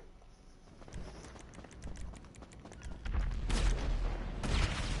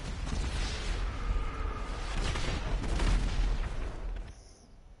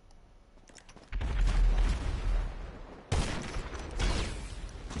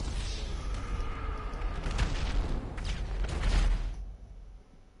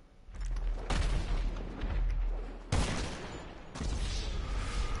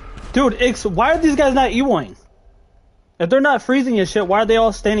 Dude, why are these guys not evoing? If they're not freezing and shit, why are they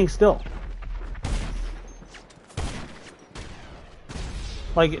all standing still?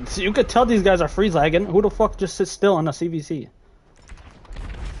 Like, so you could tell these guys are freeze lagging. Who the fuck just sits still in a CVC?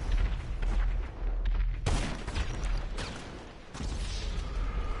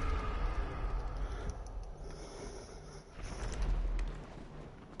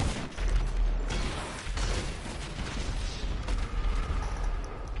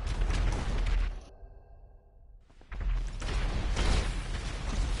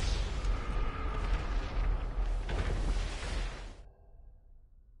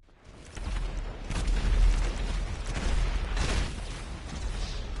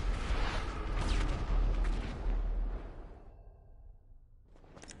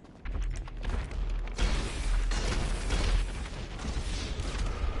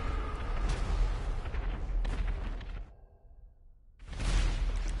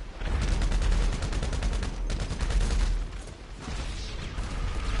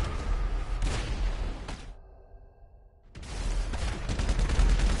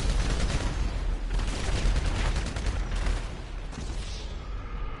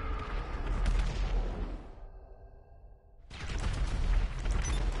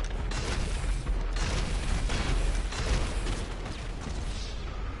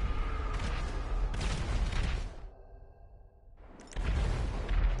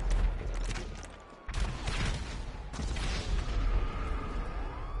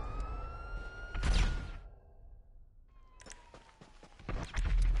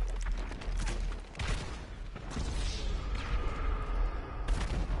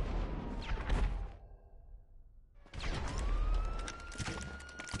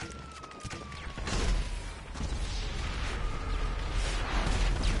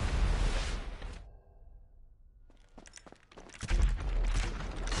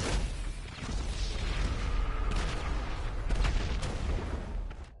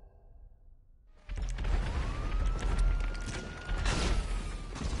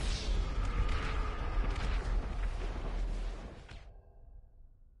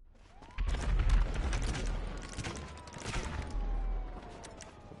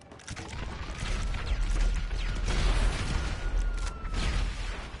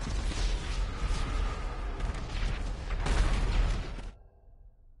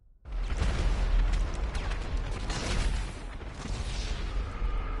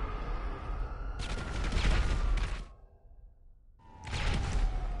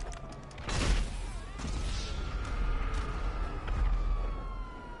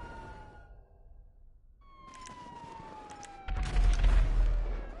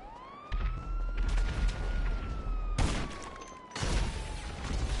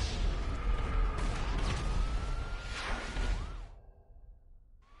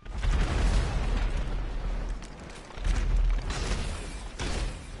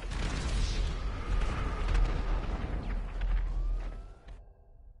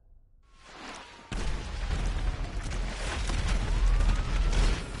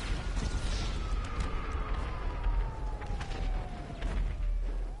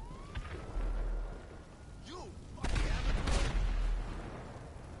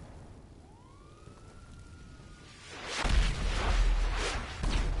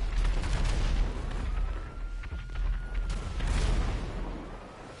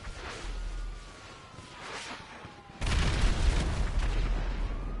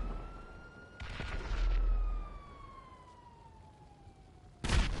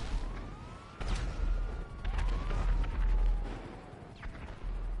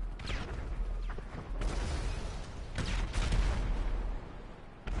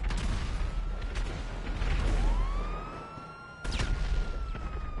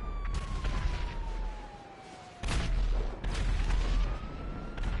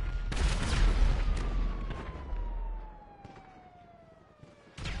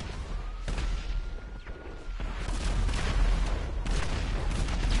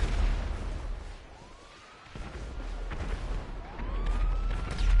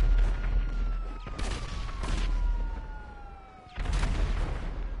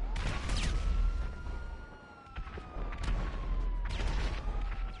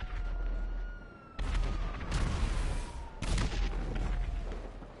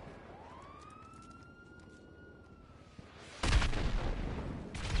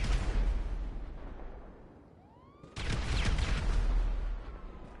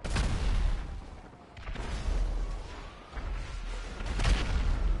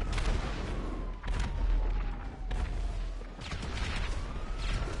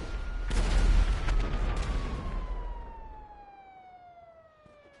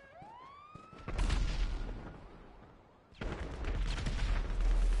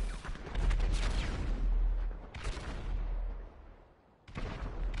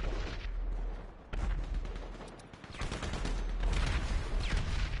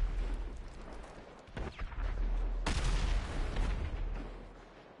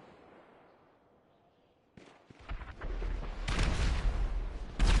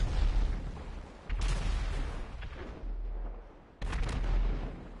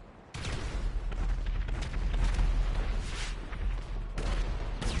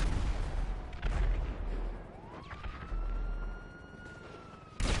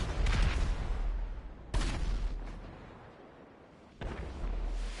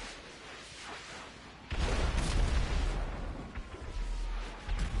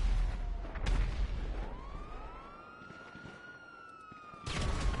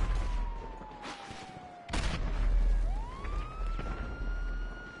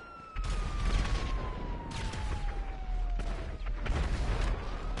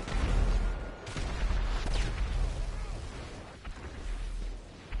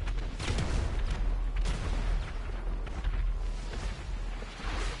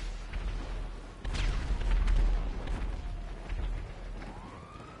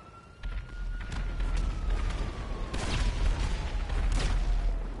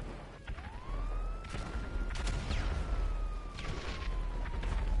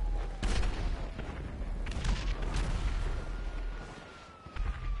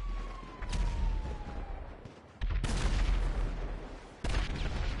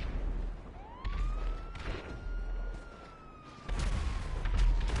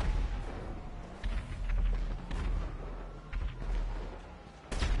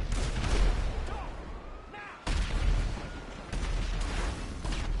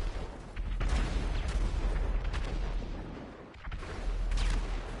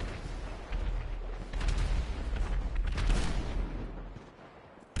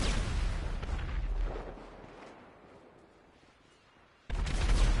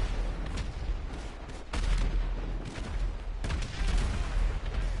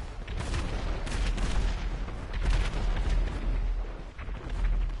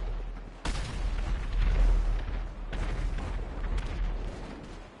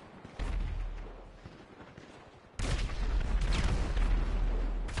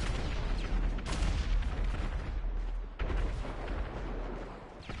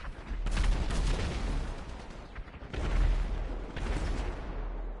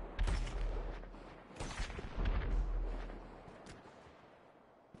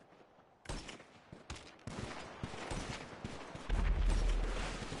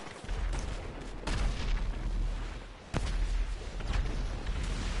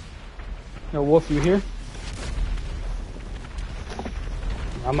 Yo, Wolf, you here?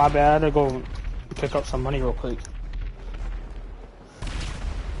 Oh, my bad. I had to go pick up some money real quick.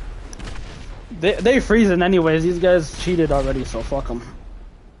 They freezing anyways. These guys cheated already, so fuck them.